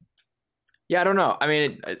 Yeah, I don't know. I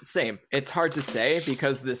mean, same. It's hard to say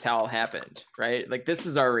because this all happened, right? Like, this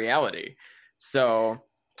is our reality. So,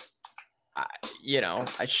 you know,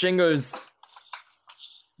 Shingo's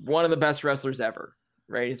one of the best wrestlers ever,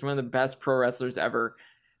 right? He's one of the best pro wrestlers ever.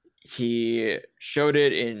 He showed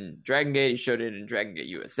it in Dragon Gate. He showed it in Dragon Gate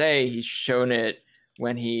USA. He's shown it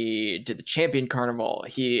when he did the Champion Carnival.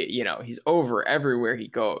 He's over everywhere he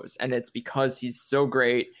goes. And it's because he's so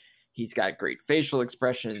great. He's got great facial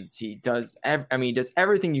expressions. He does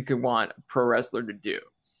everything you could want a pro wrestler to do.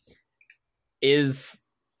 Is,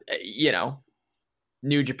 you know,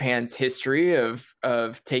 New Japan's history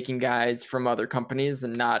of taking guys from other companies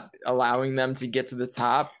and not allowing them to get to the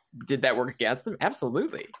top, did that work against him?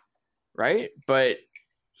 Absolutely. Right? But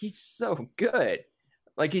he's so good.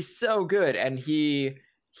 Like, he's so good. And he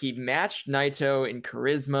matched Naito in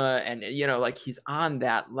charisma, and, you know, like, he's on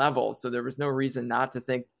that level. So there was no reason not to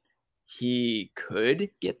think he could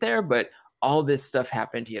get there. But all this stuff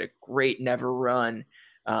happened. He had a great never run.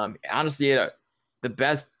 Honestly, he had the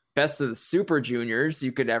best of the Super Juniors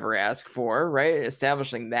you could ever ask for, right?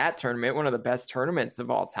 Establishing that tournament, one of the best tournaments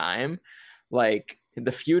of all time. Like,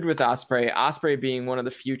 the feud with Ospreay being one of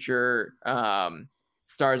the future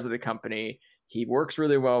stars of the company. He works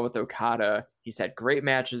really well with Okada. He's had great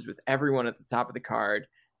matches with everyone at the top of the card.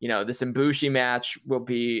 You know, this Ibushi match will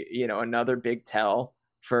be, you know, another big tell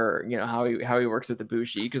for, you know, how he works with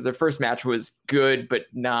Ibushi, because their first match was good but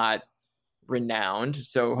not renowned.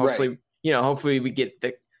 So hopefully, right, you know, hopefully we get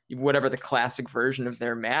whatever the classic version of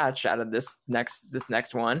their match out of this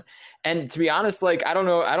next one. And to be honest, like, I don't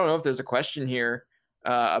know if there's a question here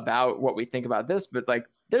about what we think about this, but like,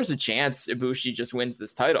 there's a chance Ibushi just wins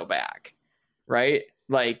this title back, right?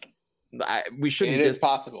 Like, we shouldn't. It is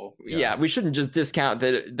possible. Yeah, we shouldn't just discount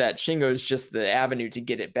that Shingo's just the avenue to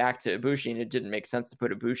get it back to Ibushi, and it didn't make sense to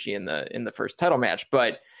put Ibushi in the first title match.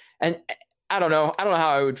 But, and I don't know how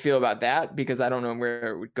I would feel about that, because I don't know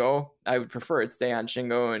where it would go. I would prefer it stay on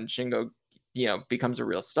Shingo, and Shingo, you know, becomes a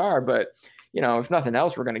real star. But, you know, if nothing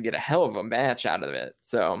else, we're going to get a hell of a match out of it.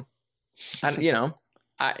 So, you know,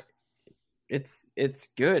 it's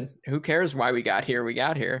good. Who cares why we got here? We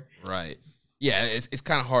got here. Right. Yeah, it's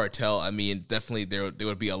kind of hard to tell. I mean, definitely there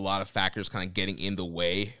would be a lot of factors kind of getting in the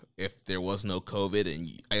way if there was no COVID. And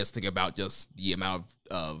I just think about just the amount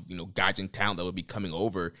of you know, gaijin talent that would be coming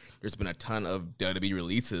over. There's been a ton of WWE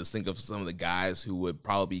releases. Think of some of the guys who would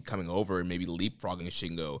probably be coming over and maybe leapfrogging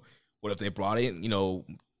Shingo. What if they brought in, you know,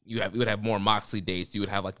 you would have more Moxley dates. You would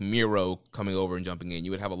have like Miro coming over and jumping in.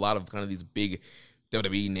 You would have a lot of kind of these big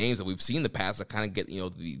WWE names that we've seen in the past that kind of get, you know,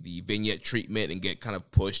 the vignette treatment and get kind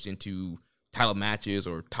of pushed into title matches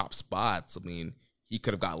or top spots. I mean, he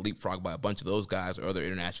could have got leapfrogged by a bunch of those guys or other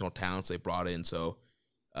international talents they brought in. So,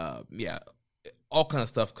 yeah, all kind of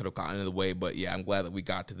stuff could have gotten in the way. But, yeah, I'm glad that we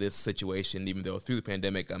got to this situation. Even though through the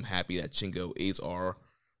pandemic, I'm happy that Shingo is our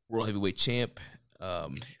World Heavyweight Champ.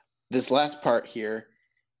 This last part here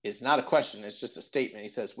is not a question. It's just a statement. He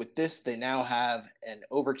says, with this, they now have an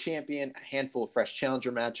over champion, a handful of fresh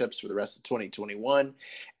challenger matchups for the rest of 2021,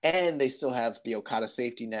 and they still have the Okada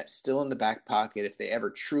safety net still in the back pocket if they ever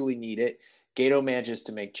truly need it. Gato manages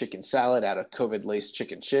to make chicken salad out of COVID-laced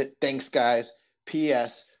chicken shit. Thanks, guys.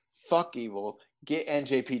 P.S. Fuck evil. Get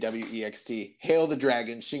NJPW EXT. Hail the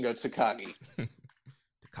dragon, Shingo Takagi.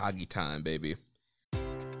 Takagi time, baby.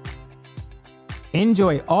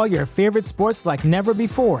 Enjoy all your favorite sports like never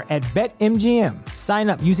before at BetMGM. Sign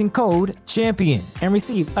up using code CHAMPION and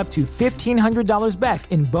receive up to $1,500 back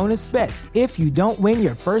in bonus bets if you don't win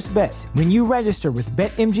your first bet. When you register with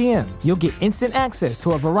BetMGM, you'll get instant access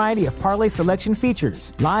to a variety of parlay selection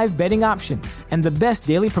features, live betting options, and the best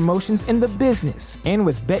daily promotions in the business. And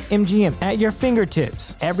with BetMGM at your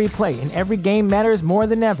fingertips, every play and every game matters more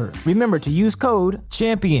than ever. Remember to use code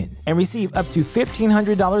CHAMPION and receive up to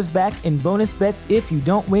 $1,500 back in bonus bets if you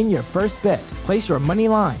don't win your first bet. Place your money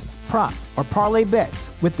line, prop, or parlay bets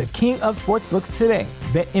with the king of sportsbooks today.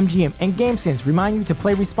 BetMGM and GameSense remind you to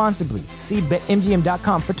play responsibly. See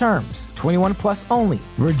BetMGM.com for terms. 21 plus only.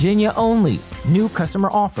 Virginia only. New customer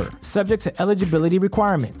offer. Subject to eligibility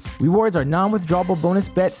requirements. Rewards are non-withdrawable bonus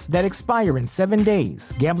bets that expire in 7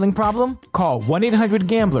 days. Gambling problem? Call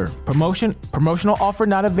 1-800-GAMBLER. Promotional offer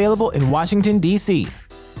not available in Washington, D.C.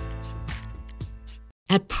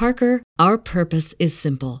 At Parker, our purpose is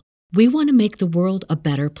simple. We want to make the world a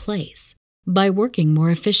better place by working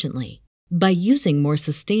more efficiently, by using more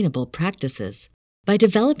sustainable practices, by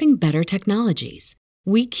developing better technologies.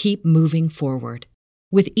 We keep moving forward.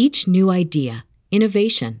 With each new idea,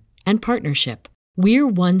 innovation, and partnership, we're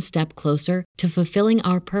one step closer to fulfilling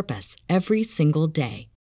our purpose every single day.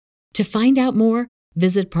 To find out more,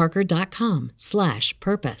 visit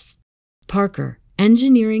parker.com/purpose. Parker,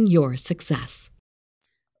 engineering your success.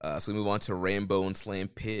 So we move on to Rainbow and Slam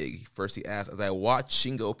Pig. First he asked, as I watched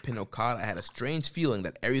Shingo pin Okada, I had a strange feeling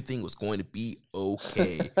that everything was going to be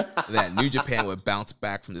okay. And that New Japan would bounce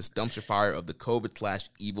back from this dumpster fire of the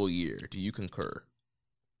COVID/evil year. Do you concur?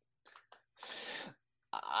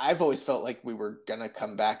 I've always felt like we were going to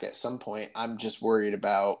come back at some point. I'm just worried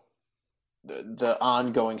about the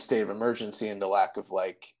ongoing state of emergency and the lack of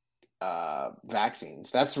vaccines.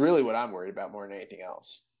 That's really what I'm worried about more than anything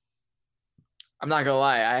else. I'm not gonna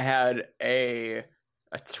lie, I had a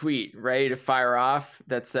tweet ready to fire off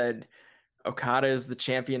that said Okada is the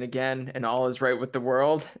champion again and all is right with the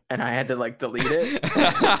world, and I had to delete it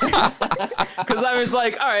because I was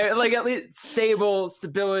like, all right, at least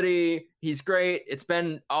stability, he's great. It's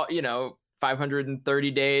been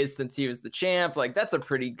 530 days since he was the champ. That's a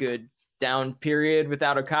pretty good down period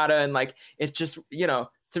without Okada, and it's just to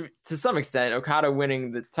some extent Okada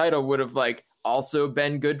winning the title would have also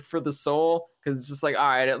been good for the soul, because it's just all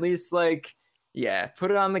right, at least put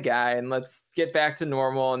it on the guy and let's get back to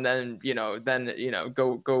normal, and then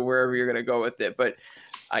go wherever you're gonna go with it. But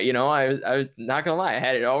I was not gonna lie, I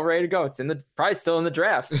had it all ready to go. It's probably still in the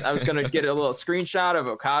drafts. I was gonna get a little screenshot of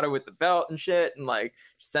Okada with the belt and shit and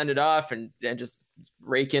send it off and just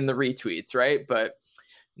rake in the retweets, right? But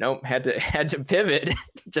nope, had to pivot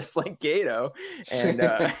just like Gato and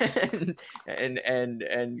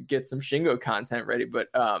and get some Shingo content ready. But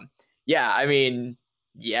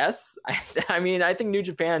yes, I think New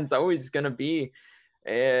Japan's always going to be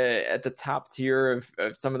at the top tier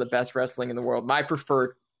of some of the best wrestling in the world. My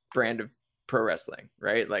preferred brand of pro wrestling,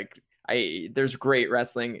 right? There's great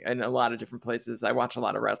wrestling in a lot of different places. I watch a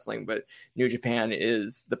lot of wrestling, but New Japan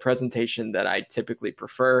is the presentation that I typically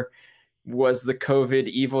prefer. Was the COVID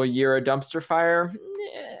evil year a dumpster fire?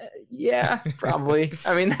 Yeah, probably.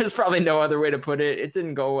 There's probably no other way to put it. It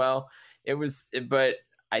didn't go well. But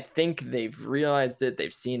I think they've realized it,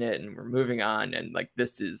 they've seen it, and we're moving on. And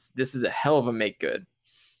this is a hell of a make good.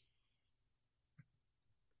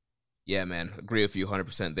 Yeah, man, agree with you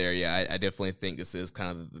 100% there. Yeah, I definitely think this is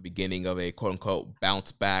kind of the beginning of a quote unquote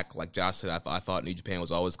bounce back. Like Josh said, I thought New Japan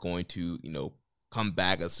was always going to come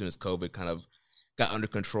back as soon as COVID kind of got under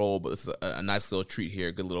control, but it's a nice little treat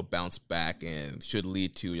here, good little bounce back, and should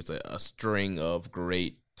lead to just a string of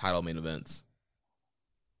great title main events.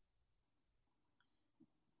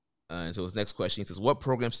 And so his next question, he says, what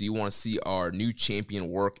programs do you want to see our new champion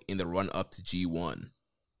work in the run-up to G1?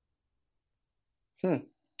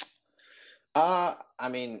 I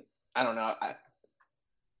don't know.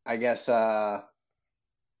 I guess, I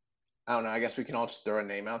don't know. I guess we can all just throw a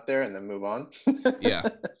name out there and then move on. Yeah.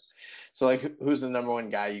 So, who's the number one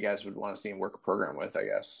guy you guys would want to see him work a program with, I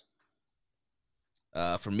guess?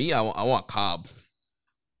 For me, I want Cobb.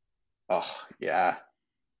 Oh, yeah.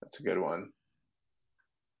 That's a good one.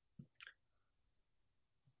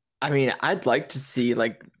 I'd like to see,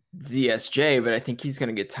 ZSJ, but I think he's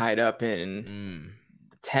going to get tied up in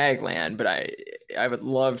Tagland, but I would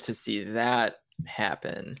love to see that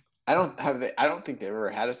happen. I don't think they've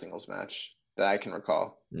ever had a singles match that I can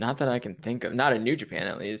recall. Not that I can think of. Not in New Japan,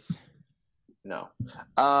 at least. No.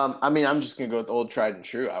 I'm just going to go with old tried and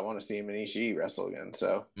true. I want to see him and Ishii wrestle again,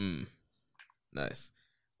 so. Nice.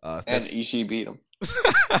 And Ishii beat him.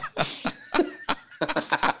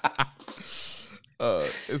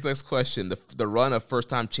 This next question. The run of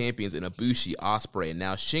first-time champions in Ibushi, Ospreay, and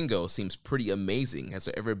now Shingo seems pretty amazing. Has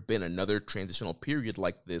there ever been another transitional period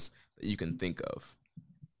like this that you can think of?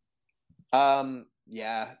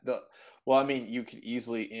 Yeah. Well, I mean, you could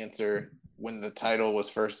easily answer when the title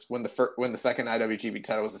was when the second IWGP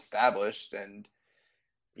title was established, and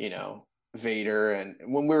Vader, and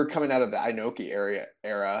when we were coming out of the Inoki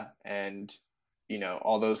era, and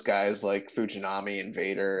all those guys like Fujinami and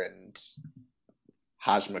Vader and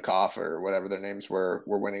Hajimekov or whatever their names were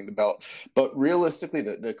winning the belt. But realistically,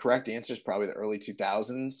 the correct answer is probably the early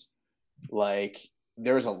 2000s. Like,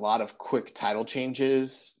 there was a lot of quick title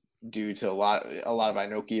changes due to a lot of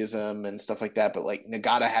Inokiism and stuff like that. But like,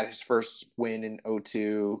 Nagata had his first win in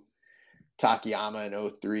 2002, Takayama in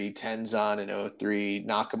 2003, Tenzan in 2003,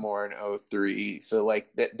 Nakamura in 2003. So like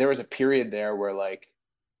there was a period there where like,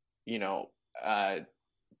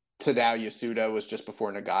 Tadao Yasuda was just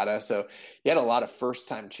before Nagata. So you had a lot of first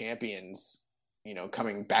time champions,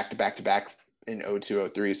 coming back to back in 2002,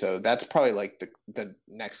 2003. So that's probably like the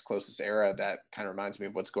next closest era that kind of reminds me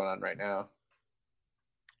of what's going on right now.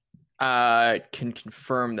 Can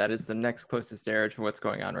confirm that is the next closest era to what's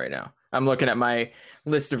going on right now. I'm looking at my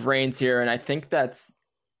list of reigns here, and I think that's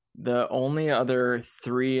the only other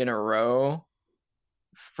 3 in a row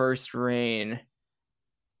first reign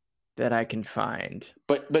that I can find.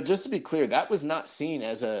 But just to be clear, that was not seen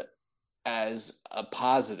as a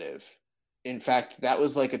positive. In fact, that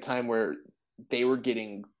was like a time where they were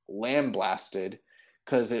getting lambasted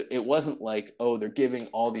because it wasn't like, oh, they're giving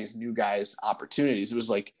all these new guys opportunities. It was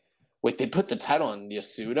like, wait, they put the title on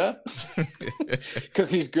Yasuda because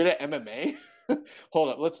he's good at MMA? Hold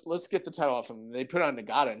up, let's get the title off him. They put it on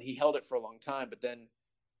Nagata, and he held it for a long time, but then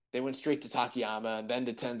they went straight to Takayama, and then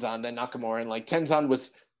to Tenzan, then Nakamura, and like Tenzan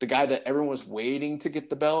was the guy that everyone was waiting to get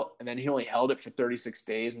the belt, and then he only held it for 36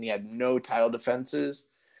 days, and he had no title defenses.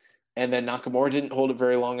 And then Nakamura didn't hold it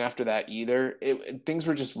very long after that either. Things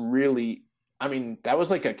were just really, I mean, that was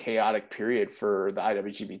like a chaotic period for the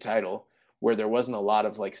IWGP title, where there wasn't a lot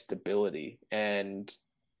of like stability, and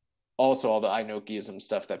also all the Inokiism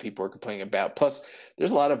stuff that people were complaining about. Plus, there's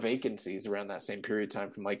a lot of vacancies around that same period of time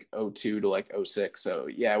from like 2002 to like 2006. So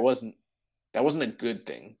yeah, that wasn't a good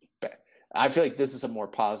thing. But I feel like this is a more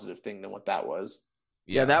positive thing than what that was.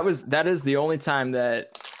 Yeah, that is the only time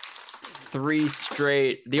that three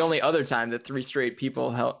straight people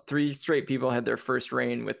had their first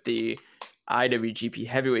reign with the IWGP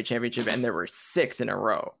Heavyweight Championship, and there were 6 in a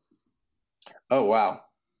row. Oh, wow.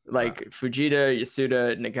 Like Fujita,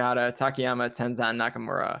 Yasuda, Nagata, Takayama, Tenzan,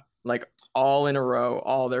 Nakamura, like all in a row,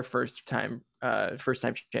 all their first time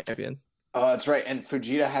champions. Oh, that's right. And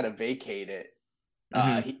Fujita had to vacate it.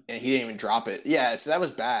 He didn't even drop it. Yeah, so that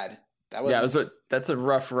was bad. That's a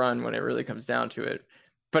rough run when it really comes down to it.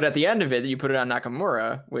 But at the end of it, you put it on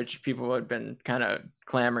Nakamura, which people had been kind of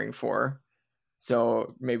clamoring for.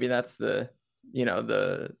 So maybe that's the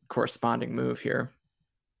corresponding move here.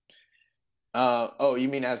 Oh, you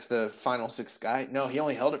mean as the final 6 guy? No, he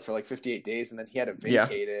only held it for like 58 days, and then he had to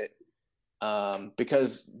vacate it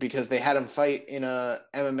because they had him fight in a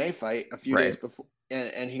MMA fight a few days before,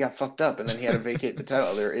 and he got fucked up, and then he had to vacate the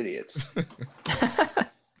title. They're idiots.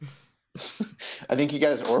 I think he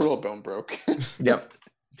got his orbital bone broke. Yep.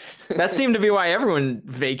 That seemed to be why everyone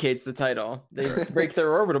vacates the title. They break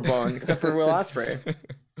their orbital bone, except for Will Ospreay.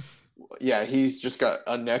 Yeah, he's just got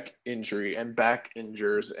a neck injury and back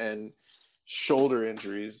injuries and shoulder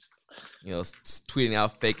injuries. Tweeting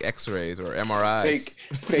out fake X-rays or MRIs.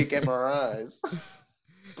 Fake MRIs.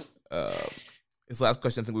 His last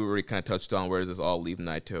question, I think we already kind of touched on. Where does this all leave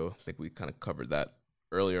Naito? I think we kind of covered that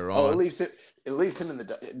earlier on. Oh, it leaves him in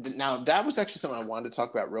the. Now that was actually something I wanted to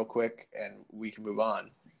talk about real quick, and we can move on.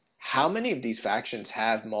 How many of these factions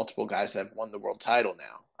have multiple guys that have won the world title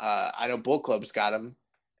now? I know Bullet Club's got him,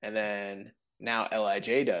 and then now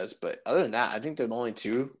LIJ does. But other than that, I think they're the only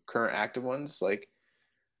 2 current active ones. Like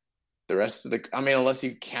the rest of unless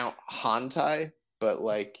you count Hantai, but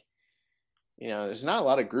like, there's not a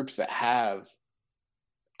lot of groups that have,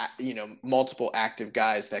 multiple active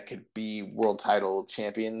guys that could be world title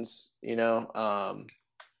champions.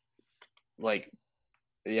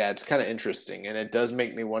 Yeah, it's kind of interesting, and it does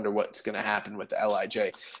make me wonder what's going to happen with the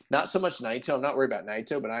LIJ. Not so much Naito. I'm not worried about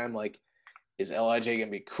Naito, but I am like, is LIJ going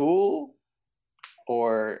to be cool?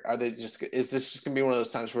 Or is this just going to be one of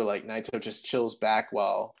those times where like Naito just chills back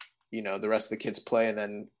while, the rest of the kids play, and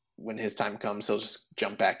then when his time comes, he'll just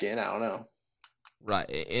jump back in? I don't know. Right.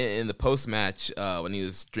 In the post-match, when he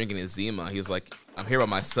was drinking his Zima, he was like, I'm here by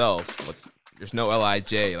myself. Like, there's no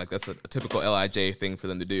LIJ. Like, that's a typical LIJ thing for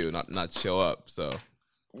them to do, not show up. So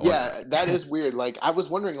Yeah, that is weird. Like, I was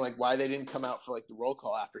wondering, like, why they didn't come out for, like, the roll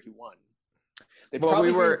call after he won.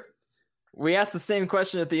 We asked the same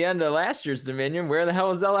question at the end of last year's Dominion. Where the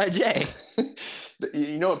hell is LIJ?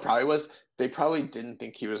 You know what probably was? They probably didn't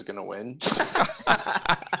think he was going to win.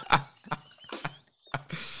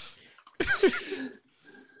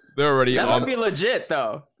 They're already that must be legit,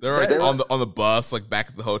 though. They're already on the bus, like back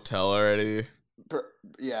at the hotel already.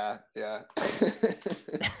 Yeah.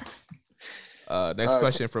 Next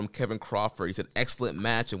question from Kevin Crawford. He said, excellent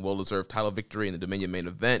match and well-deserved title victory in the Dominion main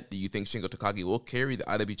event. Do you think Shingo Takagi will carry the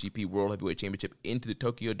IWGP World Heavyweight Championship into the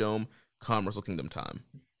Tokyo Dome come Wrestle Kingdom time?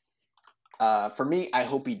 For me, I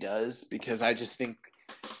hope he does, because I just think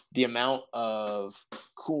the amount of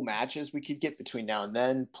cool matches we could get between now and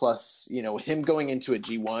then, plus, with him going into a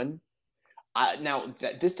G1.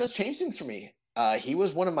 This does change things for me. He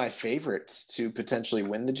was one of my favorites to potentially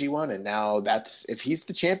win the G1, and now if he's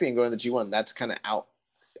the champion going to the G1, that's kind of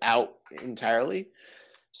out entirely.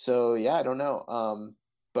 So yeah, I don't know.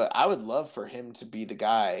 But I would love for him to be the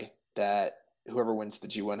guy that whoever wins the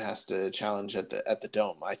G1 has to challenge at the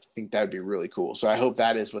Dome. I think that would be really cool. So I hope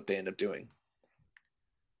that is what they end up doing.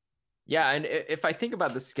 Yeah, and if I think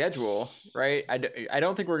about the schedule, right, I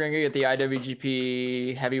don't think we're going to get the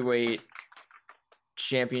IWGP Heavyweight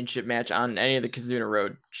Championship match on any of the Kizuna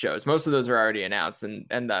Road shows. Most of those are already announced, and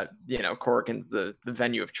the Korakuen's the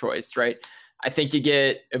venue of choice, right? I think you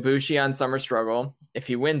get Ibushi on Summer Struggle. If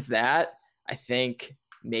he wins that, I think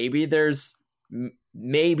maybe there's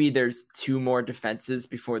 2 more defenses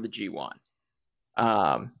before the G1.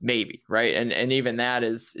 Maybe, right? And even that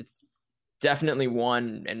it's definitely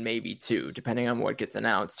 1 and maybe 2, depending on what gets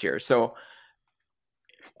announced here. So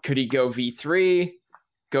could he go V3,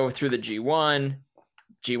 go through the G1?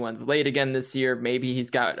 G1's late again this year. Maybe he's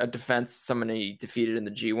got a defense, someone he defeated in the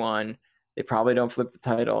G1. They probably don't flip the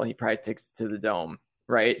title. He probably takes it to the Dome,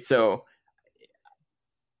 right? So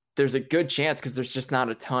there's a good chance, because there's just not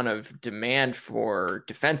a ton of demand for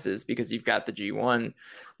defenses, because you've got the G1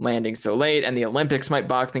 landing so late, and the Olympics might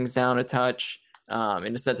bog things down a touch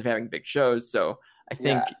in the sense of having big shows. So I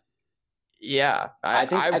think,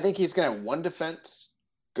 I think he's going to have 1 defense,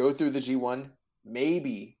 go through the G1,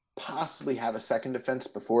 maybe possibly have a second defense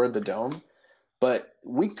before the Dome, but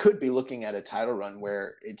we could be looking at a title run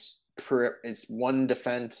where it's 1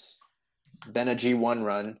 defense, then a G1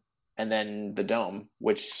 run, and then the Dome,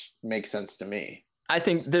 which makes sense to me. I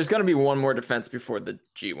think there's going to be 1 more defense before the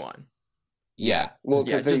G1. Yeah. Well,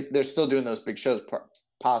 because they're still doing those big shows,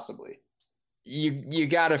 possibly. You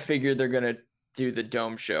got to figure they're going to do the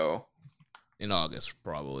Dome show in August,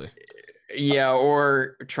 probably. Yeah,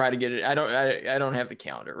 or try to get it. I don't have the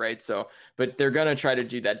calendar, right? So, but they're going to try to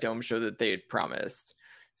do that Dome show that they had promised.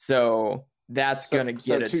 So that's going to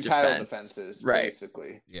get 2 title defenses, right?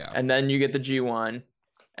 Basically. Yeah. And then you get the G1,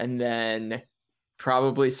 and then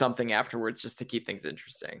probably something afterwards just to keep things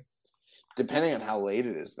interesting. Depending on how late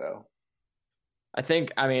it is, though. I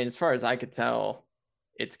think, as far as I could tell,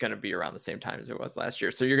 it's going to be around the same time as it was last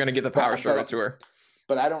year. So you're going to get the Power Struggle tour.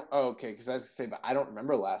 But I don't. Oh, okay, because I was going to say, but I don't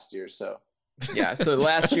remember last year. So yeah. So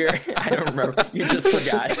last year, I don't remember. You just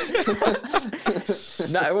forgot.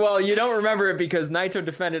 Well, you don't remember it because Naito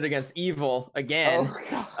defended against Evil again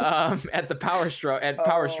at the Power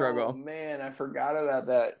Struggle. Oh man, I forgot about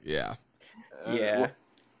that. Yeah. Yeah.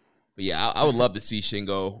 But yeah, I would love to see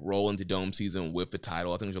Shingo roll into Dome season with the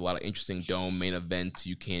title. I think there's a lot of interesting Dome main events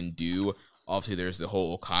you can do. Obviously, there's the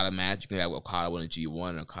whole Okada match. You can have Okada win a G1,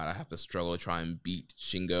 and Okada have to struggle to try and beat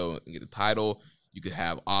Shingo and get the title. You could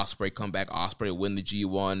have Ospreay come back, Ospreay win the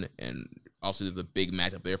G1, and also there's a big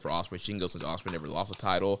match up there for Ospreay Shingo since Ospreay never lost a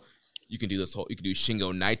title. You can do this whole. You can do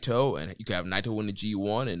Shingo Naito, and you can have Naito win the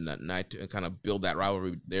G1, and Naito and kind of build that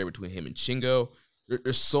rivalry there between him and Shingo.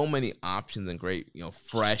 There's so many options and great,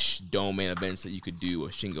 fresh Dome main events that you could do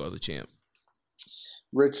with Shingo as a champ.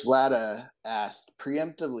 Rich Latta asked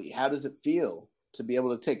preemptively, how does it feel to be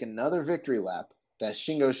able to take another victory lap that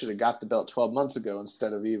Shingo should have got the belt 12 months ago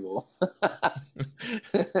instead of Evil? I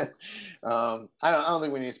don't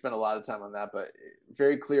think we need to spend a lot of time on that, but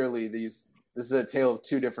very clearly this is a tale of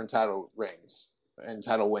 2 different title rings and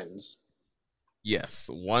title wins. Yes,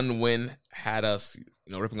 one win had us,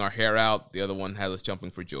 ripping our hair out. The other one had us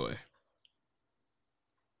jumping for joy.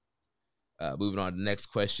 Moving on to the next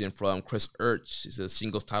question from Chris Urch. It says,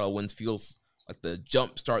 Shingo's title wins feels like the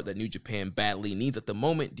jump start that New Japan badly needs at the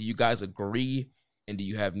moment. Do you guys agree? And do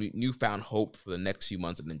you have newfound hope for the next few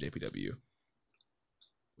months in NJPW?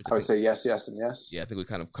 I would say yes, yes, and yes. Yeah, I think we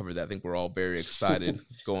kind of covered that. I think we're all very excited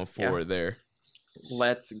going forward there.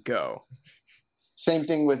 Let's go. Same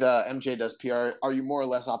thing with MJ does PR. Are you more or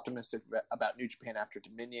less optimistic about New Japan after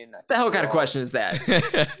Dominion? The hell kind of question is that?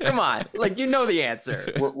 Come on, like you know the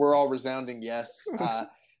answer. We're all resounding yes.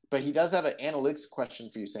 But he does have an analytics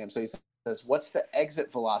question for you, Sam. So he says, what's the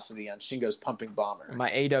exit velocity on Shingo's pumping bomber?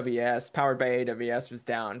 My AWS, powered by AWS, was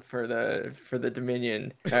down for the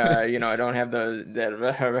Dominion. I don't have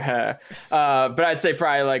but I'd say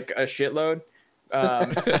probably like a shitload.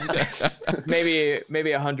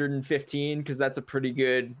 Maybe 115, because that's a pretty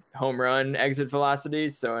good home run exit velocity.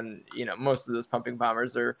 So, and most of those pumping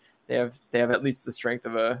bombers they have at least the strength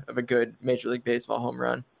of a good Major League Baseball home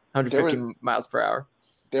run, 150 miles per hour.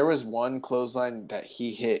 There was one clothesline that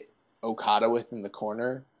he hit Okada with in the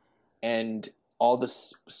corner, and all the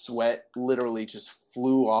sweat literally just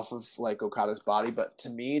flew off of like Okada's body. But to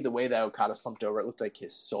me, the way that Okada slumped over, it looked like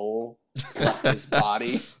his soul left his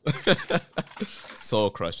body. Soul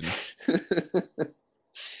crushing.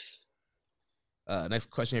 Next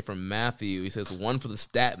question here from Matthew. He says, one for the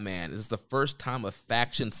stat man. Is this the first time a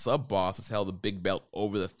faction sub-boss has held the big belt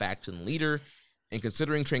over the faction leader? And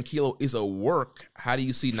considering Tranquilo is a work, how do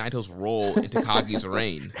you see Naito's role in Takagi's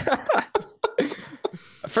reign?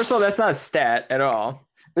 First of all, that's not a stat at all.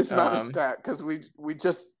 It's not a stat because we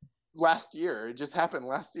just last year. It just happened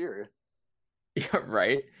last year. Yeah,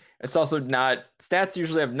 right. It's also not, stats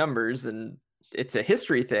usually have numbers, and it's a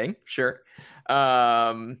history thing, sure.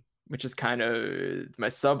 Which is kind of my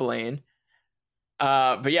sub lane.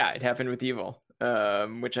 But yeah, it happened with Evil,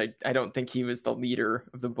 which I don't think he was the leader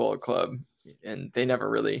of the Bullet Club. And they never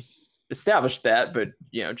really established that, but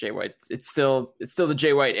Jay White, it's still the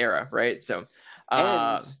Jay White era, right? So,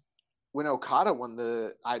 and when Okada won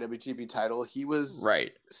the IWGP title, he was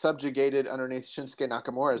subjugated underneath Shinsuke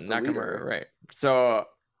Nakamura as the leader, right? So,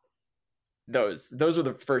 those were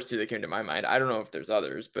the first two that came to my mind. I don't know if there's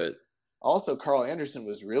others, but also Carl Anderson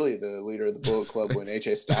was really the leader of the Bullet Club when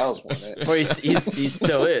AJ Styles won it. Well, he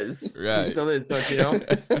still is. Right. He still is, don't you know?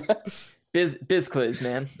 Bizcliz,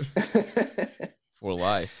 man. For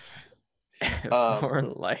life. For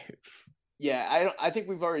life. Yeah, I think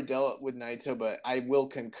we've already dealt with Naito, but I will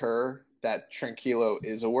concur that Tranquilo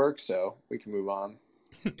is a work, so we can move on.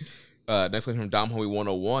 Next question from Dom Hoey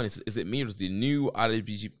 101. Is it me or does the new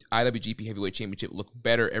IWGP Heavyweight Championship look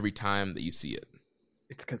better every time that you see it?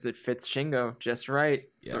 It's because it fits Shingo just right.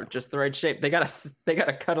 Yeah. Just the right shape. They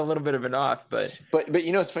gotta cut a little bit of it off, but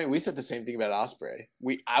it's funny. We said the same thing about Ospreay.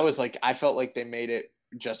 I felt like they made it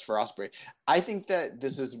just for Ospreay. I think that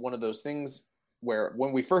this is one of those things where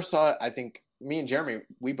when we first saw it, I think me and Jeremy,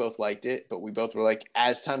 we both liked it, but we both were like,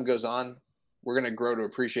 as time goes on, we're gonna grow to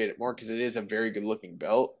appreciate it more because it is a very good looking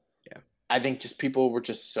belt. Yeah, I think just people were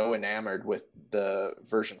just so enamored with the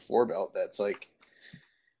version 4 belt that's like.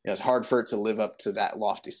 It's hard for it to live up to that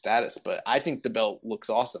lofty status, but I think the belt looks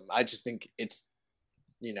awesome. I just think it's,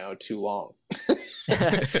 too long.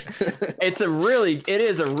 It is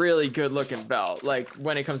a really good looking belt. Like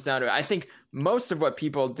when it comes down to it, I think most of what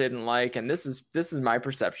people didn't like, and this is my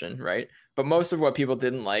perception, right? But most of what people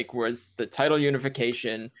didn't like was the title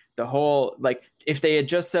unification, the whole, like if they had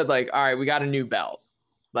just said like, all right, we got a new belt.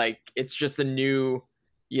 Like it's just a new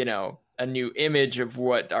image of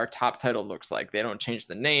what our top title looks like. They don't change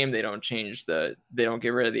the name. They don't get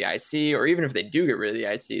rid of the IC, or even if they do get rid of the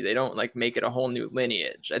IC, they don't like make it a whole new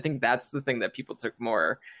lineage. I think that's the thing that people took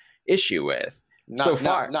more issue with.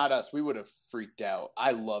 Not us. We would have freaked out.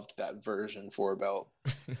 I loved that version 4 belt.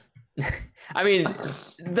 I mean,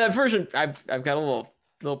 that version, I've got a little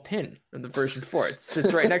pin of the version 4. It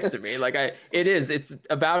sits right next to me. Like it's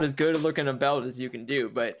about as good looking a belt as you can do,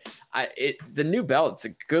 but the new belt, it's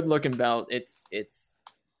a good looking belt. It's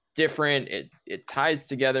different. It ties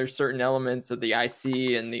together certain elements of the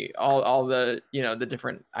IC and all the the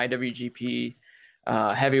different IWGP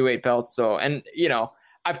heavyweight belts. So, and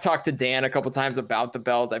I've talked to Dan a couple times about the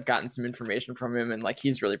belt. I've gotten some information from him, and like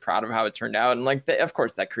he's really proud of how it turned out. And like, of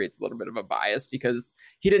course, that creates a little bit of a bias because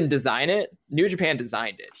he didn't design it. New Japan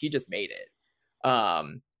designed it. He just made it.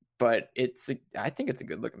 But I think it's a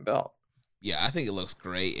good looking belt. Yeah, I think it looks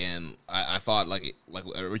great, and I thought like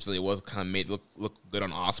originally it was kind of made to look good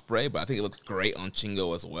on Ospreay, but I think it looks great on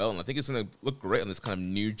Shingo as well, and I think it's going to look great on this kind of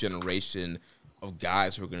new generation of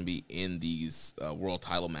guys who are going to be in these world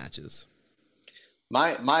title matches.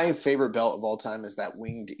 My favorite belt of all time is that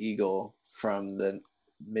Winged Eagle from the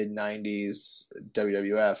mid-90s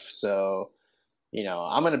WWF. So,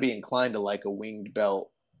 I'm going to be inclined to like a winged belt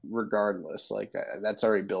regardless. Like that's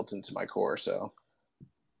already built into my core. So,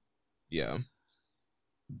 yeah.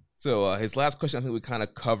 So his last question, I think we kind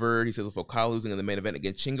of covered. He says, with Okada losing in the main event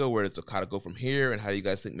against Shingo, where does Okada go from here? And how do you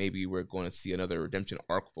guys think maybe we're going to see another redemption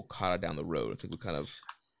arc of Okada down the road? I think we kind of...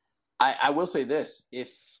 I will say this: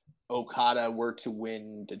 if Okada were to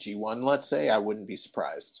win the G1, let's say, I wouldn't be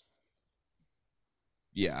surprised.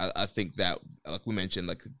 Yeah, I think that, like we mentioned,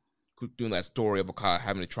 like doing that story of Okada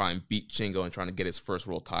having to try and beat Shingo and trying to get his first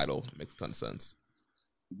world title makes a ton of sense.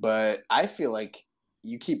 But I feel like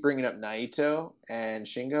you keep bringing up Naito and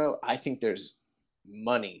Shingo. I think there's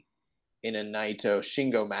money in a Naito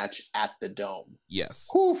Shingo match at the Dome. Yes.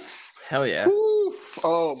 Oof. Hell yeah. Oof.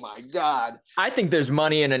 Oh my God. I think there's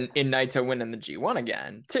money in Naito winning the G1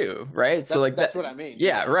 again too, right? That's what I mean.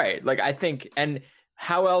 Yeah, right. Like I think, and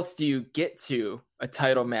how else do you get to a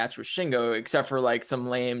title match with Shingo except for like some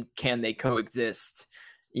lame can they coexist,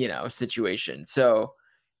 situation. So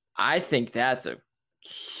I think that's a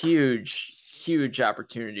huge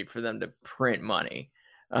opportunity for them to print money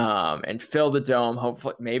and fill the Dome.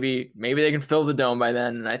 Hopefully maybe they can fill the Dome by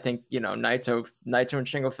then. And I think, Naito and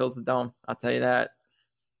Shingo fills the Dome. I'll tell you that.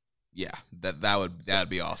 Yeah, that'd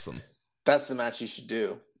be awesome. That's the match you should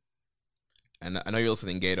do. And I know you're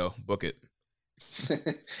listening, Gato. Book it.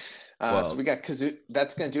 So we got Kazoo.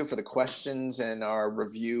 That's going to do it for the questions and our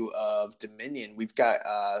review of Dominion. We've got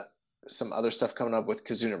some other stuff coming up with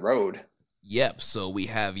Kazuna Road. Yep. So we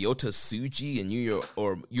have Yota Tsuji and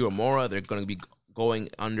Uemura. They're going to be going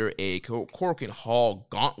under a Korakuen Hall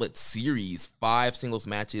Gauntlet Series, 5 singles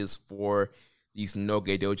matches for these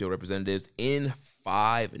Noge Dojo representatives in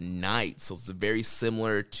 5 nights. So it's very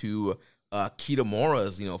similar to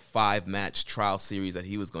Kitamura's 5-match trial series that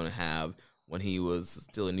he was going to have when he was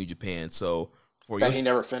still in New Japan. So he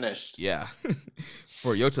never finished. Yeah.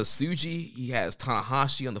 For Yota Tsuji, he has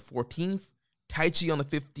Tanahashi on the 14th, Taichi on the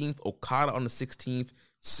 15th, Okada on the 16th,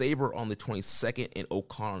 Sabre on the 22nd, and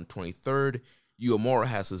Okan on the 23rd. Uemura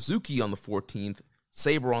has Suzuki on the 14th,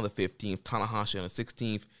 Sabre on the 15th, Tanahashi on the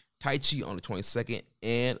 16th, Taichi on the 22nd,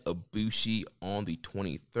 and Ibushi on the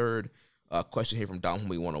 23rd. Question here from Dom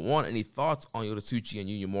Homie 101. Any thoughts on Yota Tsuji and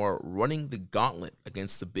Uemura running the gauntlet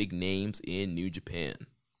against the big names in New Japan?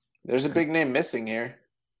 There's a big name missing here.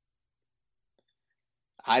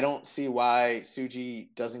 I don't see why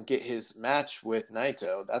Tsuji doesn't get his match with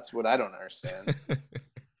Naito. That's what I don't understand.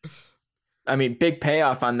 I mean, big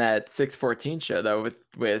payoff on that 614 show, though,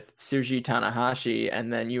 with Tsuji, Tanahashi,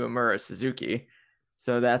 and then Uemura, Suzuki.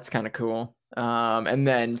 So that's kind of cool. And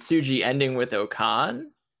then Tsuji ending with Okan.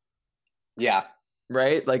 Yeah.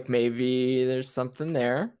 Right? Like maybe there's something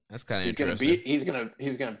there. That's kind of interesting. He's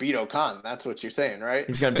gonna beat Okan. That's what you're saying, right?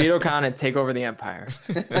 He's gonna beat Okan and take over the Empire.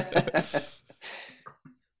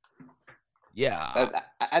 Yeah.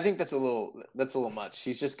 I think that's a little much.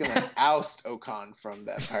 He's just gonna oust Okan from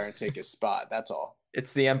the Empire and take his spot. That's all.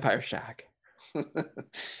 It's the Empire Shock.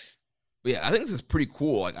 But yeah, I think this is pretty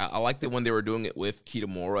cool. Like I liked it when they were doing it with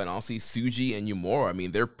Kitamura, and I'll see Tsuji and Uemura. I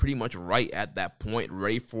mean, they're pretty much right at that point,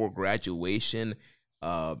 ready for graduation,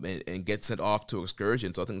 and get sent off to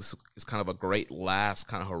excursion. So I think this is kind of a great last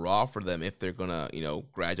kind of hurrah for them if they're gonna,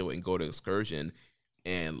 graduate and go to excursion.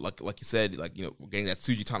 And like you said, we're getting that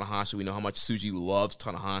Tsuji Tanahashi. We know how much Tsuji loves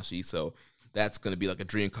Tanahashi, so that's gonna be like a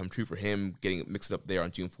dream come true for him, getting it mixed up there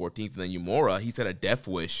on June 14th. And then Uemura, he's had a death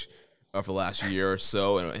wish for the last year or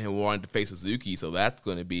so, and wanted to face Suzuki, so that's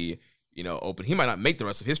going to be, open. He might not make the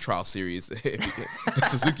rest of his trial series.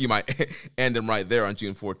 Suzuki might end him right there on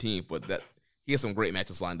June 14th, but he has some great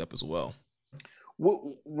matches lined up as well.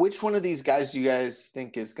 Which one of these guys do you guys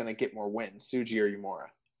think is going to get more wins, Tsuji or Uemura?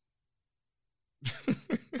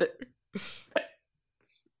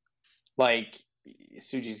 Like,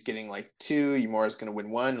 Tsuji's getting like 2, Uemura's going to win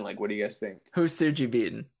 1. Like, what do you guys think? Who's Tsuji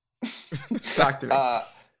beating? Talk to me.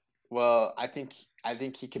 Well, I think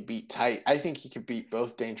he could beat I think he could beat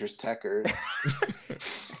both Dangerous Techers.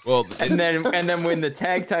 Well, and then win the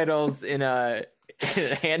tag titles in a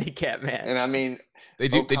handicap match. And I mean, they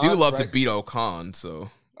do love to beat Okan, so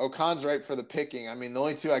Okan's right for the picking. I mean, the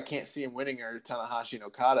only 2 I can't see him winning are Tanahashi and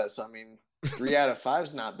Okada. So I mean, 3 out of 5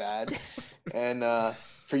 is not bad. And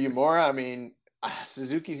for Uemura, I mean,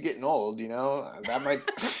 Suzuki's getting old. That might.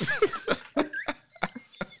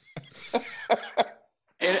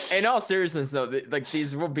 In all seriousness, though,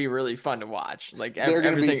 these will be really fun to watch. Like they're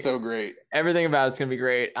going to be so great. Everything about it's going to be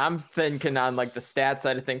great. I'm thinking on like the stat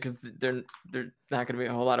side of things because they're not going to be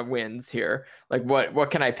a whole lot of wins here. Like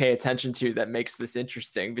what can I pay attention to that makes this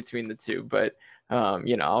interesting between the two? But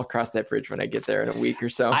I'll cross that bridge when I get there in a week or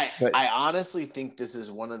so. I honestly think this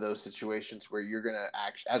is one of those situations where you're going to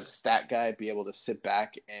as a stat guy, be able to sit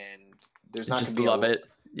back and there's not going to be love it.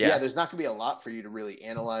 Yeah, there's not going to be a lot for you to really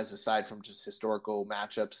analyze aside from just historical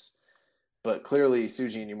matchups. But clearly,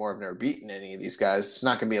 Tsuji and Uemura have never beaten any of these guys. There's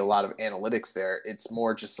not going to be a lot of analytics there. It's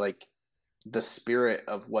more just like the spirit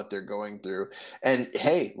of what they're going through. And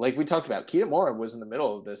hey, like we talked about, Kitamura was in the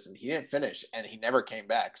middle of this and he didn't finish and he never came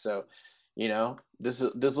back. So, you know, this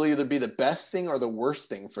will either be the best thing or the worst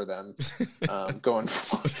thing for them going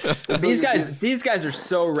forward. These guys are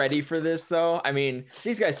so ready for this, though. I mean,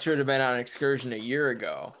 these guys should have been on Excursion a year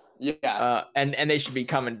ago. Yeah, and they should be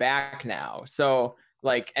coming back now. So,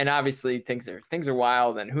 like, and obviously things are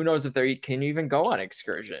wild, and who knows if they can even go on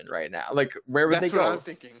Excursion right now? Like, where would they go? That's what I'm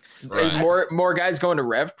thinking. Right. More guys going to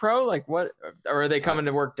Rev Pro? Like, what? Or are they coming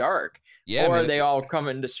to work dark? Yeah, or are they all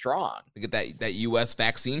coming to Strong? Get that U.S.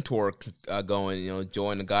 vaccine tour going. You know,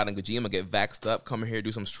 join the God and Kojima, get vaxxed up, come here,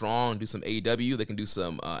 do some Strong, do some AEW. They can do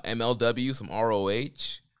some MLW, some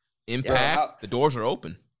ROH, Impact. The doors are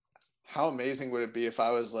open. How amazing would it be if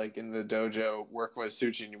I was like in the dojo working with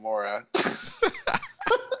Tsuchi Nomura?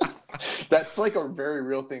 That's like a very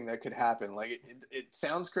real thing that could happen. Like it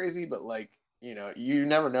sounds crazy, but like, you know, you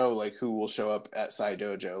never know like who will show up at Sai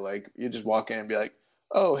Dojo. Like you just walk in and be like,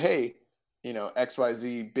 oh, hey, you know,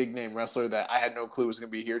 XYZ big name wrestler that I had no clue was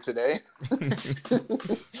going to be here today.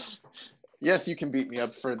 Yes, you can beat me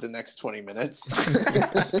up for the next 20 minutes.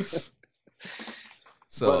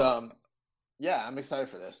 But yeah, I'm excited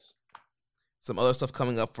for this. Some other stuff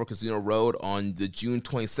coming up for Casino Road on the June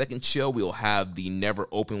 22nd show. We'll have the Never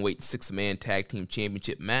Openweight 6-man tag team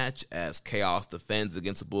championship match as Chaos defends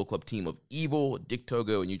against the Bullet Club team of Evil, Dick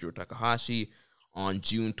Togo, and Yujiro Takahashi. On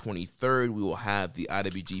June 23rd, we will have the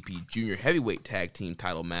IWGP Junior Heavyweight Tag Team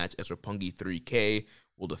title match as Roppongi 3K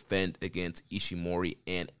will defend against Ishimori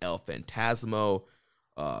and El Phantasmo.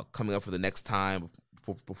 Coming up for the next time,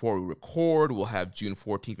 before we record, we'll have June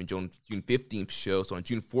 14th and June 15th show. So on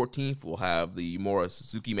June 14th, we'll have the Mora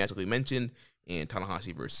Suzuki match like we mentioned, and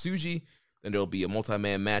Tanahashi versus Tsuji. Then there'll be a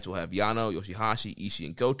multi-man match. We'll have Yano, Yoshihashi, Ishii,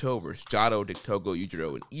 and Goto versus Jado, Dick Togo,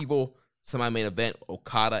 Yujiro, and Evil. Semi-main event,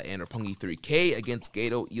 Okada and Roppongi 3K against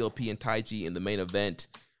Gato, ELP, and Taiji. In the main event,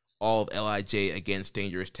 all of LIJ against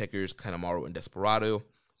Dangerous Tekkers, Kanemaru, and Desperado.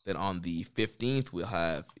 Then on the 15th, we'll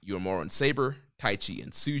have Uemura and Sabre, Taichi,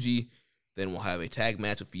 and Tsuji. Then we'll have a tag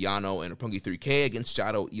match with Yano and Roppongi 3K against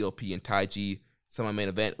Jado, ELP, and Taiji. Semi-main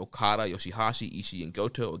event, Okada, Yoshihashi, Ishii, and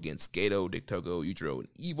Goto against Gato, Dick Togo, Yujiro, and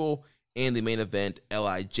Evil. And the main event,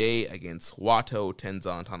 LIJ against Wato,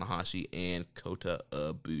 Tenzan, Tanahashi, and Kota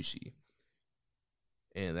Ibushi.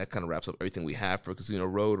 And that kind of wraps up everything we have for Casino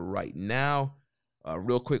Road right now.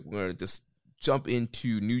 Real quick, we're going to just jump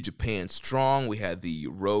into New Japan Strong. We had the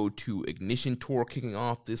Road to Ignition Tour kicking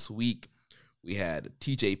off this week. We had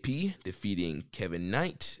TJP defeating Kevin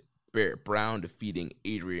Knight, Barrett Brown defeating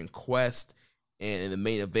Adrian Quest, and in the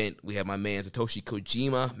main event, we have my man Satoshi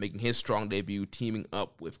Kojima making his Strong debut, teaming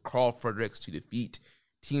up with Carl Fredericks to defeat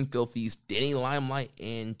Team Filthy's Danny Limelight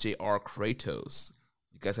and JR Kratos.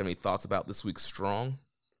 You guys have any thoughts about this week's Strong?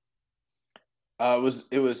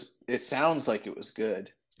 It sounds like it was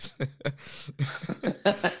good.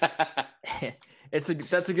 That's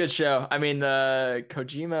a good show. I mean, the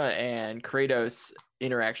Kojima and Kratos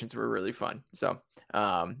interactions were really fun. So,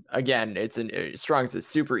 again, Strong's a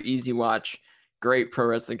super easy watch, great pro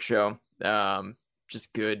wrestling show.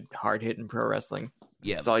 Just good, hard hitting pro wrestling.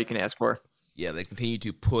 Yeah, that's all you can ask for. Yeah, they continue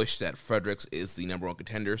to push that Fredericks is the number one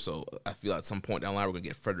contender. So I feel at some point down the line we're gonna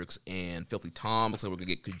get Fredericks and Filthy Tom. Looks like we're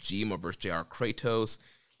gonna get Kojima versus JR Kratos.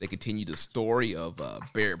 They continue the story of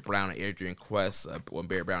Barrett Brown and Adrian Quest. When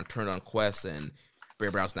Barrett Brown turned on Quest, and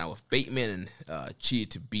Barrett Brown's now with Bateman and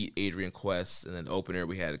cheated to beat Adrian Quest. And then the opener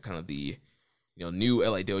we had kind of the new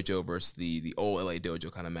LA Dojo versus the old LA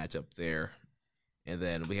Dojo kind of matchup there. And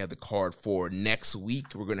then we have the card for next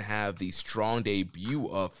week. We're going to have the Strong debut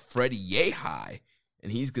of Freddie Yehai,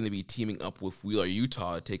 and he's going to be teaming up with Wheeler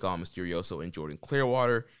Utah to take on Mysterioso and Jordan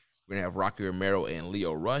Clearwater. We're going to have Rocky Romero and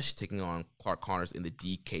Leo Rush taking on Clark Connors in the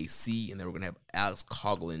DKC, and then we're going to have Alex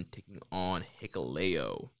Coughlin taking on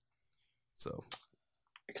Hikuleo. So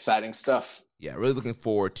exciting stuff. Yeah, really looking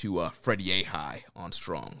forward to Freddie Yehai on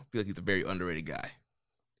Strong. I feel like he's a very underrated guy.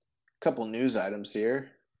 Couple news items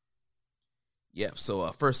here. Yep, so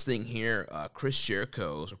first thing here, Chris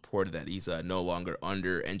Jericho has reported that he's no longer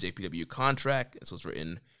under NJPW contract. This was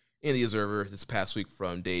written in The Observer this past week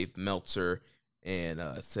from Dave Meltzer, and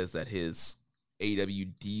it says that his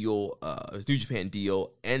AEW deal, his New Japan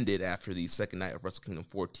deal, ended after the second night of Wrestle Kingdom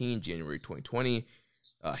 14, January 2020.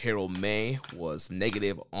 Harold May was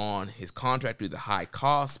negative on his contract due to the high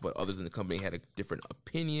cost, but others in the company had a different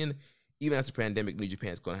opinion. Even after the pandemic, New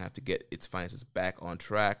Japan is going to have to get its finances back on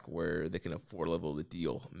track where they can afford a level of the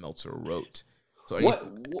deal, Meltzer wrote. So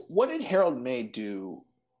what did Harold May do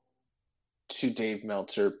to Dave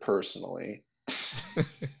Meltzer personally?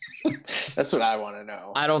 That's what I want to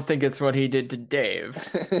know. I don't think it's what he did to Dave.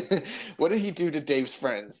 What did he do to Dave's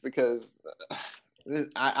friends? Because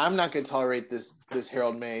I'm not going to tolerate this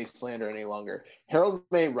Harold May slander any longer. Harold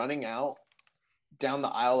May running out down the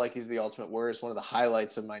aisle like he's the Ultimate Warrior is one of the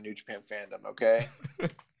highlights of my New Japan fandom. Okay.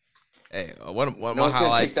 Hey, one of no my one's highlights.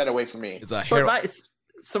 Gonna take that away from me. Is Harold.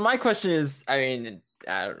 So my question is, I mean,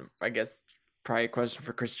 I guess probably a question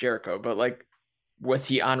for Chris Jericho, but like, was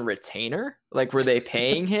he on retainer? Like, were they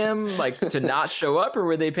paying him like to not show up, or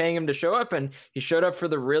were they paying him to show up? And he showed up for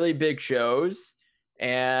the really big shows,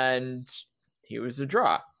 and he was a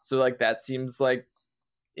draw. So like, that seems like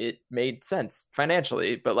it made sense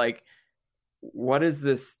financially. But like, what is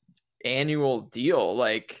this annual deal?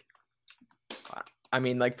 Like, I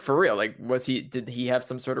mean, like, for real, like, did he have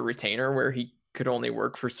some sort of retainer where he could only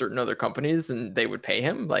work for certain other companies and they would pay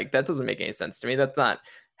him? Like, that doesn't make any sense to me. That's not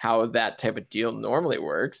how that type of deal normally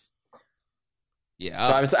works.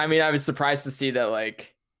 Yeah. So I was surprised to see that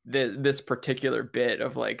like this particular bit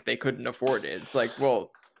of like, they couldn't afford it. It's like,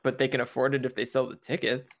 well, but they can afford it if they sell the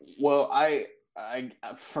tickets. Well, I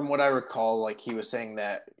from what I recall, like he was saying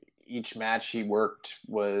that each match he worked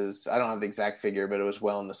was, I don't have the exact figure, but it was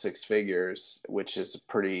well in the six figures, which is a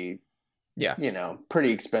pretty, pretty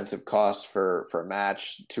expensive cost for a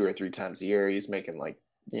match 2 or 3 times a year. He's making like,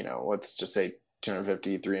 let's just say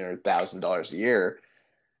 $250,000, $300,000 a year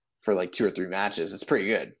for like 2 or 3 matches. It's pretty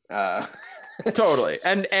good. Totally.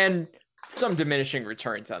 And some diminishing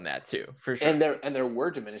returns on that too, for sure. And there were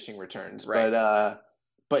diminishing returns, right.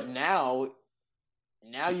 But now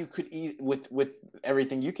you could with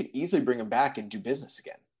everything, you could easily bring him back and do business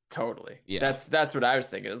again. Totally. Yeah. That's what I was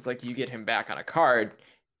thinking. It's like, you get him back on a card,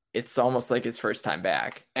 it's almost like his first time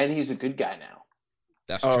back. And he's a good guy now.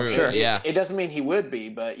 That's true. Sure. Yeah. It doesn't mean he would be,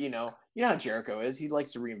 but you know how Jericho is. He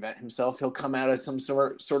likes to reinvent himself. He'll come out as some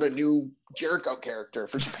sort of new Jericho character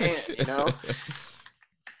for Japan,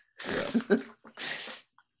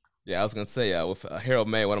 Yeah, I was gonna say with Harold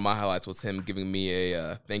May, one of my highlights was him giving me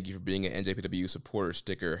a thank you for being an NJPW supporter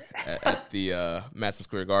sticker at the Madison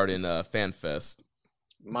Square Garden Fan Fest.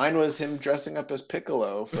 Mine was him dressing up as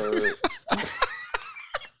Piccolo for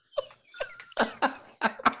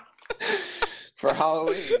for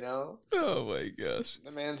Halloween. Oh my gosh,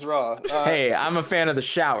 the man's raw. Hey, I'm a fan of the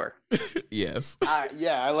shower. Yes.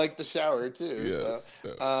 Yeah, I like the shower too. Yes.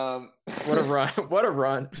 So, what a run! What a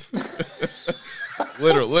run!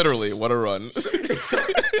 Literally, what a run.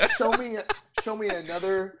 Show me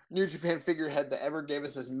another New Japan figurehead that ever gave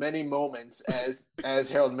us as many moments as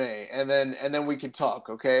Harold May, and then we could talk,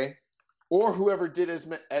 okay? Or whoever did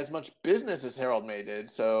as much business as Harold May did.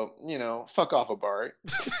 So fuck off, Obari.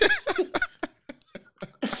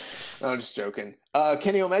 No, I'm just joking.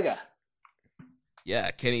 Kenny Omega. Yeah,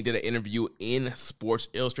 Kenny did an interview in Sports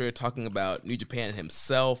Illustrated talking about New Japan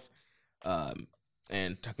himself.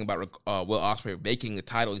 And talking about Will Ospreay vacating the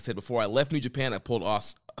title. He said, before I left New Japan, I pulled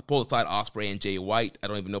aside Ospreay and Jay White. I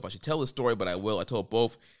don't even know if I should tell this story, but I will. I told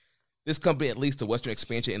both, this company, at least the Western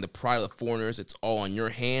expansion and the pride of the foreigners, it's all on your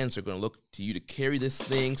hands. They're going to look to you to carry this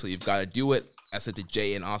thing, so you've got to do it. I said to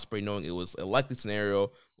Jay and Ospreay, knowing it was a likely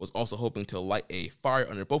scenario, was also hoping to light a fire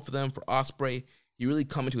under both of them. For Ospreay, he really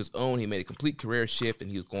come into his own. He made a complete career shift, and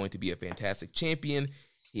he was going to be a fantastic champion.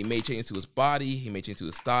 He made changes to his body. He made changes to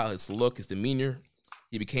his style, his look, his demeanor.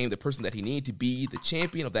 He became the person that he needed to be, the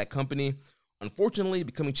champion of that company. Unfortunately,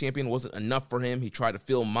 becoming champion wasn't enough for him. He tried to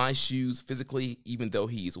fill my shoes physically, even though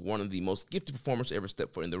he's one of the most gifted performers to ever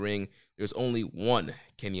step foot in the ring. There's only one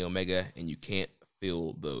Kenny Omega, and you can't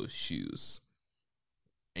fill those shoes.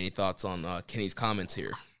 Any thoughts on Kenny's comments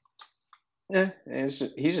here? Yeah, he's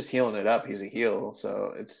just healing it up. He's a heel,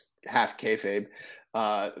 so it's half kayfabe.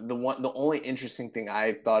 The only interesting thing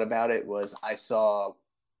I thought about it was I saw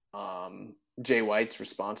Jay White's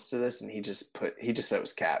response to this, and he just said it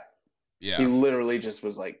was cap. Yeah. He literally just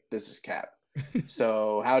was like, this is cap.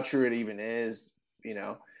 So how true it even is,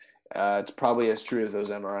 it's probably as true as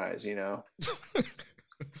those MRIs,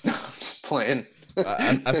 I'm just playing.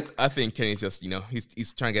 I think Kenny's just,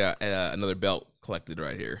 he's trying to get another belt collected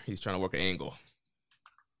right here. He's trying to work an angle.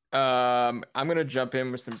 I'm going to jump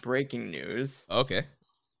in with some breaking news. Okay.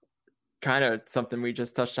 Kind of something we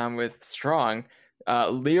just touched on with Strong.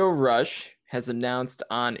 Lio Rush has announced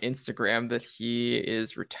on Instagram that he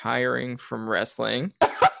is retiring from wrestling.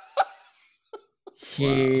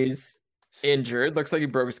 He's injured. Looks like he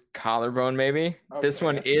broke his collarbone, maybe. Okay, this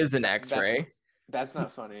one is an X-ray. That's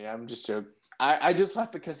not funny. I'm just joking. I just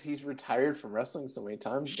laughed because he's retired from wrestling so many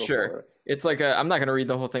times before. Sure. It's like I'm not going to read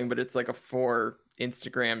the whole thing, but it's like a 4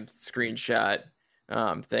 Instagram screenshot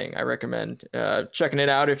thing. I recommend checking it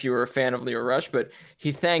out if you were a fan of Leo Rush. But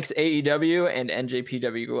he thanks AEW and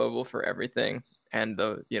NJPW Global for everything, and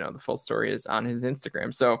the full story is on his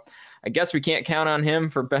Instagram. So I guess we can't count on him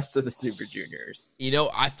for Best of the Super Juniors.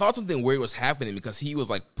 I thought something weird was happening because he was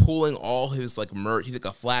like pulling all his like merch. He took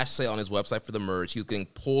a flash sale on his website for the merch. He was getting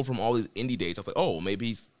pulled from all these indie dates. I was like, oh, maybe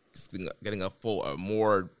he's getting a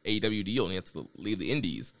more AEW deal and he has to leave the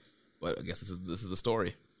indies. But I guess this is the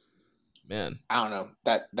story. Man, I don't know.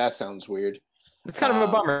 That sounds weird. It's kind of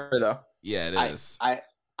a bummer, though. Yeah, it is. I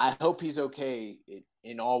hope he's okay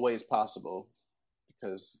in all ways possible,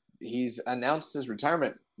 because he's announced his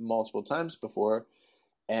retirement multiple times before,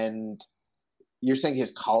 and you're saying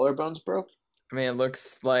his collarbone's broke? I mean, it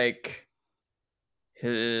looks like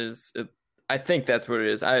I think that's what it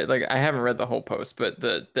is. I haven't read the whole post, but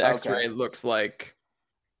the X-ray looks like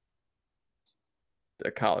the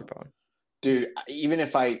collarbone. Dude, even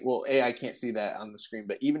if I can't see that on the screen,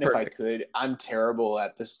 but even if I could, I'm terrible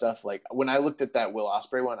at this stuff. Like when I looked at that Will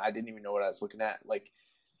Ospreay one, I didn't even know what I was looking at. Like,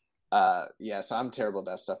 so I'm terrible at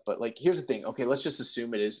that stuff. But like, here's the thing. Okay, let's just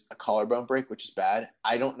assume it is a collarbone break, which is bad.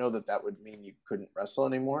 I don't know that would mean you couldn't wrestle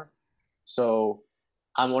anymore. So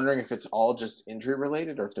I'm wondering if it's all just injury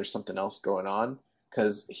related or if there's something else going on,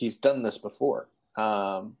 because he's done this before.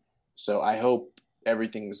 So I hope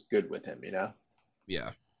everything's good with him, Yeah,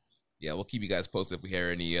 we'll keep you guys posted if we hear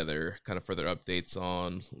any other kind of further updates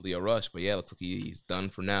on Leo Rush. But yeah, looks like he's done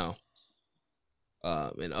for now.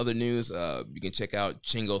 In other news, you can check out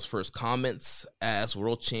Shingo's first comments as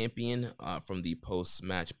world champion from the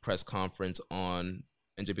post-match press conference on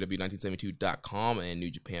NJPW1972.com and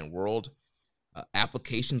New Japan World.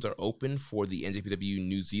 Applications are open for the NJPW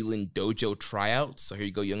New Zealand Dojo tryout. So here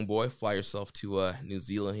you go, young boy. Fly yourself to New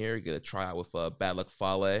Zealand here. Get a tryout with Bad Luck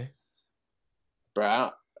Fale.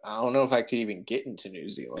 Bro, I don't know if I could even get into New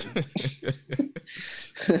Zealand.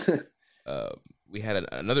 We had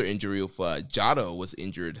another injury with Jado was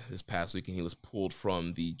injured this past week, and he was pulled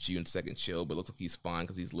from the June 2nd show, but it looks like he's fine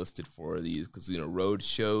because he's listed for these Casino Road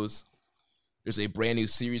shows. There's a brand new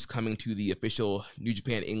series coming to the official New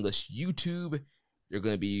Japan English YouTube. They're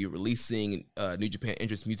going to be releasing New Japan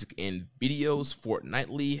entrance music and videos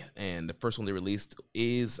fortnightly, and the first one they released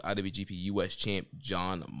is IWGP US champ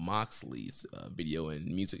Jon Moxley's video and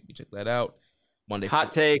music. You can check that out.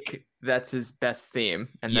 Hot take, that's his best theme,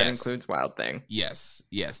 and that includes Wild Thing. Yes,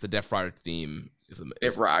 the Death Rider theme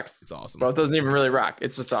it rocks. It's awesome. Well, it doesn't even really rock.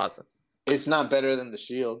 It's just awesome. It's not better than the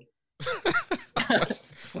Shield.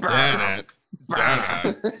 Damn it.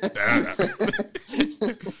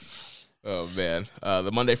 Oh, man.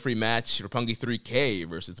 The Monday free match, Roppongi 3K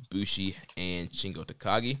versus Bushi and Shingo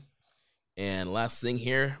Takagi. And last thing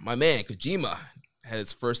here, my man, Kojima, had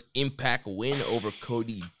his first Impact win over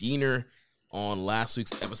Cody Deaner on last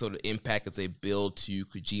week's episode of Impact as a build to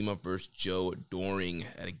Kojima versus Joe Doring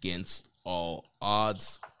at Against All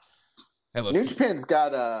Odds. New Japan's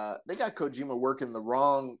got they got Kojima working the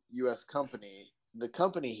wrong U.S. company. The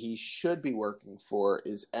company he should be working for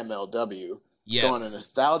is MLW. Yes. Go on a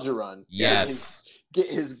nostalgia run. Yes.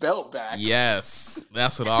 Get his belt back. Yes.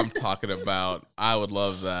 That's what I'm talking about. I would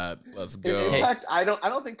love that. Let's go. In Impact, I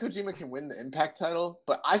don't think Kojima can win the Impact title,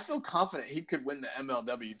 but I feel confident he could win the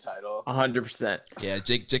MLW title. 100%. Yeah,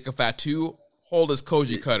 Jacob Fatu, hold his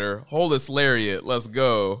Koji cutter, hold his lariat. Let's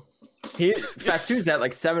go. Fatu's at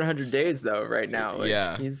like 700 days though right now. Like,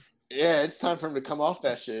 yeah. It's time for him to come off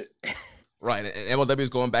that shit. Right, and MLW is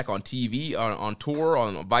going back on TV, on tour,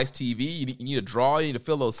 on Vice TV. You need to draw, you need to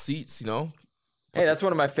fill those seats, Hey, that's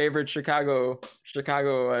one of my favorite Chicago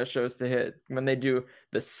shows to hit, when they do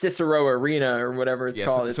the Cicero Arena or whatever it's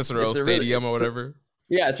called. Cicero Stadium or whatever.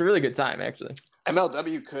 It's a really good time, actually.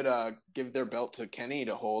 MLW could give their belt to Kenny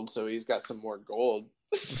to hold, so he's got some more gold.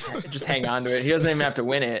 Just hang on to it. He doesn't even have to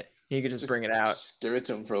win it. He could just bring it out. Just give it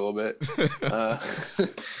to him for a little bit.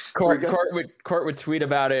 Court would tweet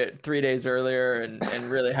about it 3 days earlier and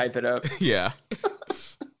really hype it up. Yeah.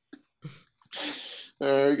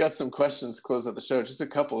 We got some questions to close out the show. Just a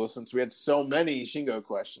couple, since we had so many Shingo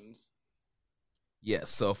questions. Yes,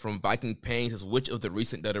 so from Viking Pain says, which of the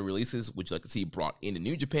recent Dota releases would you like to see brought into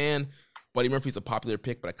New Japan? Buddy Murphy's a popular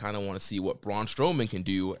pick, but I kind of want to see what Braun Strowman can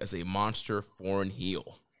do as a monster foreign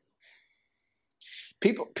heel.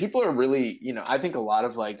 People are really, I think a lot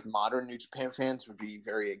of like modern New Japan fans would be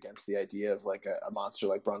very against the idea of like a monster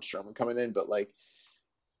like Braun Strowman coming in. But like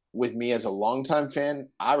with me as a longtime fan,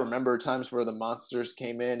 I remember times where the monsters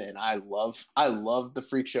came in, and I love the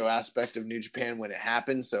freak show aspect of New Japan when it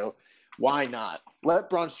happened. So why not let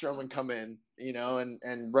Braun Strowman come in,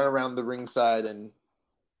 and run around the ringside and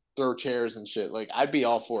throw chairs and shit. Like I'd be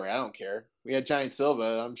all for it. I don't care. We had Giant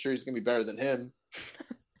Silva. I'm sure he's gonna be better than him.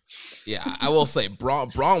 Yeah, I will say Braun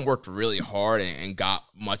worked really hard and got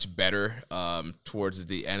much better towards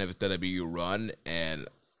the end of his WWE run, and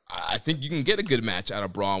I think you can get a good match out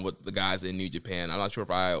of Braun with the guys in New Japan. I'm not sure if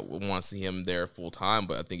I would want to see him there full time,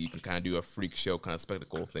 but I think you can kind of do a freak show kind of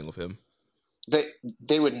spectacle thing with him.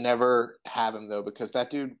 They would never have him though, because that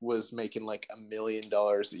dude was making like $1 million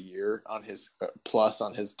a year on his plus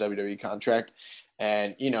on his WWE contract,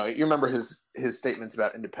 and you remember his statements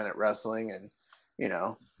about independent wrestling and.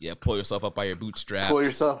 Yeah, pull yourself up by your bootstrap.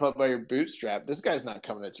 This guy's not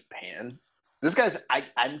coming to Japan. This guy's,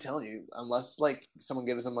 I'm telling you, unless like someone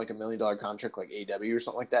gives him like $1 million contract like AEW or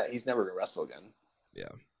something like that, he's never gonna wrestle again. Yeah.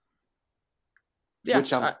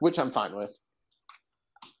 Which I'm fine with.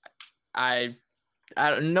 I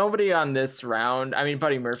don't, nobody on this round. I mean,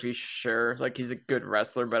 Buddy Murphy, sure, like he's a good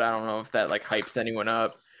wrestler, but I don't know if that like hypes anyone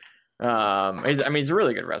up. He's a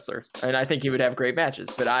really good wrestler, and I think he would have great matches.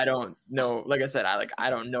 But I don't know. Like I said, I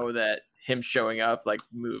don't know that him showing up like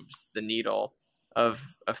moves the needle of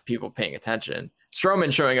people paying attention.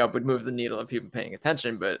 Strowman showing up would move the needle of people paying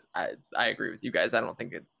attention. But I agree with you guys. I don't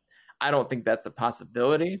think that's a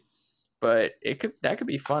possibility. But that could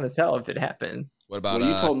be fun as hell if it happened. What about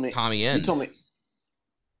you told me, Tommy End? You told me.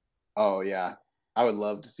 Oh yeah, I would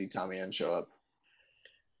love to see Tommy End show up.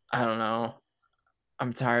 I don't know.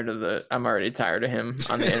 I'm already tired of him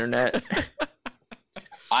on the internet.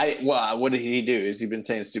 What did he do? Has he been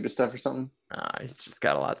saying stupid stuff or something? He's just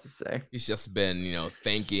got a lot to say. He's just been,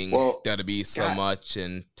 thanking WWE so much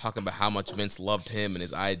and talking about how much Vince loved him and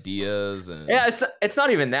his ideas. And yeah, it's not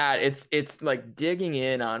even that. It's like digging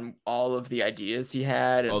in on all of the ideas he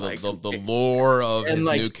had and the lore of his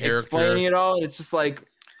new character, explaining it all. It's just like,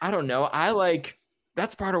 I don't know.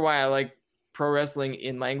 That's part of why I like pro wrestling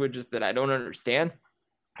in languages that I don't understand.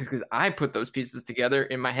 Because I put those pieces together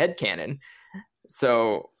in my head canon.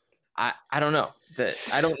 So I don't know that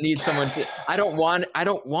I don't need someone to, I don't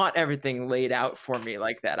want everything laid out for me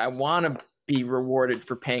like that. I want to be rewarded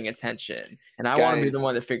for paying attention, and I want to be the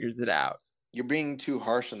one that figures it out. You're being too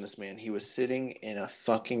harsh on this man. He was sitting in a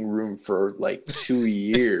fucking room for like 2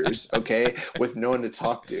 years, okay, with no one to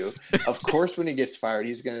talk to. Of course, when he gets fired,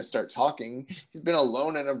 he's going to start talking. He's been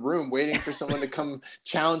alone in a room waiting for someone to come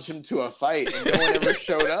challenge him to a fight, and no one ever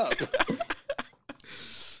showed up.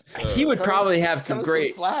 He would probably have some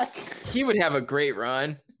great slack. He would have a great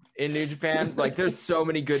run in New Japan. Like, there's so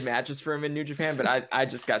many good matches for him in New Japan, but I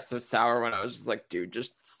just got so sour when I was just like, dude,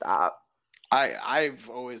 just stop. I've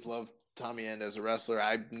always loved Tommy End as a wrestler.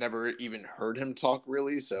 I've never even heard him talk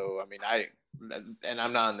really, so I mean,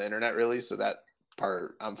 I'm not on the internet really, so that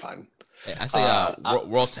part I'm fine. Hey, I say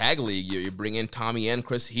World Tag League, you bring in Tommy End,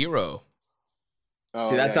 Chris Hero.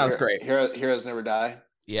 See, that sounds great. Heroes Never Die.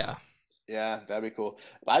 Yeah, that'd be cool.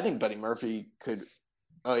 But I think Buddy Murphy could.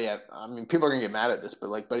 Oh yeah, I mean, people are gonna get mad at this, but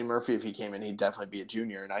like Buddy Murphy, if he came in, he'd definitely be a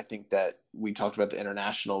junior. And I think that we talked about the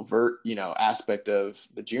international aspect of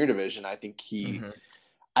the junior division. I think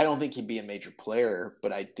I don't think he'd be a major player,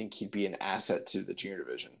 but I think he'd be an asset to the junior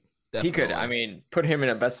division. Definitely. He could. I mean, put him in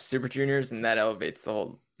a best of Super Juniors, and that elevates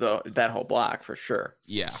that whole block for sure.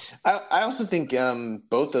 Yeah. I also think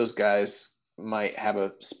both those guys might have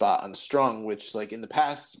a spot on Strong, which like in the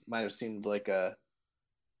past might have seemed like a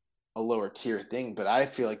lower tier thing, but I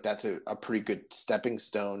feel like that's a pretty good stepping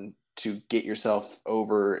stone to get yourself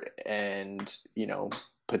over and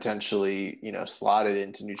potentially slotted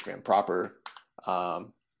into New Japan proper.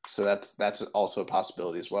 So that's also a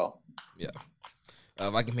possibility as well. Yeah.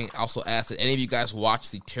 I can also ask, did any of you guys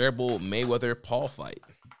watch the terrible Mayweather-Paul fight?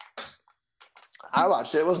 I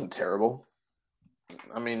watched it. It wasn't terrible.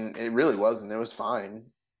 I mean, it really wasn't. It was fine.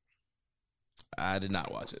 I did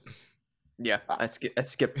not watch it. Yeah, I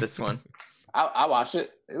skipped this one. I watched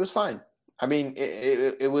it. It was fine. I mean,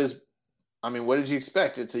 it was. I mean, what did you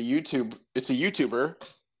expect? It's a YouTuber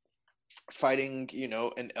fighting,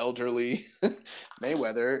 an elderly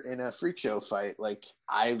Mayweather in a freak show fight. Like,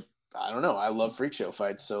 I don't know. I love freak show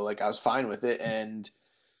fights, so like I was fine with it. And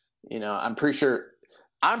I'm pretty sure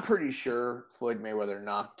Floyd Mayweather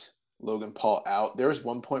knocked Logan Paul out. There was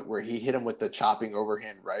one point where he hit him with the chopping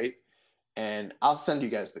overhand right. And I'll send you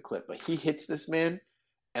guys the clip, but he hits this man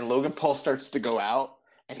and Logan Paul starts to go out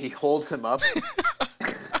and he holds him up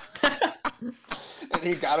and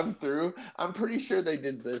he got him through. I'm pretty sure they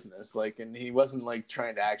did business. Like, and he wasn't like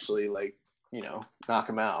trying to actually like, knock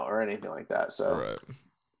him out or anything like that. So,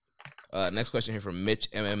 right. Next question here from Mitch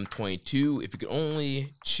MM22. If you could only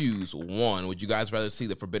choose one, would you guys rather see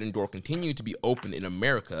the Forbidden Door continue to be open in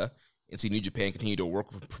America and see New Japan continue to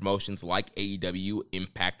work with promotions like AEW,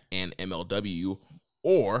 Impact, and MLW,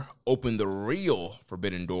 or open the real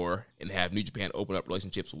Forbidden Door and have New Japan open up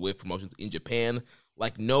relationships with promotions in Japan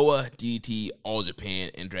like Noah, DDT, All Japan,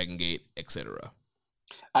 and Dragon Gate, etc.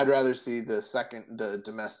 I'd rather see the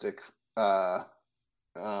domestic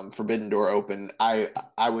Forbidden Door open. I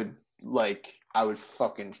would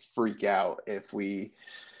fucking freak out if we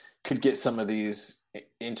could get some of these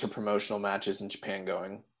interpromotional matches in Japan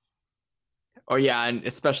going. Oh yeah, and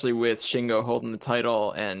especially with Shingo holding the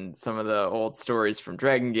title and some of the old stories from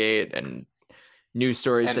Dragon Gate and new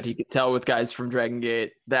stories that he could tell with guys from Dragon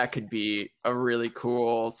Gate, that could be a really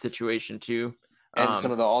cool situation too. And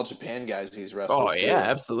some of the All Japan guys he's wrestled. Oh yeah,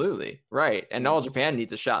 absolutely. Right. And All Japan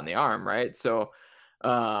needs a shot in the arm, right? So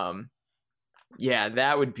yeah,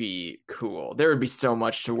 that would be cool. There would be so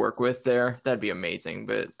much to work with there. That'd be amazing.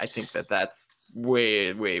 But I think that's way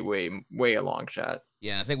a long shot.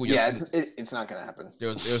 Yeah, I think it's not gonna happen. There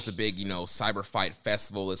was a big, Cyber Fight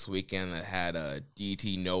Festival this weekend that had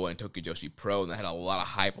DDT, Noah, and Tokyo Joshi Pro, and that had a lot of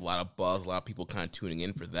hype, a lot of buzz, a lot of people kind of tuning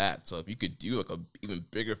in for that. So if you could do like a even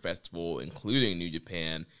bigger festival, including New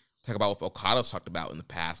Japan, talk about what Okada's talked about in the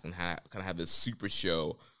past, and kind of have this super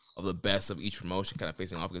show of the best of each promotion kind of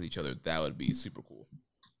facing off against each other, that would be super cool.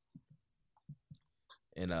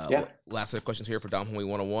 And last set of questions here for Dom Homie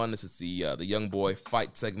 101. This is the Young Boy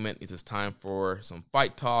fight segment. It is time for some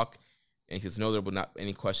fight talk. And he says, no, there will not be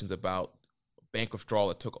any questions about bank withdrawal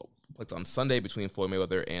that took place on Sunday between Floyd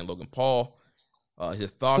Mayweather and Logan Paul.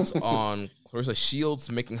 His thoughts on Clarissa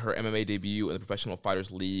Shields making her MMA debut in the Professional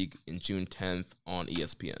Fighters League in June 10th on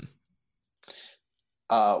ESPN.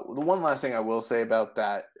 The one last thing I will say about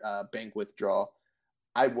that bank withdrawal,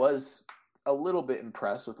 I was a little bit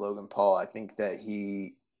impressed with Logan Paul. I think that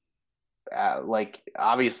he,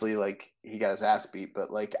 obviously, he got his ass beat, but,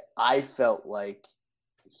 I felt like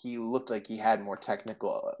he looked like he had more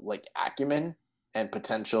technical, acumen and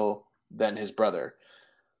potential than his brother,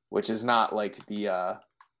 which is not, the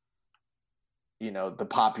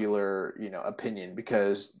popular, opinion,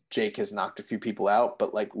 because Jake has knocked a few people out,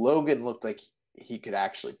 but, Logan looked like he could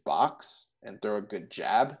actually box and throw a good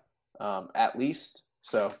jab, at least.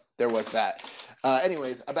 So there was that.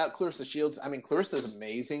 Anyways, about Clarissa Shields, I mean, Clarissa's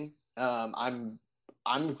amazing. I'm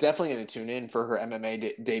definitely going to tune in for her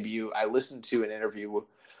MMA debut. I listened to an interview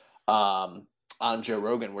on Joe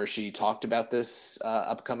Rogan where she talked about this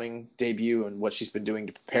upcoming debut and what she's been doing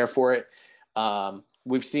to prepare for it.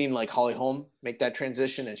 We've seen Holly Holm make that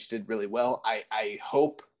transition, and she did really well. I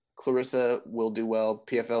hope Clarissa will do well.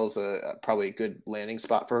 PFL is probably a good landing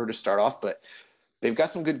spot for her to start off, but they've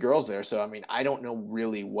got some good girls there. So, I mean, I don't know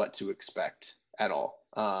really what to expect at all.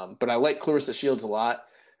 But I like Clarissa Shields a lot.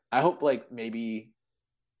 I hope maybe,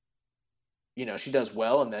 she does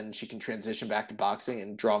well and then she can transition back to boxing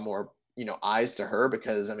and draw more, eyes to her,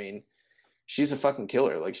 because, I mean, she's a fucking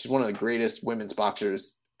killer. She's one of the greatest women's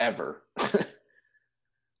boxers ever.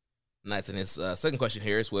 Nice. And his second question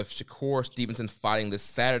here is, with Shakur Stevenson fighting this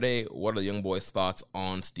Saturday, what are the Young Boys' thoughts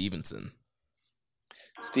on Stevenson?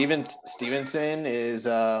 Stevenson is,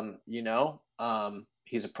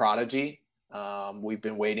 he's a prodigy. We've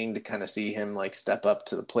been waiting to kind of see him step up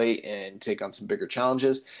to the plate and take on some bigger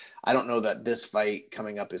challenges. I don't know that this fight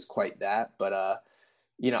coming up is quite that, but,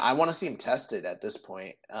 I want to see him tested at this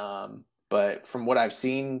point. But from what I've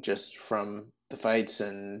seen, just from the fights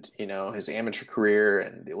and, his amateur career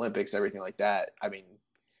and the Olympics, everything like that, I mean,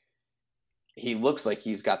 he looks like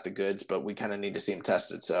he's got the goods, but we kind of need to see him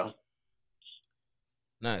tested. So.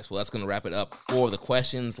 Nice. Well, that's going to wrap it up for the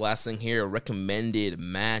questions. Last thing here, recommended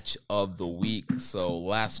match of the week. So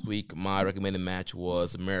last week, my recommended match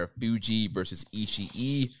was Marufuji versus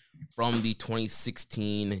Ishii from the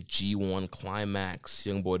 2016 G1 Climax.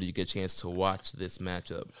 Young Boy, did you get a chance to watch this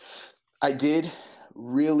matchup? I did.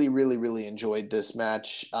 Really, really, really enjoyed this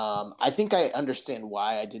match. I think I understand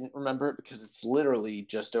why I didn't remember it, because it's literally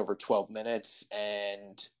just over 12 minutes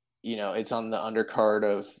and, it's on the undercard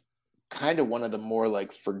of kind of one of the more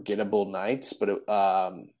forgettable nights, but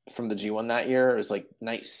from the G1 that year, it was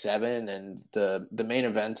night 7, and the main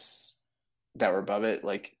events that were above it,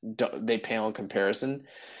 they pale in comparison.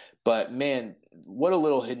 But man, what a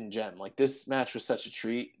little hidden gem. This match was such a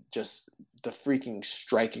treat. Just the freaking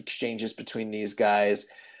strike exchanges between these guys.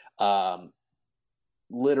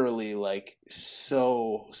 Literally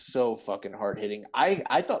so fucking hard hitting.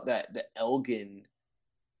 I thought that the Elgin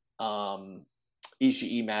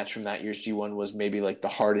Ishii match from that year's G1 was maybe the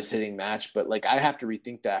hardest hitting match, but I have to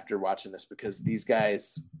rethink that after watching this, because these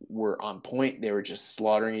guys were on point. They were just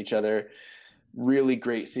slaughtering each other. Really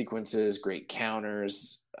great sequences, great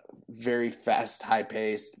counters, very fast, high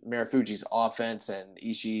paced. Marufuji's offense and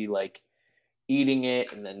Ishii eating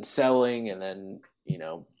it and then selling and then,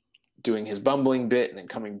 doing his bumbling bit and then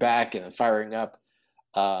coming back and then firing up.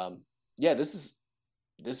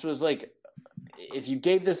 This was like, if you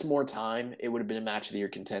gave this more time, it would have been a match of the year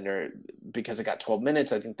contender because it got 12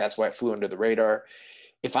 minutes. I think that's why it flew under the radar.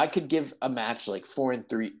 If I could give a match like 4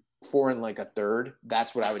 and like a third,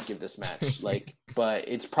 that's what I would give this match. Like, but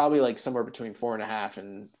it's probably like somewhere between 4.5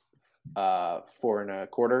 and 4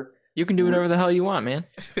 1/4. You can do whatever the hell you want, man.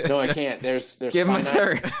 No, I can't. There's give him a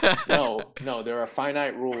third. No, there are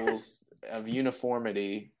finite rules of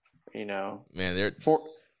uniformity. You know, man, there's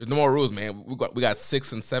no more rules, man. We got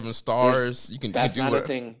 6 and 7 stars. That's not a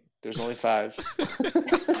thing. There's only 5.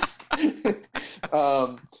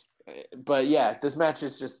 But yeah, this match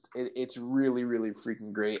is just it's really, really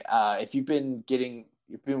freaking great. If you've been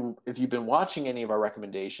watching any of our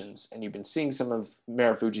recommendations and you've been seeing some of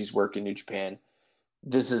Marufuji's work in New Japan,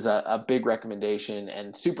 this is a big recommendation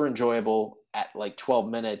and super enjoyable at like 12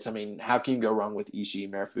 minutes. I mean, how can you go wrong with Ishii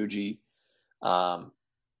and Marufuji?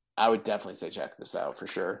 I would definitely say check this out for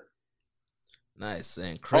sure. Nice.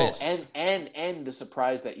 And Chris. Oh, and the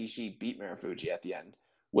surprise that Ishii beat Marufuji at the end,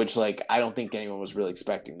 which like I don't think anyone was really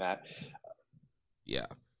expecting that. Yeah.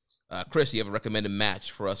 Chris, you have a recommended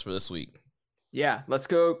match for us for this week? Yeah, let's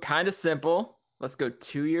go kind of simple. Let's go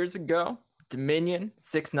 2 years ago. Dominion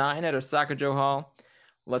 6-9 at Osaka-jo Hall.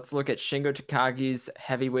 Let's look at Shingo Takagi's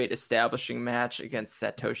heavyweight establishing match against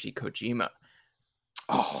Satoshi Kojima.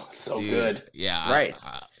 Oh, so good. Yeah. Right.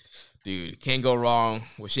 Dude, can't go wrong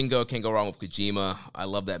with Shingo, can't go wrong with Kojima. I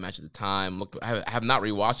love that match at the time. Look, I have not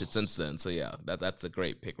rewatched it since then. So yeah, that's a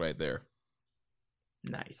great pick right there.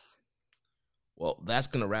 Nice. Well, that's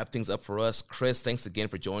going to wrap things up for us. Chris, thanks again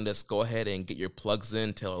for joining us. Go ahead and get your plugs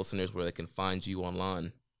in. Tell our listeners where they can find you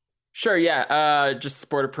online. Sure, yeah. Just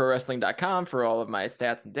sportofprowrestling.com for all of my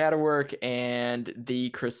stats and data work, and the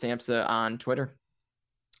Chris Samsa on Twitter.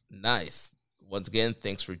 Nice. Once again,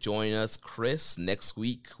 thanks for joining us, Chris. Next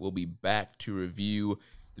week, we'll be back to review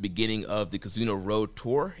the beginning of the Kizuna Road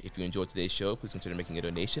Tour. If you enjoyed today's show, please consider making a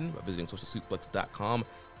donation by visiting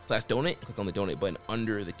socialsuplex.com/donate. Click on the donate button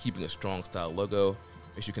under the Keeping It Strong Style logo.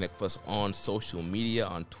 Make sure you connect with us on social media.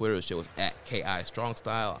 On Twitter, the show is at KI Strong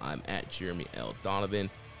Style. I'm at Jeremy L. Donovan.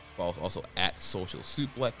 Follow us also at Social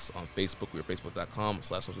Suplex. On Facebook, we're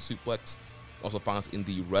facebook.com/Social Suplex. Also find us in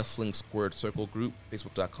the Wrestling Squared Circle group,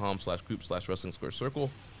 facebook.com/group/Wrestling Squared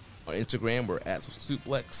Circle. On Instagram, we're at Social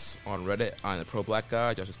Suplex. On Reddit, I'm the Pro Black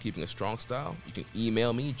Guy. Josh is Keeping a Strong Style. You can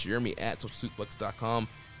email me, jeremy@socialsuplex.com.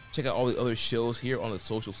 Check out all the other shows here on the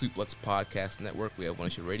Social Suplex Podcast Network. We have One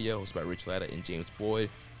Nation Radio, hosted by Rich Latta and James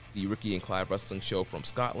Boyd. The Ricky and Clive Wrestling Show from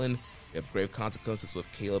Scotland. We have Grave Consequences with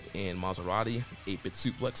Caleb and Maserati. 8-Bit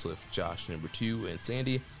Suplex with Josh Number 2 and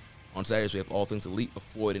Sandy. On Saturdays, we have All Things Elite with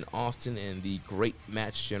Floyd and Austin, and the Great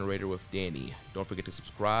Match Generator with Danny. Don't forget to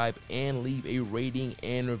subscribe and leave a rating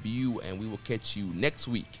and review, and we will catch you next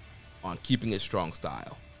week on Keeping It Strong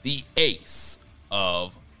Style, the ace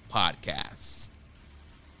of podcasts.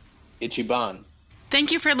 Ichiban.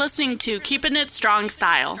 Thank you for listening to Keeping It Strong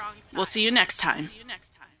Style. We'll see you next time.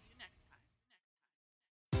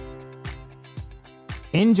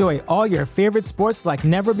 Enjoy all your favorite sports like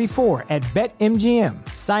never before at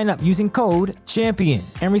BetMGM. Sign up using code CHAMPION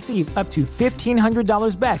and receive up to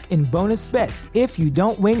 $1,500 back in bonus bets if you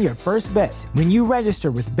don't win your first bet. When you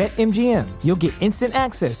register with BetMGM, you'll get instant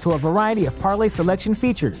access to a variety of parlay selection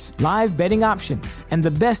features, live betting options, and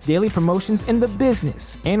the best daily promotions in the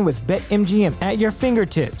business. And with BetMGM at your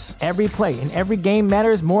fingertips, every play and every game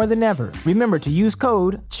matters more than ever. Remember to use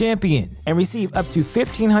code CHAMPION and receive up to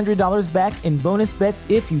 $1,500 back in bonus bets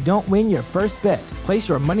if you don't win your first bet. Place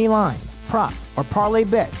your money line, prop, or parlay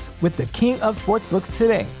bets with the king of sportsbooks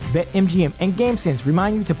today. BetMGM and GameSense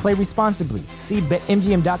remind you to play responsibly. See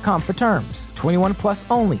BetMGM.com for terms. 21 plus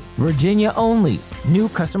only. Virginia only. New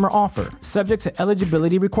customer offer. Subject to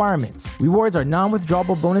eligibility requirements. Rewards are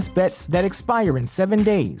non-withdrawable bonus bets that expire in 7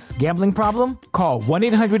 days. Gambling problem? Call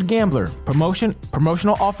 1-800-GAMBLER.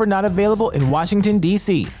 Promotional offer not available in Washington,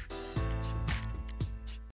 D.C.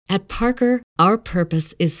 At Parker, our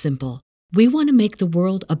purpose is simple. We want to make the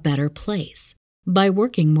world a better place by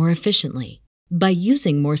working more efficiently, by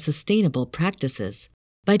using more sustainable practices,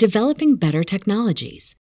 by developing better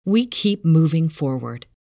technologies. We keep moving forward.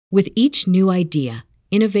 With each new idea,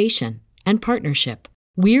 innovation, and partnership,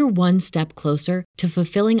 we're one step closer to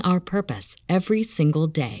fulfilling our purpose every single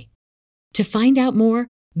day. To find out more,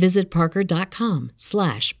 visit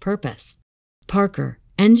parker.com/purpose. Parker,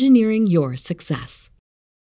 engineering your success.